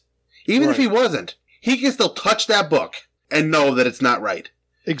was, even if he wasn't, he can still touch that book and know that it's not right.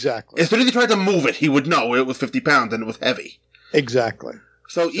 Exactly. As soon as he tried to move it, he would know it was 50 pounds and it was heavy. Exactly.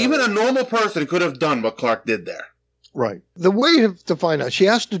 So even a normal person could have done what Clark did there. Right. The way to find out, she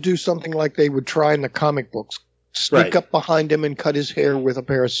has to do something like they would try in the comic books sneak up behind him and cut his hair with a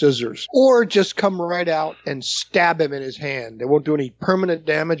pair of scissors, or just come right out and stab him in his hand. It won't do any permanent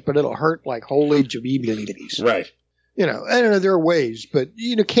damage, but it'll hurt like holy jabibilities. Right. You know, I don't know, there are ways, but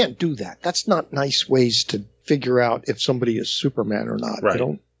you can't do that. That's not nice ways to figure out if somebody is Superman or not. Right. You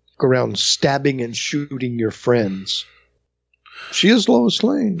don't go around stabbing and shooting your friends. She is Lois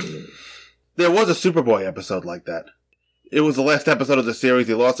Lane. There was a Superboy episode like that. It was the last episode of the series.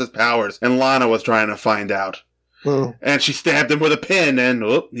 He lost his powers, and Lana was trying to find out. Oh. And she stabbed him with a pin, and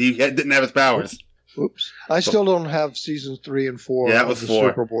he didn't have his powers. Oops. I still don't have seasons 3 and 4 Yeah, that was of the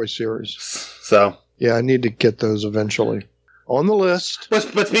 4. Superboy series. So. Yeah, I need to get those eventually. On the list.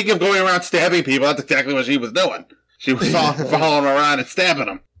 But speaking of going around stabbing people, that's exactly what she was doing. She was following around and stabbing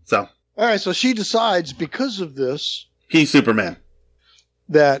them. So. All right, so she decides because of this. He's Superman.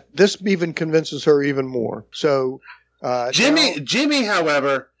 That this even convinces her even more. So. Jimmy,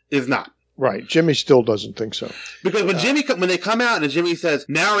 however, is not. Right. Jimmy still doesn't think so. Because when they come out and Jimmy says,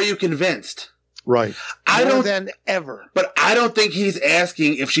 "Now are you convinced?" Right. More than ever. But I don't think he's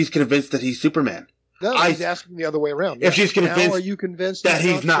asking if she's convinced that he's Superman. No, he's asking the other way around. If she's convinced, now are you convinced that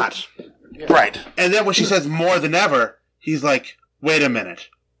he's not? Yeah. Right. And then when she says more than ever, he's like, "Wait a minute."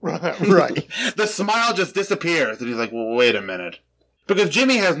 Right. The smile just disappears, and he's like, "Well, wait a minute," because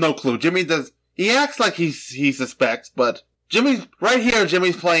Jimmy has no clue. He acts like he suspects, but Jimmy's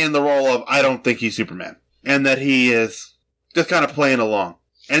playing the role of I don't think he's Superman, and that he is just kind of playing along.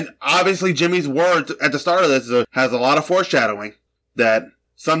 And obviously, Jimmy's words at the start of this has a lot of foreshadowing that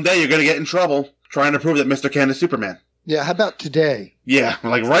someday you're going to get in trouble trying to prove that Mr. Kent is Superman. Yeah, how about today? Yeah,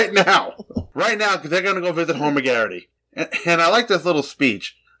 like right now. Right now, because they're going to go visit Homer Garrity. And I like this little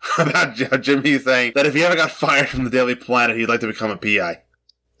speech about Jimmy saying that if he ever got fired from the Daily Planet, he'd like to become a PI.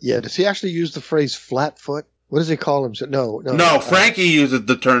 Yeah, does he actually use the phrase flatfoot? What does he call him? No, Frankie uses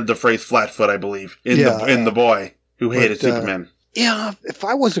the phrase flatfoot, I believe, in The Boy Who Hated Superman. Yeah, if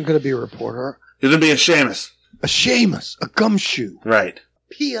I wasn't going to be a reporter... You're going to be a Seamus. A Seamus, a gumshoe. Right.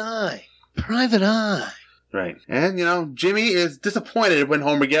 PI, private eye. Right. And, Jimmy is disappointed when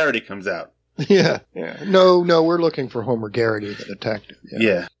Homer Garrity comes out. Yeah. No, we're looking for Homer Garrity, the detective.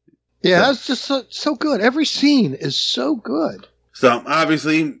 Yeah. Yeah, that's just so good. Every scene is so good. So,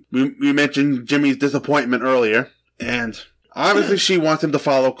 obviously, we mentioned Jimmy's disappointment earlier, and obviously she wants him to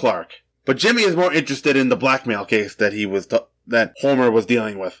follow Clark. But Jimmy is more interested in the blackmail case that Homer was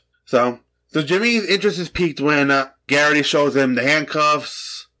dealing with. So Jimmy's interest is piqued when Garrity shows him the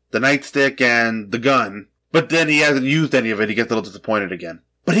handcuffs, the nightstick, and the gun. But then he hasn't used any of it. He gets a little disappointed again.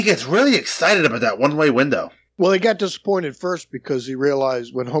 But he gets really excited about that one-way window. Well, he got disappointed first because he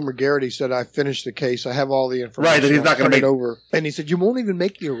realized when Homer Garrity said, "I finished the case, I have all the information." Right, that he's not going to make it over. And he said, "You won't even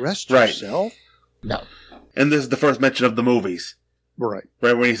make the arrest yourself?" No. And this is the first mention of the movies. Right.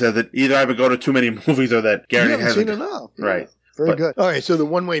 Right, when he said that either I haven't gone to too many movies or that Garrity hasn't seen enough. Yeah. Right. Very good. All right, so the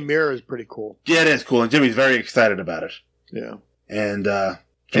one-way mirror is pretty cool. Yeah, it is cool, and Jimmy's very excited about it. Yeah.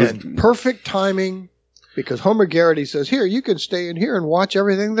 And perfect timing, because Homer Garrity says, "Here, you can stay in here and watch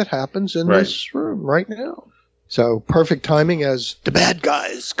everything that happens in this room right now." So perfect timing as the bad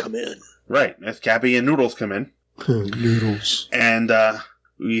guys come in. Right, as Cappy and Noodles come in. Noodles. And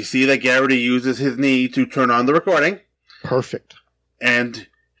we see that Garrity uses his knee to turn on the recording. Perfect. And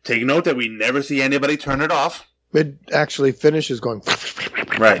take note that we never see anybody turn it off. It actually finishes going...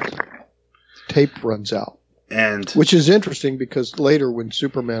 Right. Tape runs out. Which is interesting because later when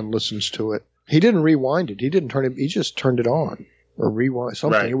Superman listens to it, he didn't rewind it. He didn't turn it. He just turned it on or rewind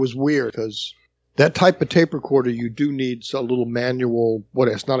something. Right. It was weird because that type of tape recorder, you do need a little manual.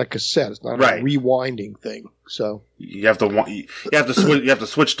 It's not a cassette. It's not a rewinding thing. So you have to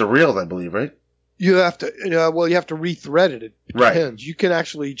switch to reels, I believe, right? You have to. You have to rethread it. It depends. You can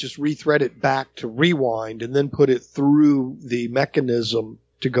actually just rethread it back to rewind and then put it through the mechanism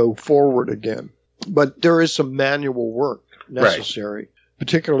to go forward again. But there is some manual work necessary,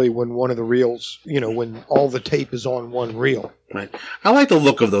 particularly when one of the reels, when all the tape is on one reel. Right. I like the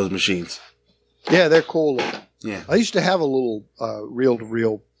look of those machines. Yeah, they're cool looking. Yeah. I used to have a little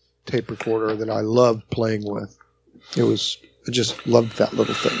reel-to-reel tape recorder that I loved playing with. I just loved that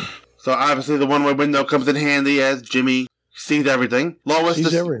little thing. So obviously the one-way window comes in handy as Jimmy sees everything. Lois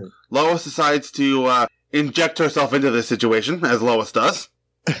decides to inject herself into this situation, as Lois does.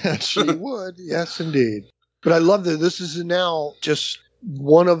 She would, yes, indeed. But I love that this is now just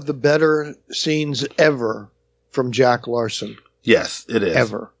one of the better scenes ever from Jack Larson. Yes, it is.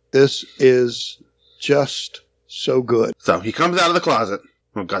 Ever. This is just so good. So he comes out of the closet.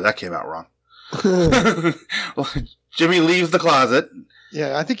 Oh, God, that came out wrong. Jimmy leaves the closet.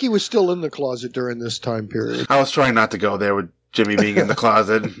 Yeah, I think he was still in the closet during this time period. I was trying not to go there with Jimmy being in the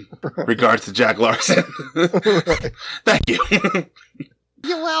closet. Regards to Jack Larson. Thank you.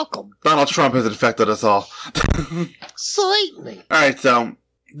 You're welcome. Donald Trump has infected us all. Certainly. All right, so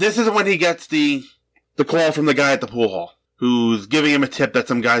this is when he gets the call from the guy at the pool hall who's giving him a tip that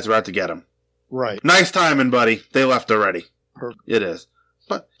some guys are out to get him. Right. Nice timing, buddy. They left already. Perfect. It is.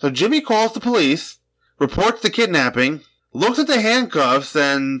 But so Jimmy calls the police, reports the kidnapping, looks at the handcuffs,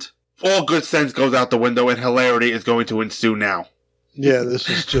 and all good sense goes out the window, and hilarity is going to ensue now. Yeah, this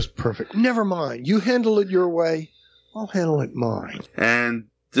is just perfect. Never mind. You handle it your way. I'll handle it mine. And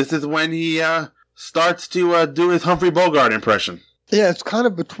this is when he starts to do his Humphrey Bogart impression. Yeah, it's kind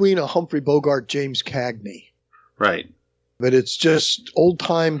of between a Humphrey Bogart, James Cagney. Right. But it's just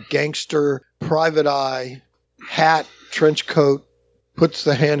old-time gangster, private eye, hat, trench coat, puts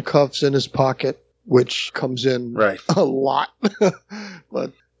the handcuffs in his pocket, which comes in a lot.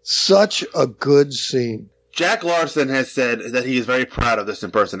 But such a good scene. Jack Larson has said that he is very proud of this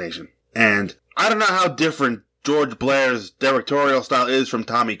impersonation. And I don't know how different George Blair's directorial style is from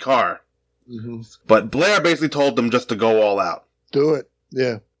Tommy Carr. Mm-hmm. But Blair basically told them just to go all out. Do it.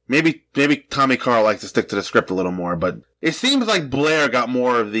 Yeah. Maybe Tommy Carr likes to stick to the script a little more, but it seems like Blair got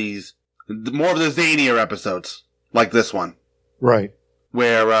more of the zanier episodes, like this one. Right.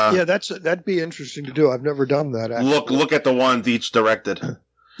 Where yeah, that'd be interesting to do. I've never done that. Actually. Look at the ones each directed.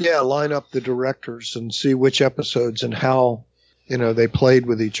 Yeah, line up the directors and see which episodes and how they played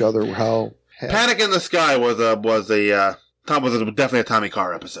with each other. How Panic in the Sky was definitely a Tommy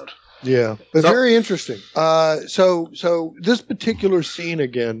Carr episode. Yeah, but very interesting. So this particular scene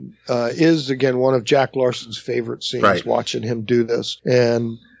is one of Jack Larson's favorite scenes. Right. Watching him do this,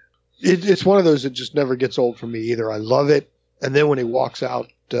 and it's one of those that just never gets old for me either. I love it, and then when he walks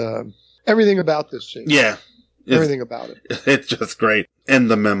out, everything about this scene. Yeah, everything about it. It's just great. End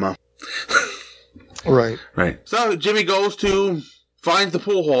the memo. Right. So Jimmy finds the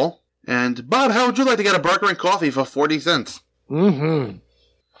pool hall, and Bob, how would you like to get a burger and coffee for 40 cents? Mm-hmm.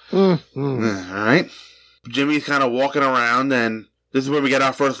 Mm-hmm. All right. Jimmy's kind of walking around, and this is where we get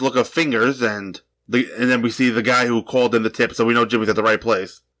our first look of Fingers, and then we see the guy who called in the tip, so we know Jimmy's at the right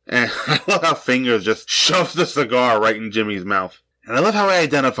place. And I love how Fingers just shoves the cigar right in Jimmy's mouth. And I love how he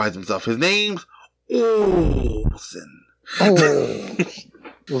identifies himself. His name's Olsen. Oh,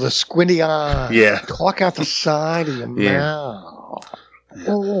 with a squinty eye. Yeah. Talk out the side of your mouth.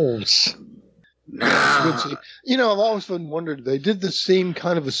 Olsen. I've always wondered, they did this scene,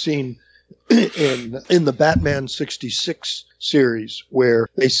 kind of a scene in the Batman 66 series where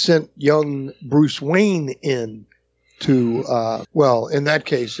they sent young Bruce Wayne in to, in that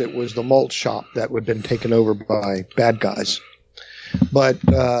case, it was the malt shop that had been taken over by bad guys. But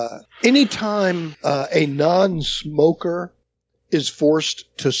anytime a non-smoker is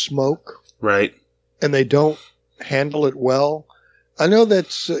forced to smoke, right, and they don't handle it well, I know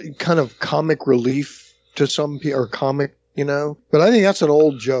that's kind of comic relief to some people, or comic, but I think that's an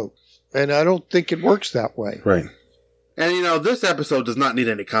old joke, and I don't think it works that way. Right. And, this episode does not need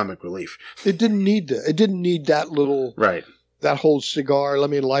any comic relief. It didn't need that. It didn't need that little, right, that whole cigar, let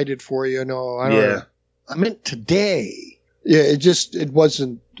me light it for you. No, I don't know. I meant today. Yeah, it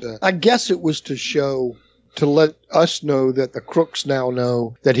wasn't, I guess it was to let us know that the crooks now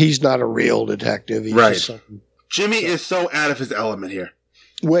know that he's not a real detective. He's right. Just something. Jimmy is so out of his element here.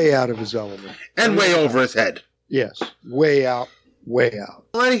 Way out of his element. And way over his head. Yes. Way out. Way out.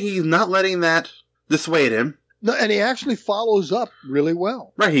 He's not letting that dissuade him. No, and he actually follows up really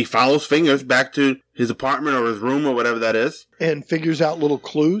well. Right. He follows Fingers back to his apartment or his room or whatever that is. And figures out little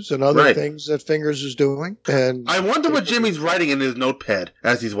clues and other things that Fingers is doing. And I wonder what Jimmy's writing in his notepad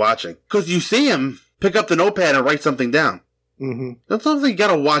as he's watching. Because you see him pick up the notepad and write something down. Mm-hmm. That's something you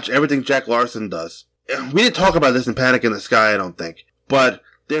gotta watch everything Jack Larson does. We didn't talk about this in Panic in the Sky, I don't think. But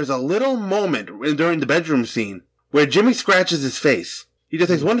there's a little moment during the bedroom scene where Jimmy scratches his face. He just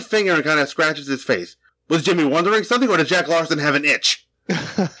takes one finger and kind of scratches his face. Was Jimmy wondering something, or did Jack Larson have an itch?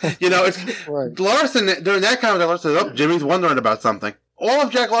 It's right. Larson, during that comment, Larson says, Jimmy's wondering about something. All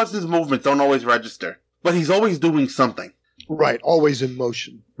of Jack Larson's movements don't always register, but he's always doing something. Right, always in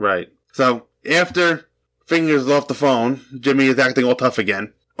motion. Right. So, after Fingers is off the phone, Jimmy is acting all tough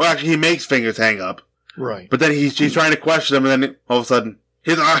again. Well, actually, he makes Fingers hang up. Right. But then she's trying to question him, and then all of a sudden,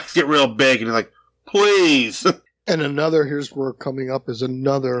 his eyes get real big, and he's like, please. And here's where coming up is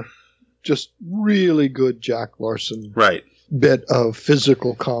another just really good Jack Larson bit of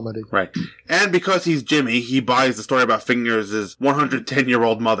physical comedy. Right. And because he's Jimmy, he buys the story about Fingers'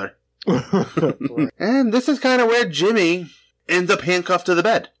 110-year-old mother. Right. And this is kind of where Jimmy ends up handcuffed to the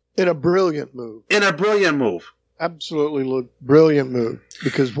bed. In a brilliant move. Absolutely brilliant move.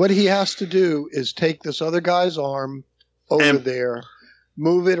 Because what he has to do is take this other guy's arm over there,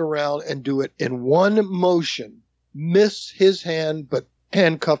 move it around, and do it in one motion. Miss his hand, but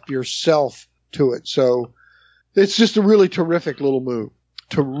handcuff yourself to it. So it's just a really terrific little move.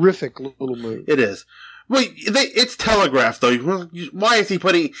 Terrific little move. It is. Well, it's telegraphed, though. Why is he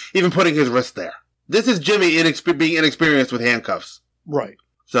putting his wrist there? This is Jimmy being inexperienced with handcuffs. Right.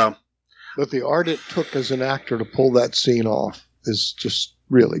 So. But the art it took as an actor to pull that scene off is just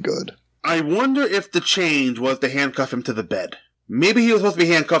really good. I wonder if the change was to handcuff him to the bed. Maybe he was supposed to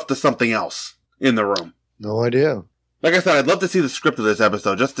be handcuffed to something else in the room. No idea. Like I said, I'd love to see the script of this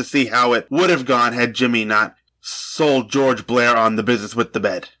episode just to see how it would have gone had Jimmy not sold George Blair on the business with the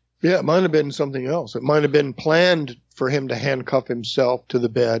bed. Yeah, it might have been something else. It might have been planned for him to handcuff himself to the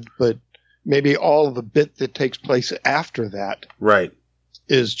bed, but maybe all of the bit that takes place after that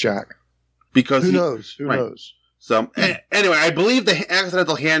is Jack. Because Who knows? Who knows? So, anyway, I believe the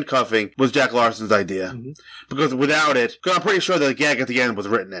accidental handcuffing was Jack Larson's idea. Because without it, because I'm pretty sure the gag at the end was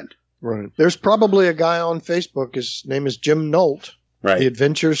written in. Right. There's probably a guy on Facebook. His name is Jim Nolt. Right. The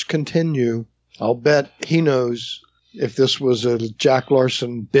adventures continue. I'll bet he knows if this was a Jack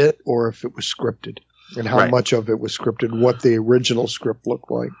Larson bit or if it was scripted, and how much of it was scripted, what the original script looked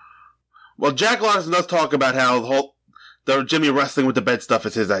like. Well, Jack Larson does talk about how the Jimmy wrestling with the bed stuff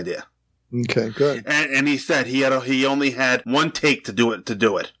is his idea. Okay, good. And he said he only had one take to do it.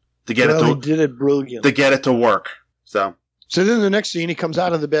 He did it brilliantly. To get it to work. So then the next scene, he comes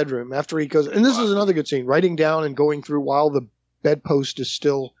out of the bedroom after he goes, and this is another good scene, writing down and going through while the bedpost is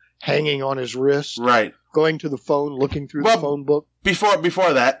still hanging on his wrist. Right. Going to the phone, looking through the phone book.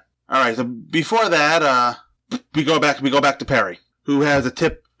 Before that, all right. So before that, we go back to Perry, who has a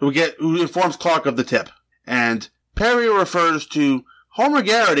tip. Who informs Clark of the tip, and Perry refers to Homer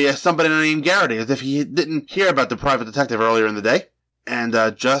Garrity as somebody named Garrity, as if he didn't hear about the private detective earlier in the day. And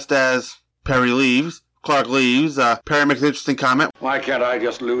just as Clark leaves, Perry makes an interesting comment. Why can't I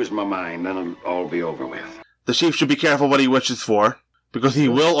just lose my mind and it'll all be over with? The chief should be careful what he wishes for, because he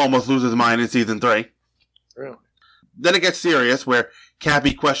will almost lose his mind in season 3. Really? Then it gets serious, where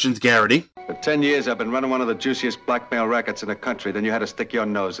Cappy questions Garrity. For 10 years, I've been running one of the juiciest blackmail rackets in the country. Then you had to stick your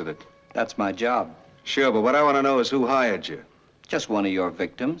nose in it. That's my job. Sure, but what I want to know is who hired you. Just one of your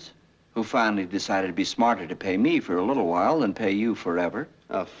victims, who finally decided to be smarter to pay me for a little while than pay you forever.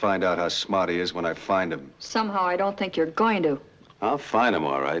 I'll find out how smart he is when I find him. Somehow I don't think you're going to. I'll find him,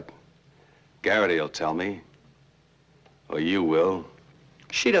 all right. Garrity will tell me. Or you will.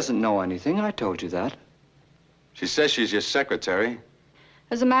 She doesn't know anything. I told you that. She says she's your secretary.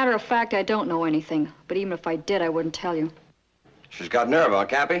 As a matter of fact, I don't know anything. But even if I did, I wouldn't tell you. She's got nerve, huh,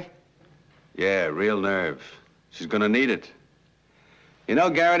 Cappy? Yeah, real nerve. She's gonna need it. You know,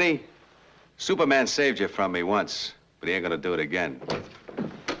 Garrity, Superman saved you from me once, but he ain't gonna do it again.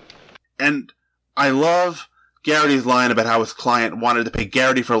 And I love Garrity's line about how his client wanted to pay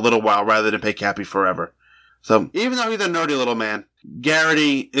Garrity for a little while rather than pay Cappy forever. So even though he's a nerdy little man,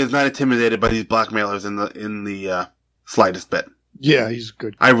 Garrity is not intimidated by these blackmailers in the slightest bit. Yeah, he's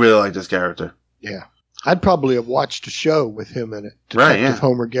good. I really like this character. Yeah. I'd probably have watched a show with him in it. Detective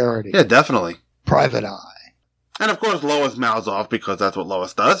Homer Garrity. Yeah, definitely. Private Eye. And of course, Lois mouths off because that's what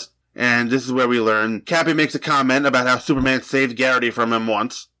Lois does. And this is where we learn Cappy makes a comment about how Superman saved Garrity from him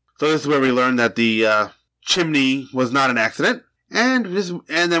once. So this is where we learn that the chimney was not an accident. And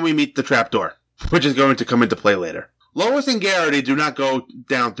then we meet the trapdoor, which is going to come into play later. Lois and Garrity do not go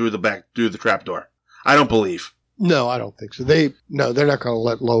down through the trapdoor. I don't believe. No, I don't think so. They're not going to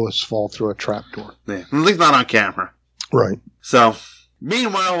let Lois fall through a trapdoor. Yeah, at least not on camera. Right. So,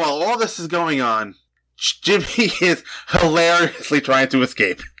 meanwhile, while all this is going on, Jimmy is hilariously trying to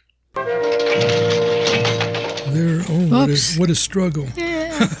escape. What a struggle.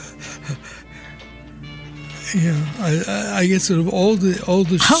 Yeah. Yeah, I guess out of all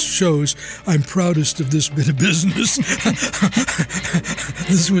the shows, I'm proudest of this bit of business.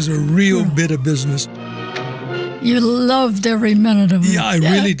 This was a real bit of business. You loved every minute of it. Yeah, I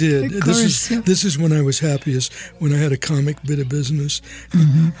really did. Of course. This is when I was happiest, when I had a comic bit of business.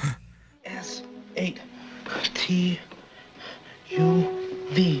 Mm-hmm. S8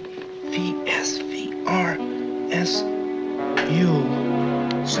 TUV VSVR SU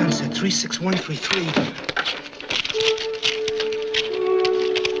Sunset 36133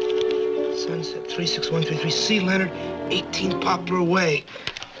 Sunset 36133 C Leonard 18 Poplar Way.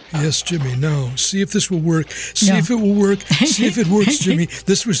 Yes, Jimmy. Now, see if this will work. See if it will work. See if it works, Jimmy.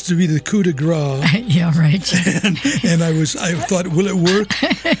 This was to be the coup de grace. Yeah, right. And I thought, will it work?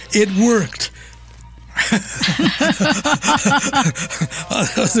 It worked.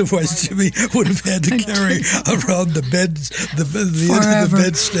 Otherwise, Jimmy would have had to carry around the end of the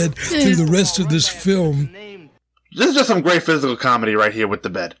bedstead through the rest of this film. This is just some great physical comedy right here with the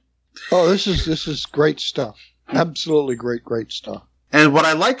bed. Oh, this is great stuff. Absolutely great stuff. And what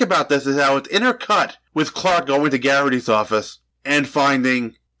I like about this is how it's intercut with Clark going to Garrity's office and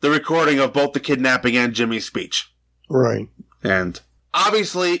finding the recording of both the kidnapping and Jimmy's speech. Right. And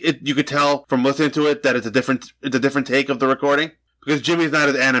obviously, you could tell from listening to it that it's a different take of the recording because Jimmy's not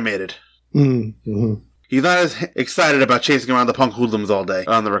as animated. Mm-hmm. He's not as excited about chasing around the punk hoodlums all day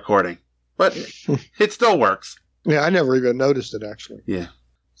on the recording. But it still works. Yeah, I never even noticed it, actually. Yeah.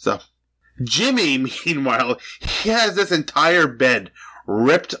 So, Jimmy, meanwhile, he has this entire bed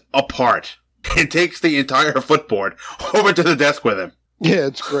ripped apart and takes the entire footboard over to the desk with him. Yeah,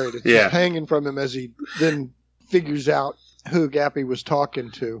 it's great. It's just hanging from him as he then figures out who Gappy was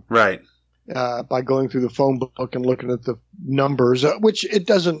talking to. Right. By going through the phone book and looking at the numbers, which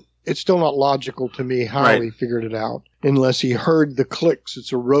it's still not logical to me how he figured it out, unless he heard the clicks.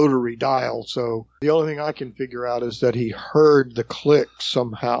 It's a rotary dial, so the only thing I can figure out is that he heard the clicks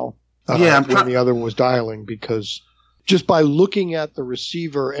somehow when the other one was dialing, because just by looking at the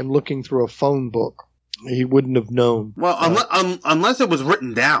receiver and looking through a phone book, he wouldn't have known. Well, unless it was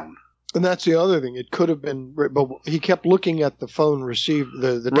written down. And that's the other thing. It could have been, but he kept looking at the phone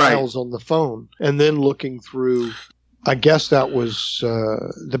the dials on the phone, and then looking through. I guess that was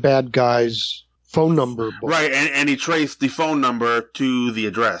the bad guy's phone number book. Right, and he traced the phone number to the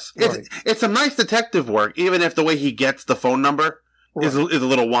address. It's some nice detective work, even if the way he gets the phone number is a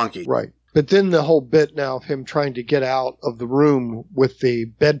little wonky. Right. But then the whole bit now of him trying to get out of the room with the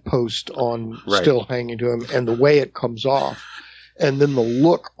bedpost on still hanging to him, and the way it comes off. And then the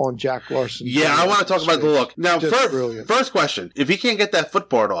look on Jack Larson. Yeah, I want to talk about the look. Now, first question. If he can't get that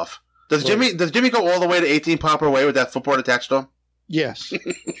footboard off, does Jimmy go all the way to 18 Poplar Way with that footboard attached to him? Yes.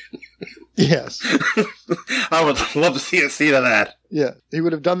 Yes. I would love to see a scene of that. Yeah, he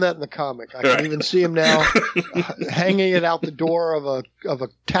would have done that in the comic. I can even see him now hanging it out the door of a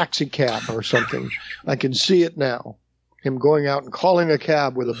taxi cab or something. I can see it now. Him going out and calling a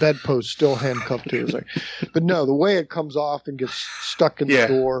cab with a bedpost still handcuffed to his leg. But no, the way it comes off and gets stuck in the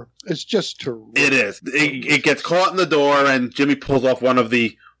door, it's just terrific. It is. It gets caught in the door, and Jimmy pulls off one of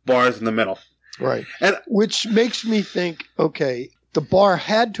the bars in the middle. Right. And which makes me think, okay, the bar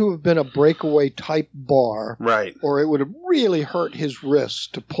had to have been a breakaway type bar. Right. Or it would have really hurt his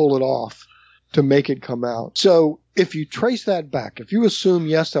wrist to pull it off to make it come out. So if you trace that back, if you assume,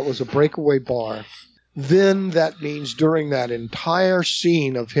 yes, that was a breakaway bar, then that means during that entire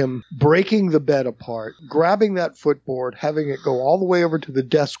scene of him breaking the bed apart, grabbing that footboard, having it go all the way over to the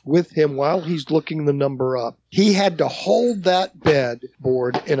desk with him while he's looking the number up, he had to hold that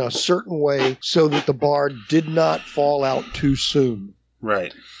bedboard in a certain way so that the bar did not fall out too soon.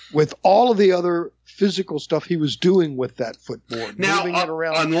 Right. With all of the other physical stuff he was doing with that footboard. Now, moving it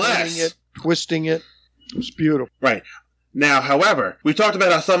around, turning it, twisting it. It was beautiful. Right. Now, however, we talked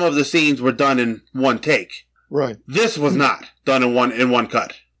about how some of the scenes were done in one take. Right. This was not done in one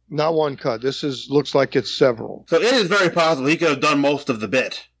cut. Not one cut. This looks like it's several. So it is very possible he could have done most of the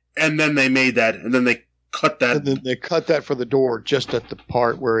bit, and then they made that, and then they cut that. And then they cut that for the door just at the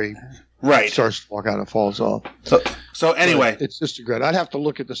part where he starts to walk out and falls off. So anyway, but it's just a great. I'd have to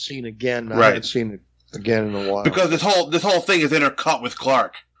look at the scene again. I haven't seen it again in a while because this whole thing is intercut with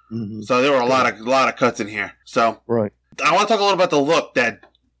Clark. Mm-hmm. So there were a lot of cuts in here. So I want to talk a little about the look that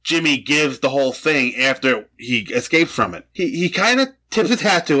Jimmy gives the whole thing after he escapes from it. He kind of tips his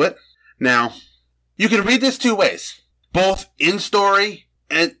hat to it. Now, you can read this two ways, both in story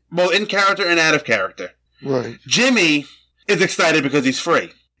and both in character and out of character. Right. Jimmy is excited because he's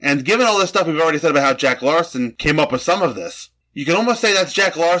free. And given all this stuff we've already said about how Jack Larson came up with some of this, you can almost say that's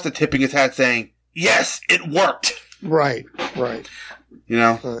Jack Larson tipping his hat saying, yes, it worked. Right. You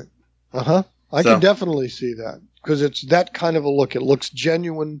know? Right. Uh-huh. I can definitely see that. Because it's that kind of a look. It looks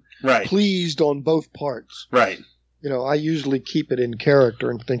genuine, pleased on both parts. Right. You know, I usually keep it in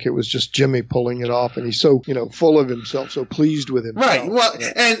character and think it was just Jimmy pulling it off, and he's so, full of himself, so pleased with himself. Right. Well,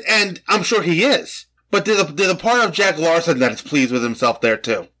 and I'm sure he is. But there's a part of Jack Larson that is pleased with himself there,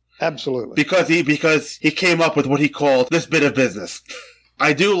 too. Absolutely. Because he came up with what he called this bit of business.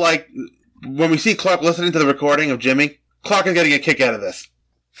 I do like, when we see Clark listening to the recording of Jimmy, Clark is getting a kick out of this.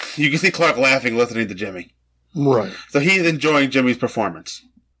 You can see Clark laughing listening to Jimmy. Right. So he's enjoying Jimmy's performance.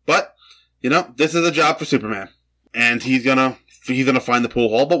 But, this is a job for Superman. And he's gonna find the pool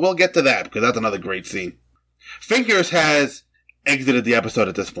hall, but we'll get to that, because that's another great scene. Fingers has exited the episode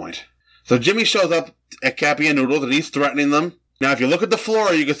at this point. So Jimmy shows up at Cappy and Noodles, and he's threatening them. Now, if you look at the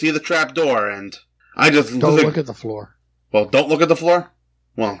floor, you can see the trap door, and don't look at the floor. Well, don't look at the floor?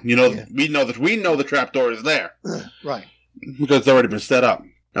 Well, we know the trap door is there. Right. Because it's already been set up.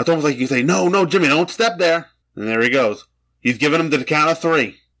 Now, it's almost like you say, no, Jimmy, don't step there. And there he goes. He's giving him the count of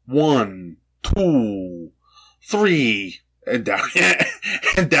 3. 1, 2, 3. And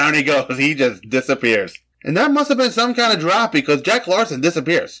down he goes. He just disappears. And that must have been some kind of drop because Jack Larson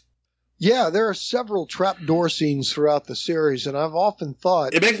disappears. Yeah, there are several trapdoor scenes throughout the series, and I've often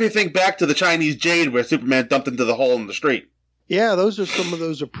thought... It makes me think back to the Chinese Jade where Superman dumped into the hole in the street. Yeah, those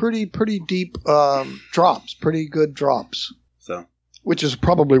are pretty deep drops, pretty good drops. So, which is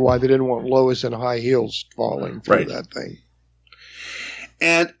probably why they didn't want Lois in high heels falling through that thing.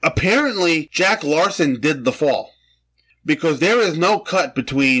 And apparently Jack Larson did the fall. Because there is no cut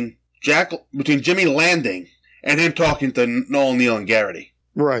between Jimmy landing and him talking to Noel, Neal, and Garrity.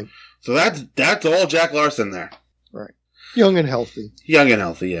 Right. So that's all Jack Larson there. Right. Young and healthy. Young and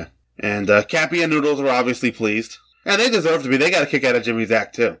healthy, yeah. And Cappy and Noodles are obviously pleased. And they deserve to be. They got a kick out of Jimmy's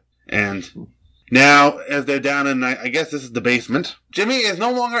act, too. And now, as they're down in, I guess this is the basement, Jimmy is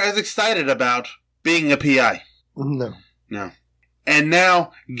no longer as excited about being a PI. No. And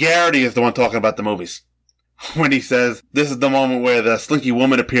now, Garrity is the one talking about the movies. When he says, this is the moment where the slinky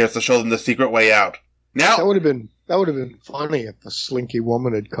woman appears to show them the secret way out. Now, that would have been funny if the slinky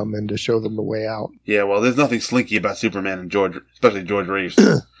woman had come in to show them the way out. Yeah, well, there's nothing slinky about Superman and George, especially George Reeves.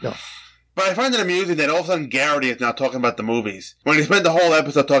 No. But I find it amusing that all of a sudden Garrity is now talking about the movies, when he spent the whole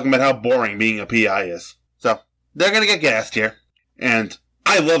episode talking about how boring being a PI is. So, they're going to get gassed here. And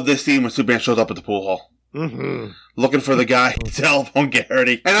I love this scene when Superman shows up at the pool hall. Mm-hmm. Looking for the guy to telephone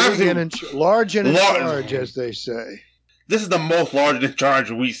Garrity. And large and in charge, as they say. This is the most large and in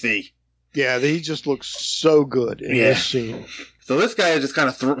charge we see. Yeah, he just looks so good in this scene. So this guy just kind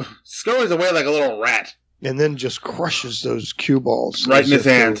of scurries away like a little rat. And then just crushes those cue balls. Right in his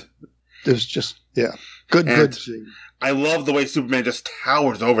hand. There's just, good scene. I love the way Superman just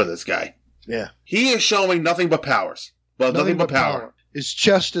towers over this guy. Yeah. He is showing nothing but powers. Well, nothing but power. His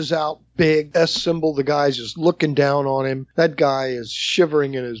chest is out big, S symbol. The guy's just looking down on him. That guy is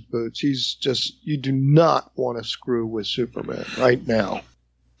shivering in his boots. He's just, you do not want to screw with Superman right now.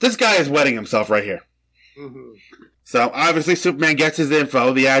 This guy is wetting himself right here. Mm-hmm. So, obviously, Superman gets his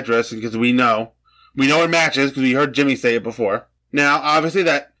info, the address, because we know it matches, because we heard Jimmy say it before. Now, obviously,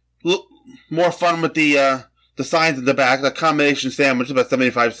 that more fun with the signs in the back, the combination sandwich, about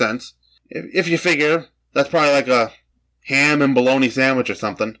 75 cents. If you figure, that's probably like a ham and bologna sandwich or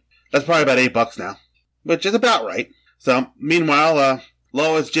something. That's probably about $8 now, which is about right. So, meanwhile,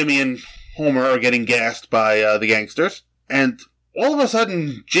 Lois, Jimmy, and Homer are getting gassed by the gangsters, and all of a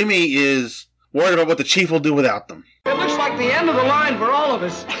sudden, Jimmy is worried about what the chief will do without them. It looks like the end of the line for all of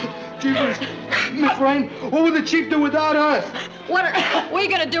us. Jesus, Miss Rain, what would the chief do without us? What are we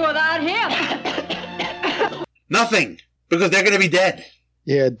going to do without him? Nothing, because they're going to be dead.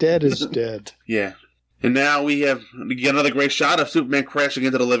 Yeah, dead is dead. Yeah. And now we get another great shot of Superman crashing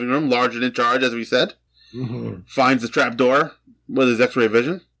into the living room, large and in charge, as we said. Mm-hmm. Finds the trapdoor with his X-ray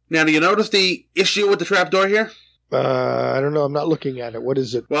vision. Now, do you notice the issue with the trapdoor here? I don't know. I'm not looking at it. What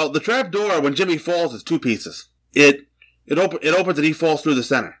is it? Well, the trapdoor, when Jimmy falls, is 2 pieces. It opens and he falls through the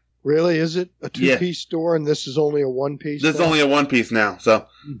center. Really? Is it a 2-piece door and this is only a 1-piece? This is only a 1-piece now, so.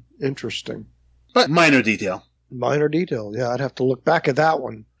 Interesting. But minor detail. Minor detail. Yeah, I'd have to look back at that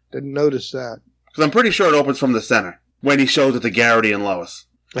one. Didn't notice that. Because I'm pretty sure it opens from the center when he shows it to Garrity and Lois.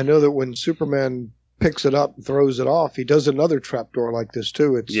 I know that when Superman picks it up and throws it off, he does another trapdoor like this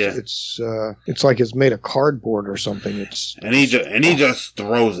too. It's like it's made of cardboard or something. He just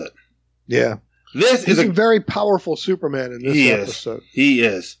throws it. Yeah. He's a very powerful Superman in this episode. He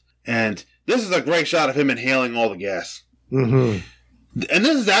is. And this is a great shot of him inhaling all the gas. Mm-hmm. And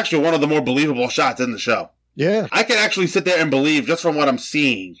this is actually one of the more believable shots in the show. Yeah. I can actually sit there and believe, just from what I'm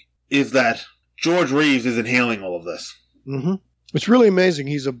seeing, is that George Reeves is inhaling all of this. Mm-hmm. It's really amazing.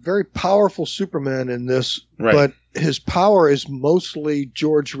 He's a very powerful Superman in this, right. But his power is mostly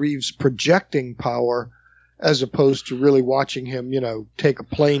George Reeves projecting power as opposed to really watching him, take a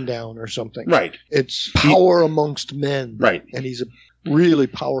plane down or something. Right. It's power amongst men. Right. And he's a really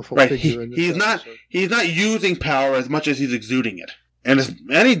powerful figure in this episode. He's not using power as much as he's exuding it. And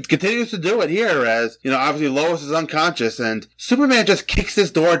he continues to do it here as, obviously Lois is unconscious and Superman just kicks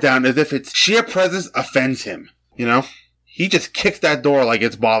this door down as if its sheer presence offends him. He just kicks that door like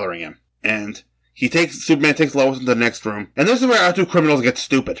it's bothering him. And Superman takes Lois into the next room. And this is where our 2 criminals get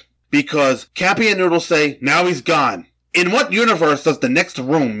stupid. Because Cappy and Noodles say, now he's gone. In what universe does the next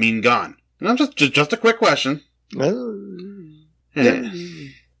room mean gone? And I'm just a quick question. They're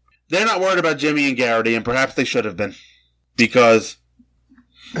not worried about Jimmy and Garrity, and perhaps they should have been. Because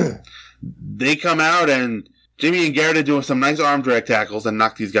they come out and Jimmy and Garrity do some nice arm drag tackles and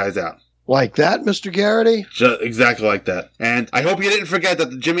knock these guys out. Like that, Mr. Garrity? Exactly like that. And I hope you didn't forget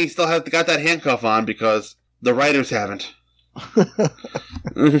that Jimmy still got that handcuff on because The writers haven't.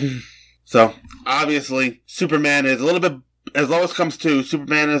 So, obviously, Superman is a little bit, as Lois comes to,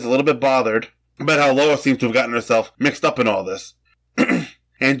 Superman is a little bit bothered about how Lois seems to have gotten herself mixed up in all this.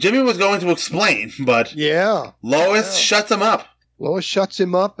 And Jimmy was going to explain, but Lois shuts him up. Lois shuts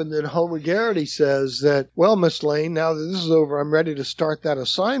him up, and then Homer Garrity says that, well, Miss Lane, now that this is over, I'm ready to start that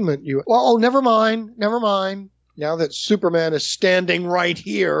assignment. Never mind. Now that Superman is standing right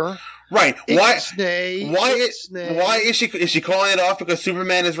here. Right. Why is she calling it off because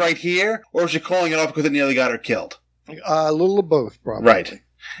Superman is right here, or is she calling it off because it nearly got her killed? A little of both, probably. Right.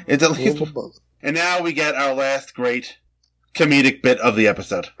 It's at a least little of both. And now we get our last great comedic bit of the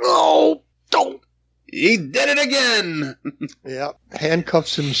episode. Oh, don't. He did it again. Yeah.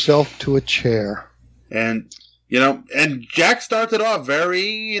 Handcuffs himself to a chair. And, and Jack starts it off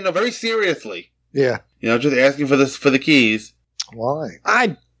very seriously. Yeah. Just asking for the keys. Why?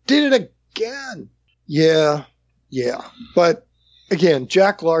 I did it again. Yeah. But again,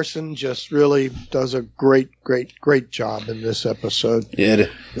 Jack Larson just really does a great job in this episode. Yeah.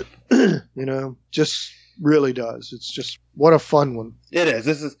 Just really does. It's just, what a fun one. It is.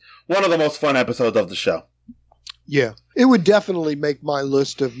 This is one of the most fun episodes of the show. Yeah. It would definitely make my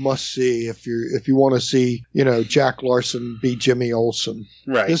list of must-see if you want to see, Jack Larson be Jimmy Olsen.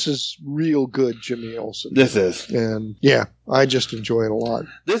 Right. This is real good Jimmy Olsen. This is. And, yeah, I just enjoy it a lot.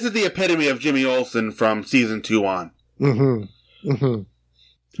 This is the epitome of Jimmy Olsen from season 2 on.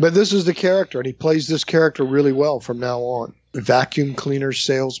 But this is the character, and he plays this character really well from now on. Vacuum cleaner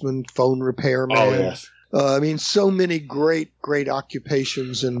salesman, phone repairman. Oh, yes. So many great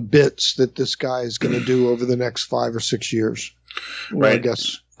occupations and bits that this guy is going to do over the next 5 or 6 years. Well, right. I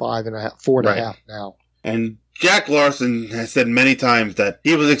guess 4.5 now. And Jack Larson has said many times that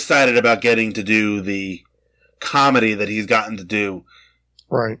he was excited about getting to do the comedy that he's gotten to do.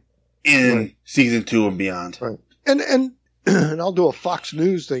 Right. In season 2 and beyond. Right. And I'll do a Fox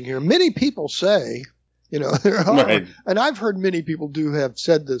News thing here. Many people say, there are, right. And I've heard many people have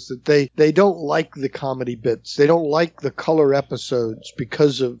said this, that they don't like the comedy bits. They don't like the color episodes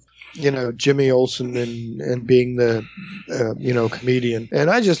because of, Jimmy Olsen and being the, comedian.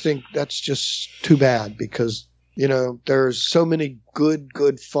 And I just think that's just too bad because, there's so many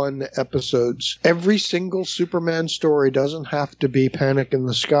good, fun episodes. Every single Superman story doesn't have to be Panic in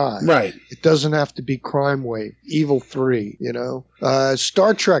the Sky. Right. It doesn't have to be Crime Wave, Evil 3,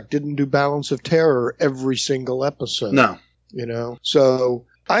 Star Trek didn't do Balance of Terror every single episode. No. So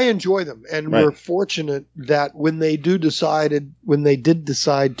I enjoy them. And right. We're fortunate that when they did decide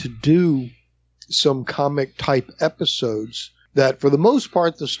to do some comic type episodes, that for the most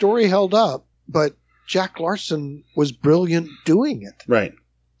part the story held up, but Jack Larson was brilliant doing it. Right.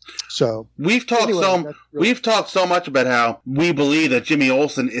 So we've talked so much about how we believe that Jimmy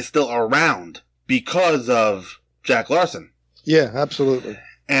Olsen is still around because of Jack Larson. Yeah, absolutely.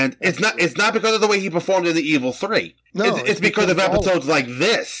 And it's not because of the way he performed in the Evil 3. No, it's because of episodes like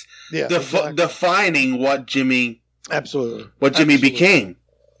this. Yeah, defining what Jimmy absolutely became.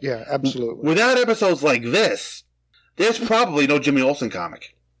 Yeah, absolutely. Without episodes like this, there's probably no Jimmy Olsen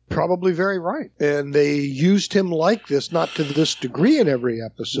comic. Probably very right. And they used him like this, not to this degree in every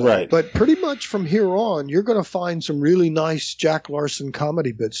episode. Right. But pretty much from here on, you're going to find some really nice Jack Larson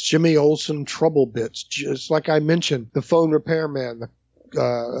comedy bits, Jimmy Olsen trouble bits, just like I mentioned, the phone repairman,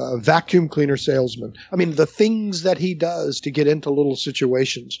 the vacuum cleaner salesman. The things that he does to get into little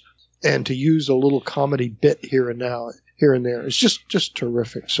situations and to use a little comedy bit here and there. It's just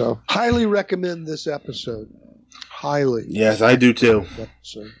terrific. So highly recommend this episode. Highly. Yes, I do too.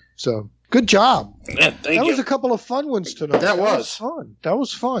 So good job. Yeah, thank you. That was a couple of fun ones tonight. That was fun. That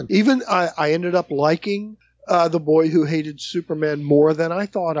was fun. Even I ended up liking The Boy Who Hated Superman more than I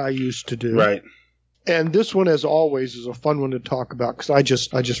thought I used to do. Right. And this one, as always, is a fun one to talk about because I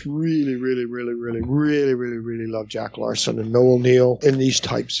just really love Jack Larson and Noel Neill in these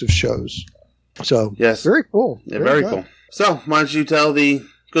types of shows. So yes, very cool. Yeah, very cool. So why don't you tell the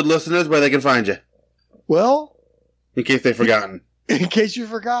good listeners where they can find you? Well, in case they've forgotten. In case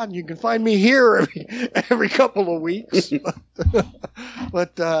you've forgotten, you can find me here every couple of weeks.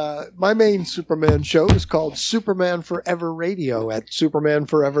 But my main Superman show is called Superman Forever Radio at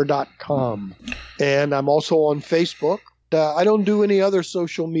supermanforever.com. And I'm also on Facebook. I don't do any other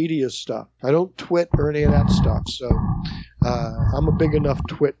social media stuff. I don't twit or any of that stuff. So I'm a big enough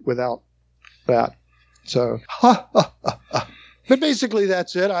twit without that. So, But basically,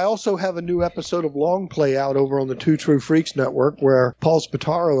 that's it. I also have a new episode of Long Play out over on the Two True Freaks Network where Paul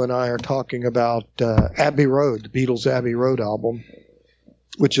Spataro and I are talking about Abbey Road, the Beatles' Abbey Road album,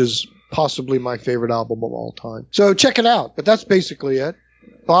 which is possibly my favorite album of all time. So check it out. But that's basically it.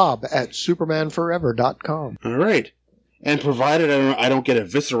 bob@supermanforever.com. All right. And provided I don't get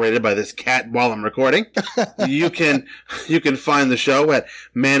eviscerated by this cat while I'm recording, you can find the show at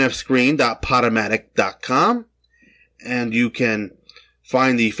manofscreen.podomatic.com, and you can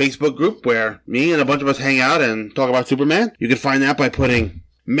find the Facebook group where me and a bunch of us hang out and talk about Superman. You can find that by putting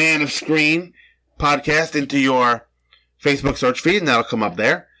Man of Screen podcast into your Facebook search feed, and that'll come up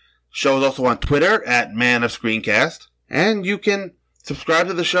there. The show is also on Twitter at Man of Screencast, and you can subscribe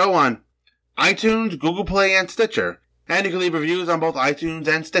to the show on iTunes, Google Play, and Stitcher. And you can leave reviews on both iTunes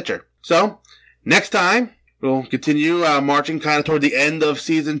and Stitcher. So, next time, we'll continue marching kind of toward the end of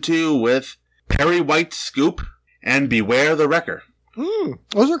Season 2 with Perry White's Scoop and Beware the Wrecker.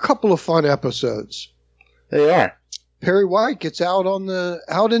 Those are a couple of fun episodes. They are. Perry White gets out in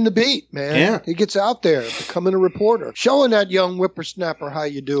the beat, man. Yeah. He gets out there, becoming a reporter, showing that young whippersnapper how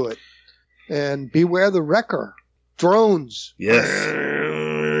you do it. And Beware the Wrecker. Drones. Yes.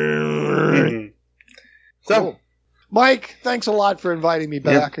 Cool. Mike, thanks a lot for inviting me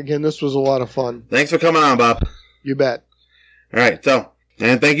back. Again, this was a lot of fun. Thanks for coming on, Bob. You bet. All right,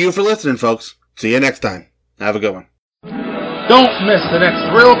 and thank you for listening, folks. See you next time. Have a good one. Don't miss the next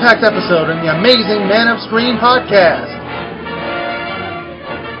thrill-packed episode in the amazing Man of Screen podcast.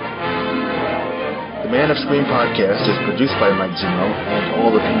 The Man of Screen podcast is produced by Mike Zumo, and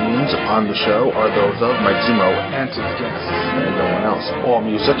all opinions on the show are those of Mike Zumo and his guests, and no one else. All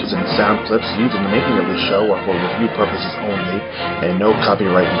music and sound clips used in the making of this show are for review purposes only, and no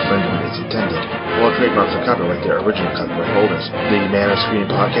copyright infringement is intended. All trademarks and copyright their original copyright holders. The Man of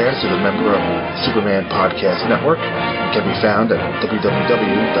Screen podcast is a member of the Superman Podcast Network and can be found at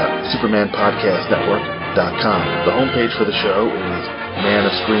www.supermanpodcastnetwork.com. The homepage for the show is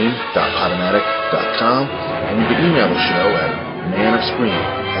manofscreen.podomatic.com, and you can email the show at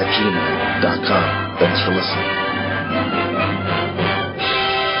manofscreen@gmail.com. Thanks for listening.